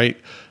 right?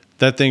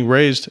 That thing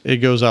raised, it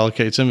goes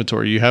allocates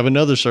inventory. You have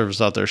another service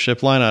out there,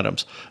 ship line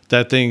items.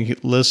 That thing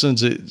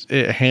listens,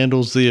 it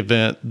handles the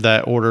event,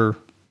 that order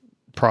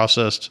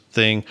processed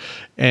thing,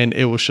 and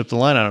it will ship the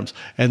line items.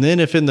 And then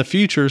if in the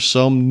future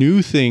some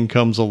new thing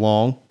comes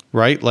along,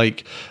 right?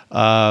 Like,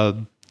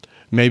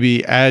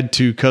 maybe add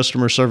to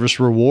customer service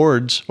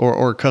rewards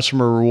or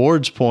customer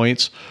rewards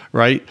points,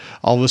 right?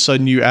 All of a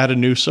sudden you add a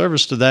new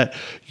service to that.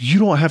 You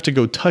don't have to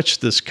go touch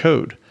this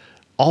code.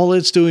 All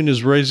it's doing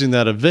is raising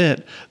that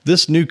event.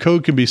 This new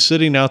code can be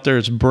sitting out there.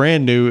 It's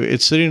brand new.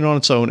 It's sitting on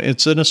its own.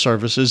 It's in a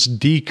service. It's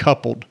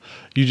decoupled.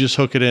 You just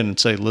hook it in and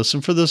say, listen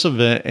for this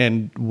event.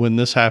 And when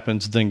this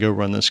happens, then go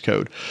run this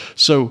code.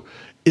 So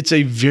it's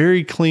a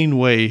very clean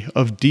way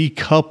of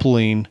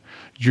decoupling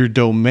your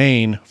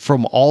domain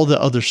from all the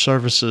other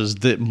services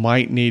that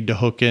might need to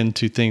hook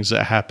into things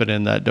that happen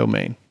in that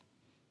domain.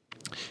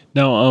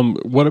 Now,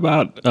 what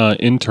about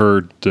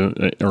intra-domain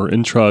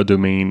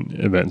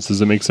events?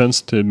 Does it make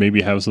sense to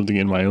maybe have something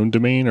in my own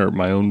domain or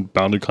my own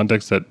bounded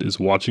context that is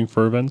watching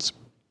for events?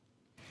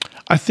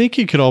 I think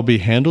it could all be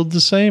handled the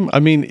same. I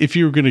mean, if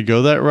you were going to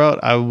go that route,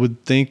 I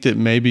would think that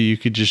maybe you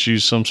could just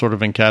use some sort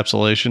of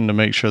encapsulation to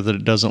make sure that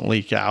it doesn't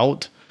leak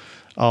out.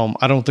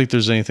 I don't think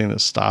there's anything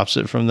that stops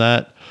it from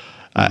that.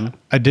 Mm-hmm.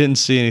 I didn't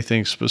see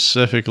anything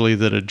specifically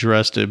that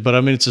addressed it, but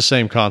I mean, it's the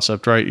same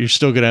concept, right? You're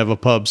still going to have a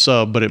pub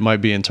sub, but it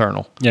might be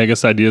internal. Yeah, I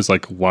guess the idea is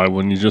like, why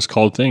wouldn't you just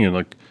call a thing? And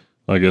like,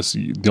 I guess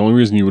the only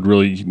reason you would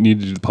really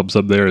need to do the pub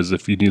sub there is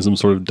if you need some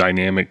sort of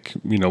dynamic,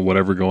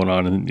 whatever going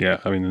on. And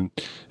yeah, I mean,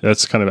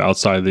 that's kind of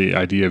outside the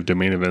idea of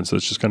domain events. So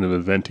it's just kind of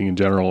eventing in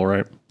general,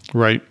 right?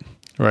 Right.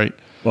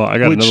 Well, I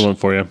got another one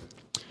for you.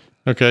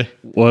 Okay.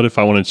 What if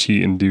I want to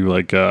cheat and do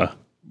like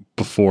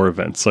before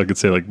events? So I could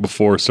say like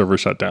before server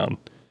shutdown.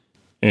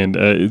 And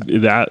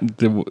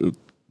the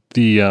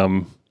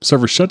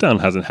server shutdown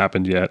hasn't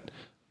happened yet,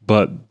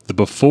 but the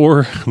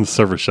before the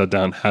server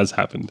shutdown has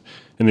happened.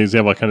 And the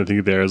example I kind of think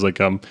of there is like,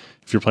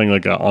 if you're playing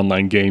like an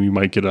online game, you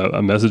might get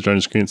a message on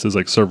your screen that says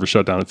like server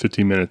shutdown in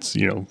 15 minutes,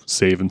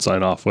 save and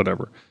sign off,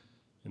 whatever.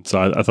 And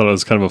so I thought it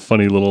was kind of a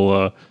funny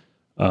little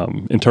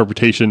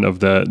interpretation of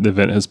the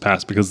event has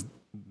passed, because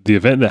the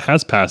event that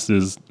has passed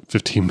is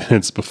 15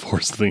 minutes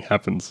before something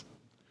happens.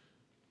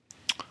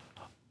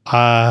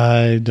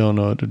 I don't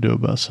know what to do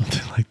about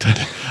something like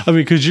that. I mean,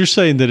 because you're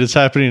saying that it's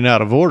happening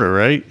out of order,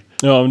 right?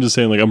 No, I'm just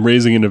saying, like, I'm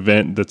raising an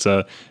event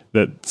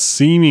that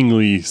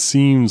seemingly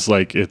seems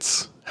like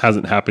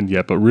hasn't happened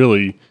yet, but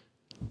really,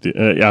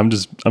 I'm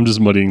just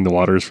muddying the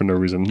waters for no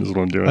reason. Is what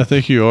I'm doing. I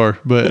think you are,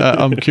 but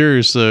I'm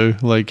curious though.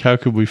 Like, how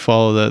could we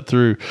follow that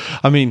through?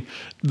 I mean,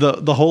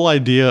 the whole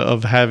idea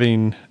of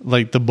having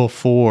like the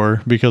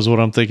before, because what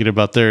I'm thinking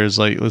about there is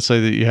like, let's say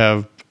that you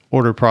have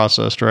order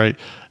processed, right,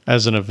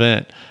 as an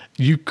event.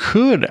 You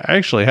could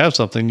actually have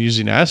something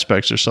using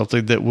aspects or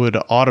something that would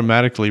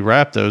automatically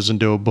wrap those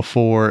into a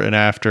before and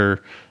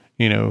after,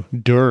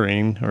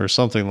 during or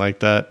something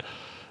like that.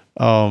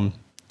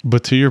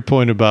 But to your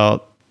point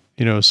about,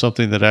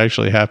 something that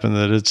actually happened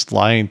that it's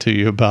lying to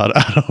you about,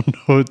 I don't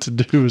know what to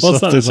do with well,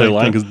 it's not something necessarily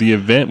like lying, that. because the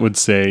event would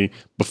say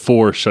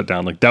before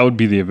shutdown. Like, that would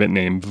be the event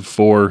name,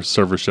 before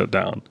server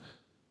shutdown.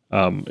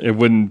 It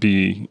wouldn't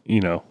be,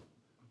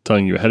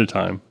 telling you ahead of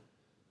time.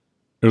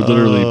 It would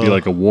literally be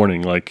like a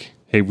warning, like,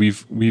 hey,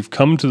 we've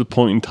come to the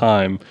point in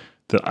time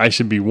that I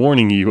should be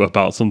warning you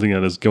about something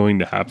that is going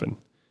to happen.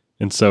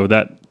 And so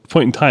that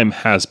point in time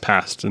has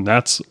passed, and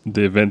that's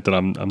the event that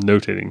I'm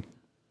notating.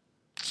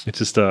 It's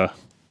just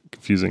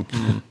confusing.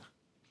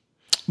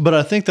 But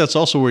I think that's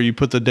also where you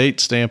put the date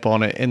stamp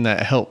on it, and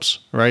that helps,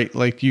 right?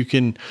 Like, you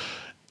can,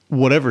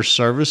 whatever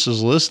service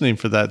is listening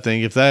for that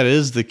thing, if that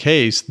is the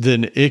case,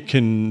 then it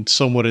can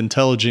somewhat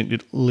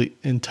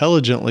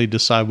intelligently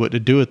decide what to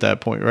do at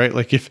that point, right?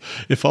 Like,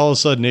 if all of a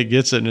sudden it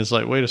gets it and it's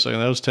like, wait a second,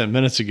 that was 10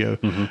 minutes ago,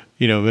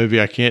 maybe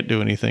I can't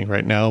do anything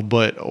right now,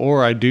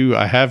 or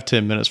I have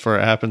 10 minutes before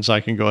it happens, I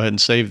can go ahead and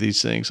save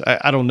these things.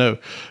 I don't know.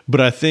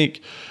 But I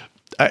think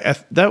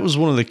that was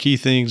one of the key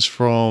things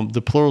from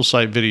the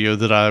Pluralsight video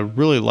that I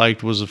really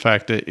liked, was the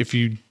fact that if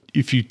you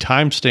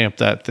timestamp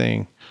that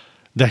thing,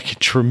 that can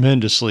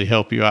tremendously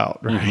help you out,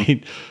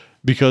 right?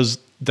 Because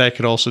that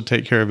could also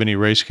take care of any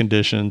race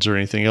conditions or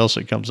anything else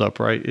that comes up,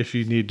 right? If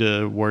you need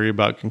to worry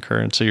about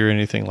concurrency or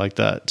anything like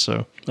that.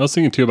 So I was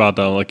thinking too about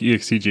like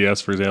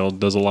EXTJS, for example,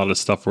 does a lot of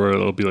stuff where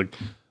it'll be like,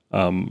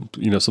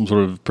 some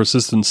sort of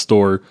persistent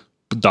store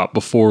dot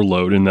before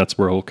load, and that's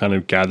where it'll kind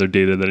of gather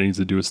data that it needs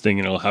to do its thing,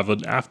 and it'll have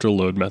an after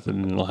load method,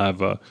 and it'll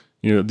have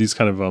these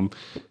kind of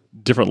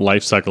different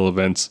life cycle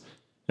events.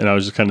 And I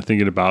was just kind of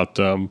thinking about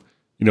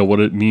what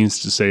it means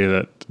to say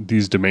that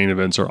these domain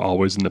events are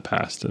always in the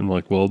past. And I'm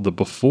like, well, the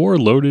before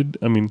loaded,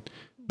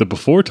 the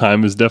before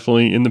time is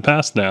definitely in the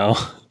past now.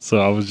 So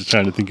I was just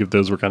trying to think if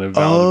those were kind of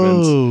valid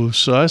events. Oh,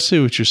 so I see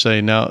what you're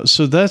saying now.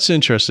 So that's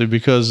interesting,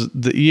 because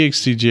the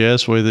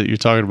EXTJS way that you're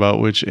talking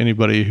about, which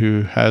anybody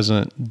who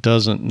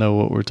doesn't know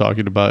what we're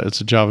talking about, it's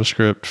a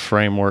JavaScript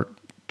framework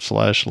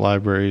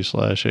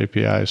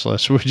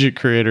 /library/API/widget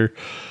creator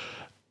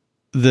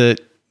that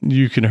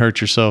you can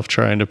hurt yourself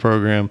trying to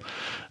program.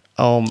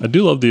 I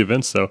do love the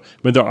events though.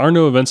 But there are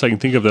no events I can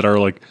think of that are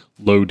like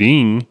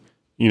loading.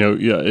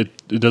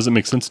 It doesn't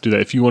make sense to do that.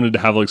 If you wanted to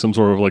have like some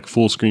sort of like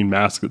full screen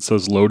mask that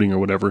says loading or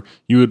whatever,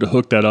 you would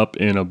hook that up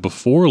in a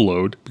before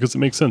load, because it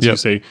makes sense. Yep. You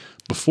say,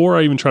 before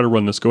I even try to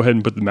run this, go ahead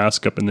and put the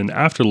mask up, and then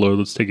after load,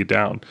 let's take it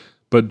down.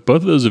 But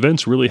both of those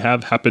events really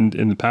have happened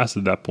in the past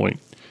at that point.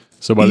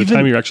 So by the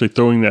time you're actually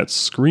throwing that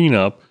screen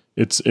up,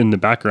 it's in the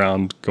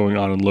background going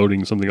on and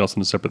loading something else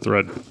in a separate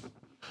thread.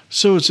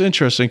 So it's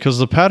interesting, because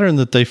the pattern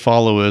that they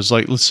follow is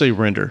like, let's say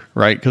render,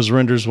 right? Because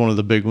render is one of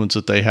the big ones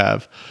that they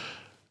have.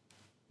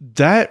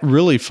 That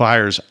really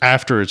fires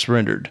after it's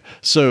rendered.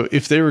 So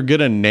if they were going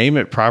to name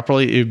it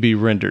properly, it'd be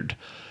rendered.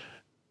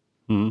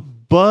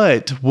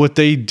 But what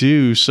they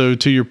do, so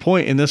to your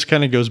point, and this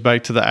kind of goes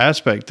back to the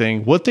aspect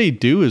thing, what they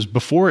do is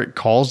before it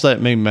calls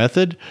that main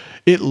method,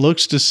 it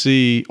looks to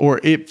see, or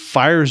it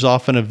fires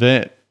off an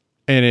event,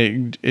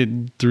 and it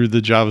through the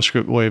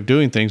JavaScript way of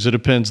doing things, it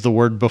appends the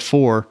word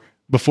before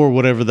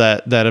whatever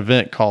that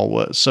event call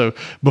was. So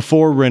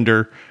before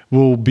render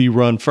will be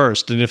run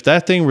first. And if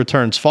that thing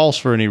returns false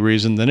for any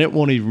reason, then it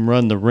won't even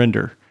run the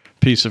render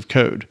piece of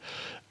code.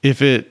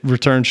 If it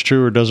returns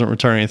true or doesn't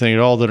return anything at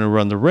all, then it'll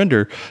run the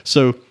render.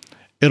 So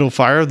it'll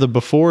fire the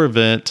before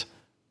event,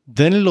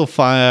 then it'll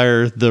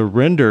fire the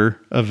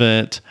render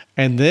event,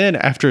 and then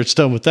after it's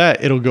done with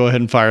that, it'll go ahead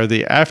and fire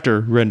the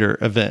after render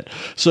event.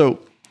 So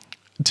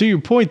to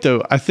your point,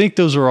 though, I think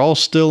those are all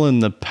still in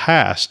the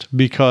past,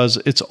 because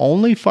it's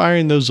only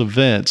firing those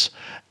events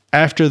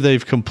after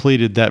they've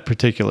completed that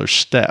particular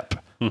step.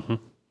 Mm-hmm.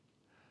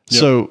 Yep.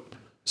 So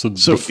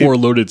the before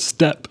loaded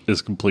step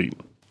is complete.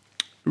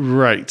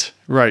 Right,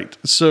 right.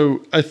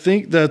 So I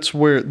think that's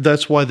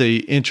why they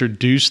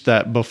introduced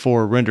that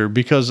before render,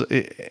 because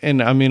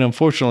and I mean,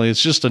 unfortunately,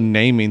 it's just a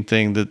naming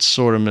thing that's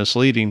sort of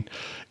misleading.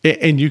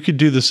 And you could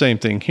do the same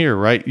thing here,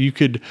 right? You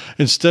could,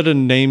 instead of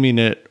naming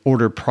it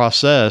order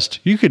processed,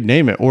 you could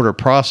name it order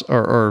process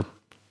or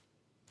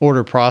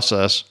order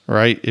process,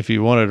 right? If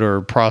you wanted,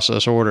 or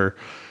process order,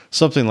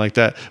 something like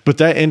that. But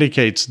that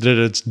indicates that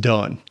it's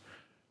done.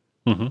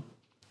 Mm-hmm.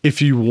 If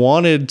you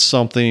wanted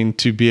something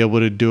to be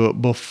able to do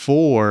it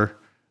before,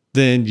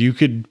 then you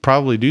could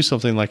probably do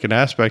something like an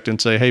aspect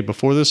and say, hey,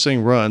 before this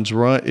thing runs,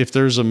 if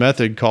there's a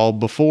method called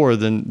before,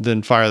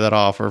 then fire that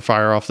off, or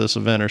fire off this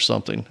event or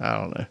something. I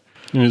don't know.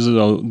 And is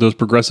it those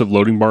progressive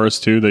loading bars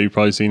too that you've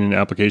probably seen in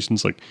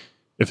applications? Like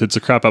if it's a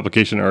crap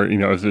application, or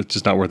if it's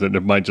just not worth it,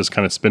 it might just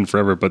kind of spin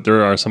forever. But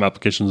there are some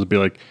applications that be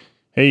like,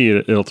 hey,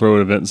 it'll throw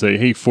an event and say,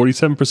 hey,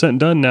 47%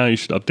 done now, you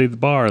should update the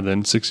bar,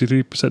 then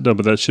 63% done.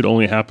 But that should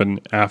only happen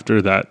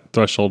after that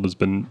threshold has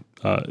been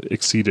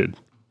exceeded.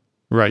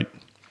 Right.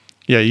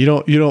 Yeah, you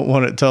don't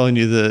want it telling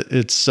you that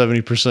it's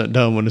 70%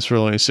 done when it's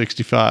really only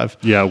 65.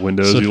 Yeah,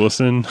 Windows, you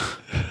listen?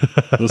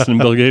 Listen,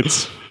 Bill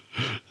Gates?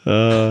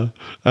 I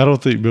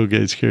don't think Bill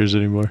Gates cares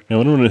anymore. I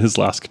wonder when his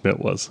last commit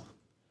was.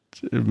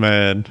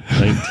 Man.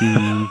 19,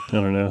 I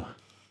don't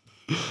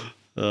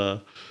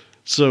know.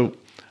 So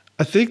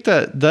I think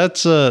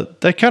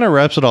that kind of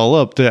wraps it all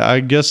up.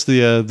 I guess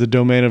the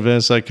domain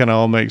events, that kind of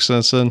all makes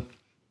sense then.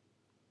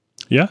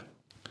 Yeah.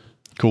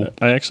 Cool.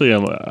 I actually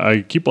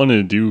I keep wanting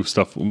to do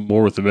stuff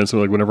more with events. So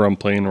like whenever I'm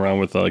playing around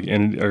with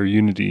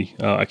Unity,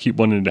 I keep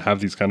wanting to have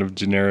these kind of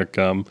generic,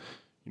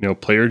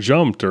 player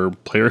jumped or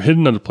player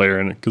hidden on the player,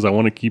 and because I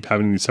want to keep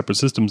having these separate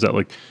systems that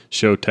like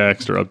show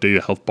text or update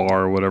a health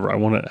bar or whatever. I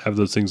want to have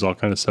those things all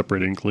kind of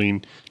separated and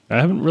clean. I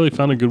haven't really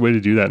found a good way to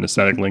do that in a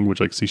static language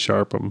like C#.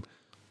 So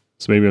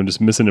maybe I'm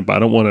just missing it, but I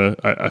don't want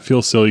to. I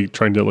feel silly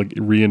trying to like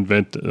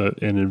reinvent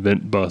an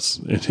event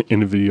bus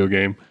in a video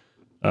game.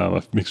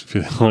 It makes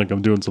me feel like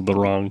I'm doing something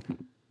wrong.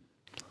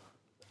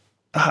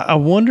 I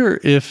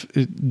wonder if,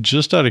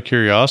 just out of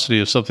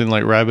curiosity, if something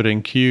like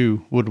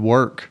RabbitMQ would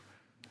work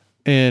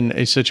in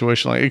a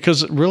situation like,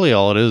 because really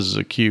all it is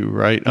a queue,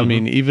 right? Mm-hmm. I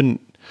mean,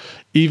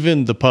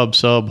 even the pub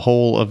sub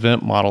whole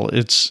event model,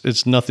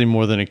 it's nothing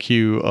more than a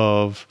queue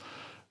of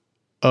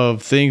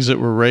things that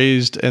were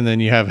raised, and then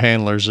you have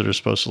handlers that are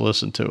supposed to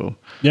listen to them.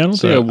 Yeah, I don't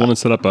think I want to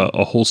set up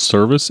a whole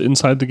service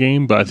inside the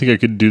game, but I think I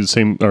could do the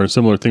same or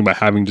similar thing by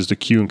having just a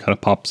queue and kind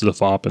of pop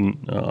stuff up and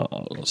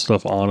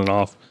stuff on and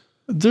off.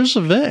 There's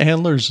event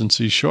handlers in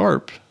C#,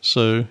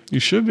 so you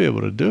should be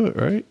able to do it,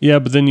 right? Yeah,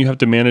 but then you have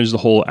to manage the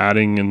whole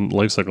adding and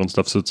lifecycle and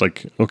stuff. So it's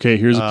like, okay,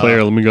 here's a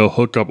player. Let me go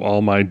hook up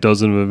all my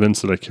dozen of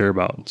events that I care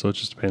about. So it's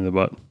just a pain in the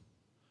butt.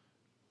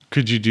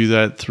 Could you do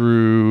that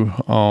through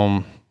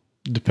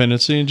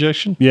dependency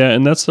injection? Yeah,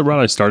 and that's the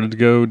route I started to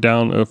go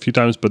down a few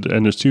times.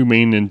 And there's two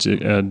main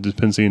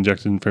dependency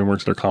injection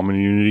frameworks that are common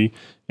in Unity,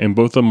 and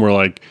both of them were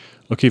like,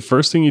 okay,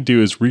 first thing you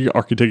do is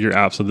re-architect your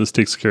app so this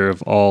takes care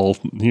of all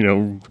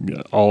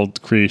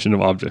creation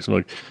of objects. I'm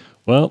like,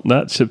 well,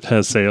 that ship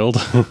has sailed.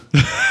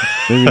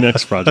 Maybe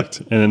next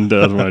project. And then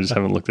the other one I just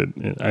haven't looked at.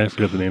 I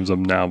forget the names of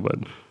them now, but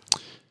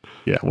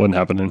yeah, it wasn't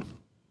happening.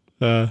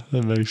 That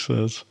makes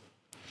sense.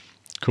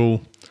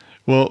 Cool.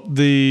 Well,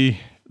 the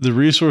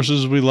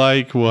resources we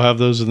like, we'll have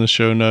those in the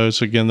show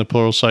notes. Again, the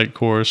Pluralsight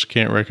course,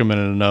 can't recommend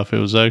it enough. It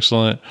was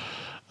excellent.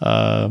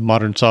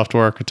 Modern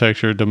Software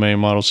Architecture, Domain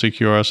Model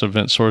CQRS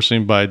Event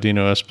Sourcing by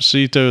Dino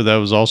Esposito. That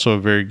was also a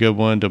very good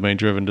one. Domain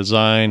Driven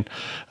Design.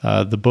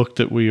 The book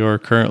that we are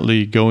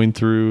currently going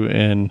through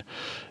and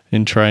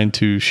trying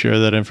to share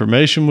that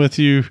information with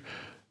you.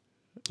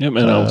 Yep,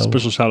 and a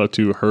special shout out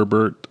to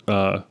Herbert.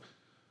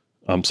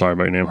 I'm sorry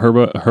about your name.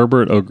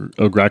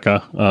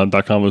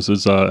 HerbertOgraka.com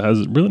has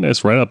a really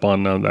nice write-up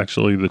on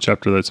actually the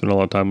chapter that I spent a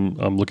lot of time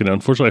looking at.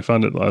 Unfortunately, I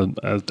found it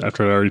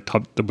after I already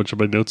typed a bunch of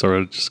my notes, or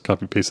I just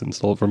copy-paste and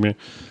stole it from you.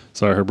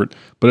 Sorry, Herbert.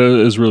 But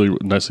it is really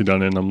nicely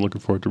done, and I'm looking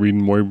forward to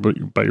reading more about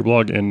your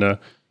blog, and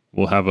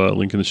we'll have a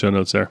link in the show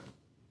notes there.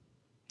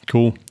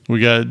 Cool. We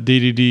got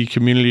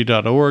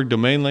dddcommunity.org,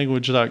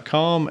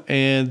 domainlanguage.com,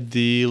 and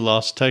the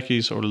Los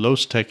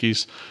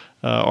Techies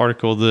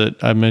article that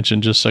I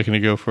mentioned just a second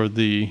ago for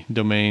the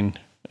domain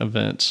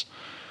events.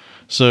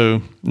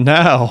 So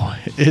now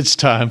it's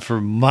time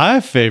for my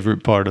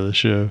favorite part of the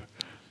show.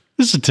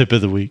 This is the tip of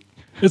the week.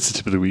 It's the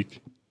tip of the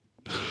week.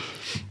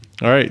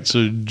 All right.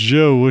 So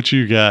Joe, what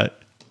you got?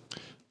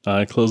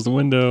 I closed the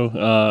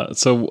window.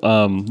 So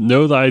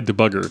Know Thy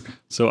Debugger.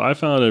 So I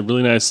found a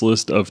really nice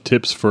list of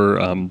tips for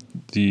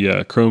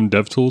the Chrome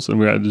DevTools,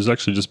 and there's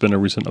actually just been a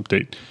recent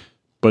update.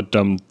 But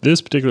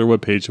this particular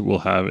webpage we'll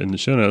have in the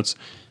show notes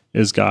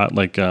has got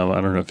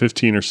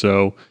 15 or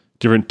so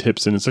different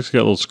tips, and it's actually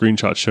got little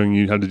screenshots showing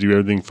you how to do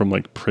everything from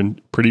like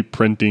pretty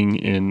printing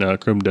in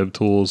Chrome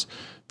DevTools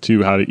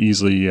to how to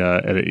easily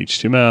edit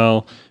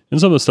HTML and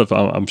some of the stuff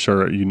I'm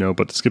sure you know.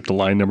 But to skip the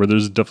line number,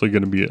 there's definitely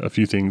going to be a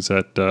few things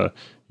that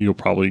you'll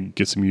probably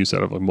get some use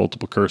out of, like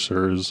multiple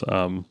cursors.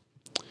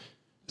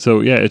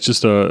 So yeah, it's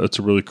just it's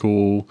a really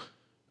cool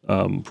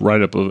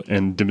write-up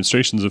and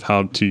demonstrations of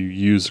how to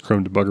use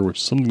Chrome Debugger, which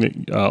is something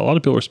that a lot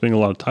of people are spending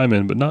a lot of time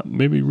in, but not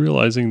maybe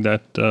realizing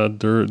that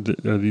there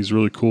are these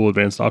really cool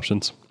advanced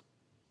options.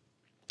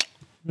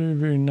 Very,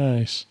 very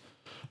nice.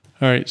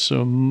 All right,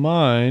 so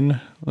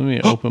mine, let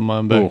me open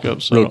mine back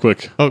up. So real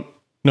quick. Oh,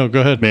 no,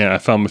 go ahead. Man, I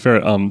found my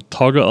favorite.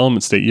 Toggle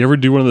element state. You ever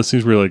do one of those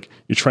things where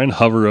you're trying to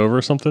hover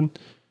over something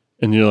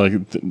and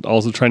you're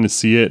also trying to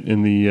see it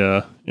in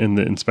the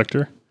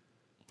inspector?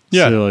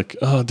 Yeah. So you're like,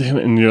 oh, damn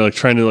it. And you're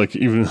trying to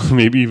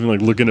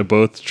even looking at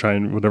both,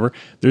 trying whatever.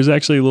 There's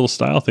actually a little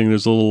style thing.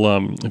 There's a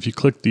little, if you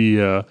click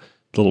the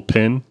little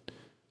pin,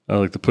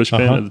 like the push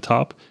pin at the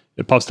top,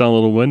 it pops down a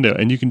little window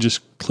and you can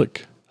just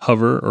click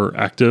hover or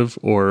active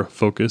or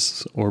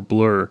focus or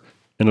blur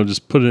and it'll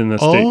just put it in that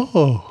state.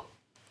 Oh,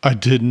 I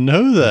didn't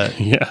know that.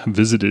 Yeah,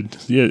 visited.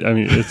 Yeah, I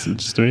mean, it's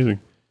just amazing.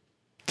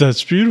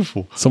 That's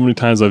beautiful. So many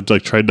times I've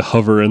tried to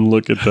hover and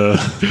look at the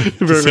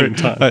same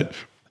time.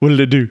 What did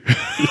it do?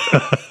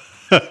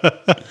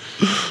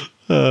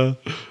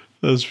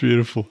 That's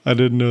beautiful. I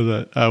didn't know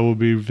that. I will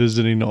be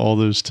visiting all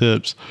those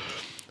tips.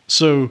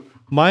 So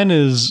mine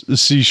is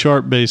C#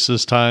 based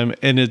this time,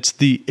 and it's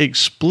the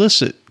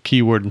explicit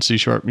keyword in C#.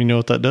 You know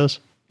what that does?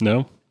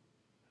 No.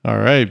 All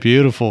right,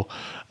 beautiful.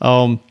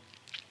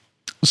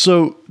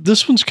 So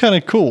this one's kind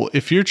of cool.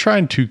 If you're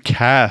trying to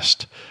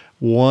cast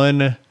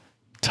one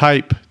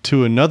type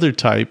to another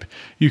type,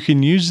 you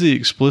can use the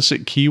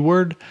explicit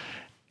keyword,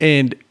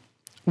 and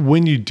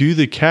when you do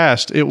the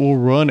cast, it will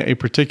run a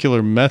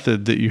particular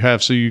method that you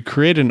have. So you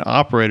create an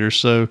operator.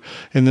 So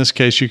in this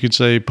case, you could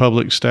say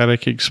public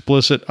static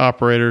explicit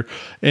operator.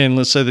 And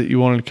let's say that you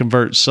wanted to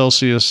convert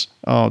Celsius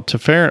to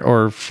Fahrenheit,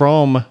 or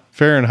from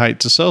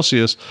Fahrenheit to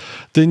Celsius.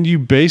 Then you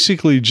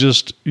basically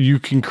you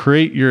can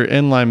create your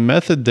inline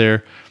method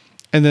there.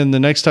 And then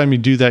the next time you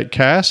do that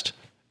cast,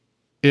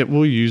 it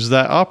will use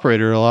that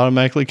operator. It'll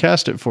automatically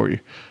cast it for you.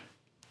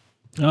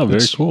 Oh,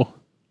 very cool.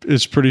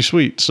 It's pretty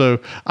sweet. So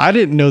I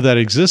didn't know that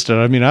existed.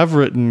 I mean, I've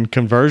written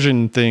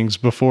conversion things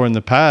before in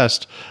the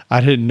past.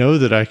 I didn't know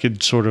that I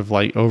could sort of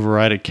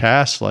override a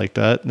cast like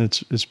that. And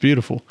it's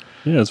beautiful.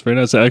 Yeah, it's very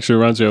nice. It actually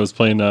reminds me, I was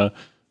playing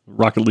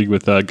Rocket League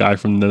with a guy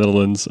from the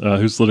Netherlands,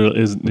 his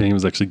name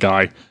was actually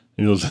Guy.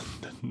 He was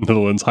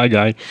Netherlands. Hi,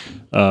 Guy.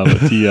 But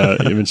he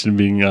mentioned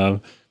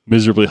being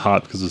miserably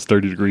hot because it's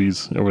 30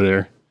 degrees over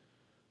there.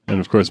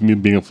 And of course, me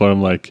being a Florida,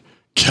 I'm like,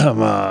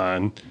 come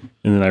on.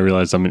 And then I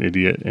realized I'm an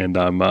idiot and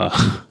I'm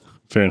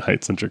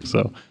Fahrenheit centric.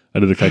 So I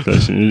did the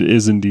calculation. It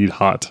is indeed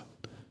hot.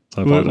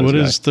 So what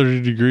is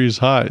 30 degrees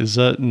hot? Is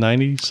that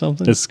 90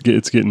 something? It's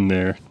getting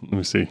there. Let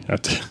me see. I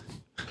don't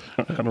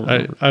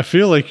remember. I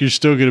feel like you're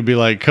still going to be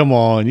like, come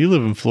on, you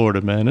live in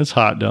Florida, man. It's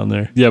hot down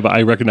there. Yeah, but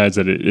I recognize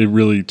that it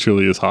really,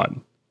 truly is hot.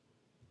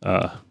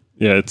 Yeah,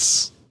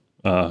 it's,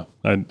 I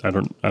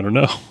don't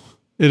know.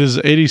 It is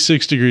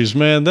 86 degrees.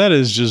 Man, that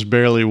is just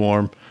barely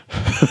warm.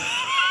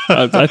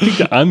 I think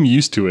I'm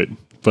used to it,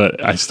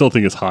 but I still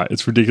think it's hot.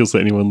 It's ridiculous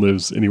that anyone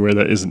lives anywhere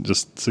that isn't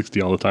just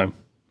 60 all the time.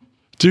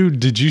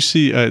 Dude, did you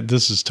see,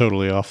 this is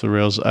totally off the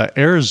rails.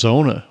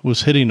 Arizona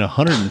was hitting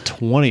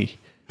 120.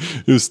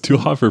 It was too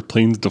hot for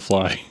planes to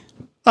fly.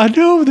 I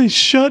know, they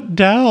shut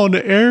down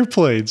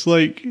airplanes.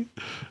 Hey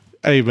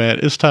man,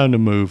 it's time to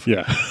move.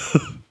 Yeah.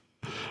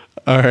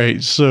 All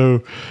right,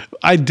 so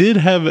I did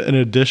have an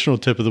additional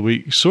tip of the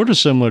week, sort of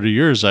similar to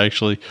yours,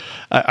 actually.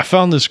 I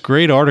found this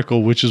great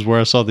article, which is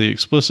where I saw the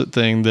explicit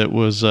thing, that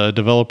was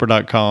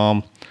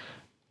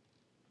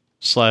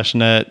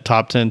developer.com/net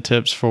top 10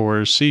 tips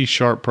for C#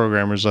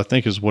 programmers, I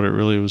think is what it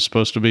really was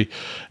supposed to be.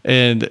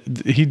 And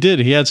he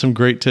had some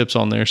great tips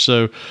on there.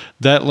 So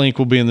that link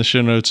will be in the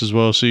show notes as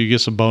well. So you get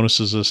some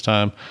bonuses this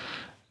time.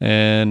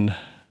 And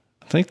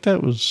I think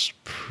that was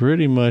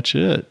pretty much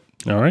it.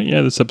 All right. Yeah,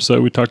 this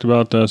episode we talked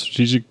about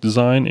strategic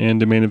design and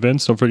domain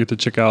events. Don't forget to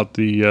check out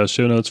the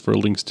show notes for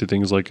links to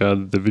things like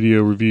the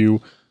video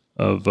review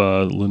of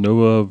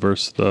Lenovo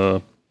versus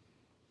the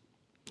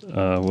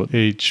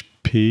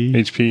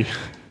HP.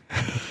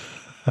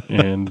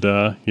 And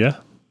yeah.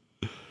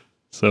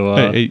 So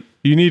hey,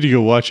 you need to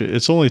go watch it.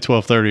 It's only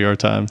 12:30 our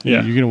time. Yeah.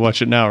 You're going to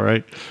watch it now,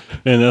 right?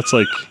 And that's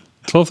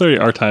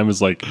 12:30 our time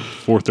is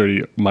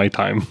 4:30 my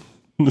time.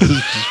 This is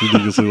just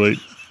ridiculously late.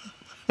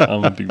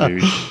 I'm a big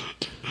baby.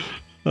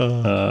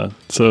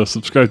 So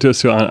subscribe to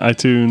us on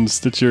iTunes,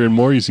 Stitcher, and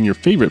more using your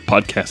favorite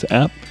podcast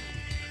app.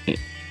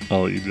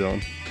 I'll let you go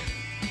on.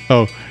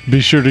 Oh,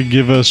 be sure to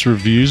give us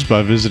reviews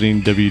by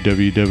visiting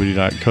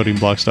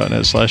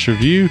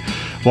www.codingblocks.net/review.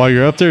 While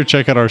you're up there,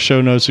 check out our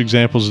show notes,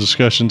 examples,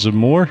 discussions, and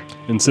more.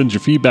 And send your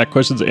feedback,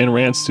 questions, and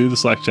rants to the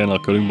Slack channel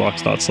at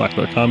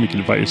codingblocks.slack.com. You can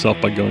invite yourself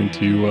by going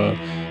to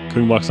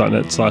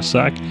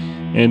codingblocks.net/Slack.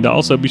 And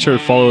also be sure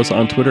to follow us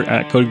on Twitter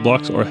at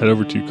codingblocks, or head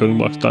over to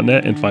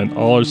codingblocks.net and find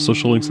all our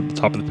social links at the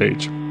top of the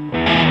page.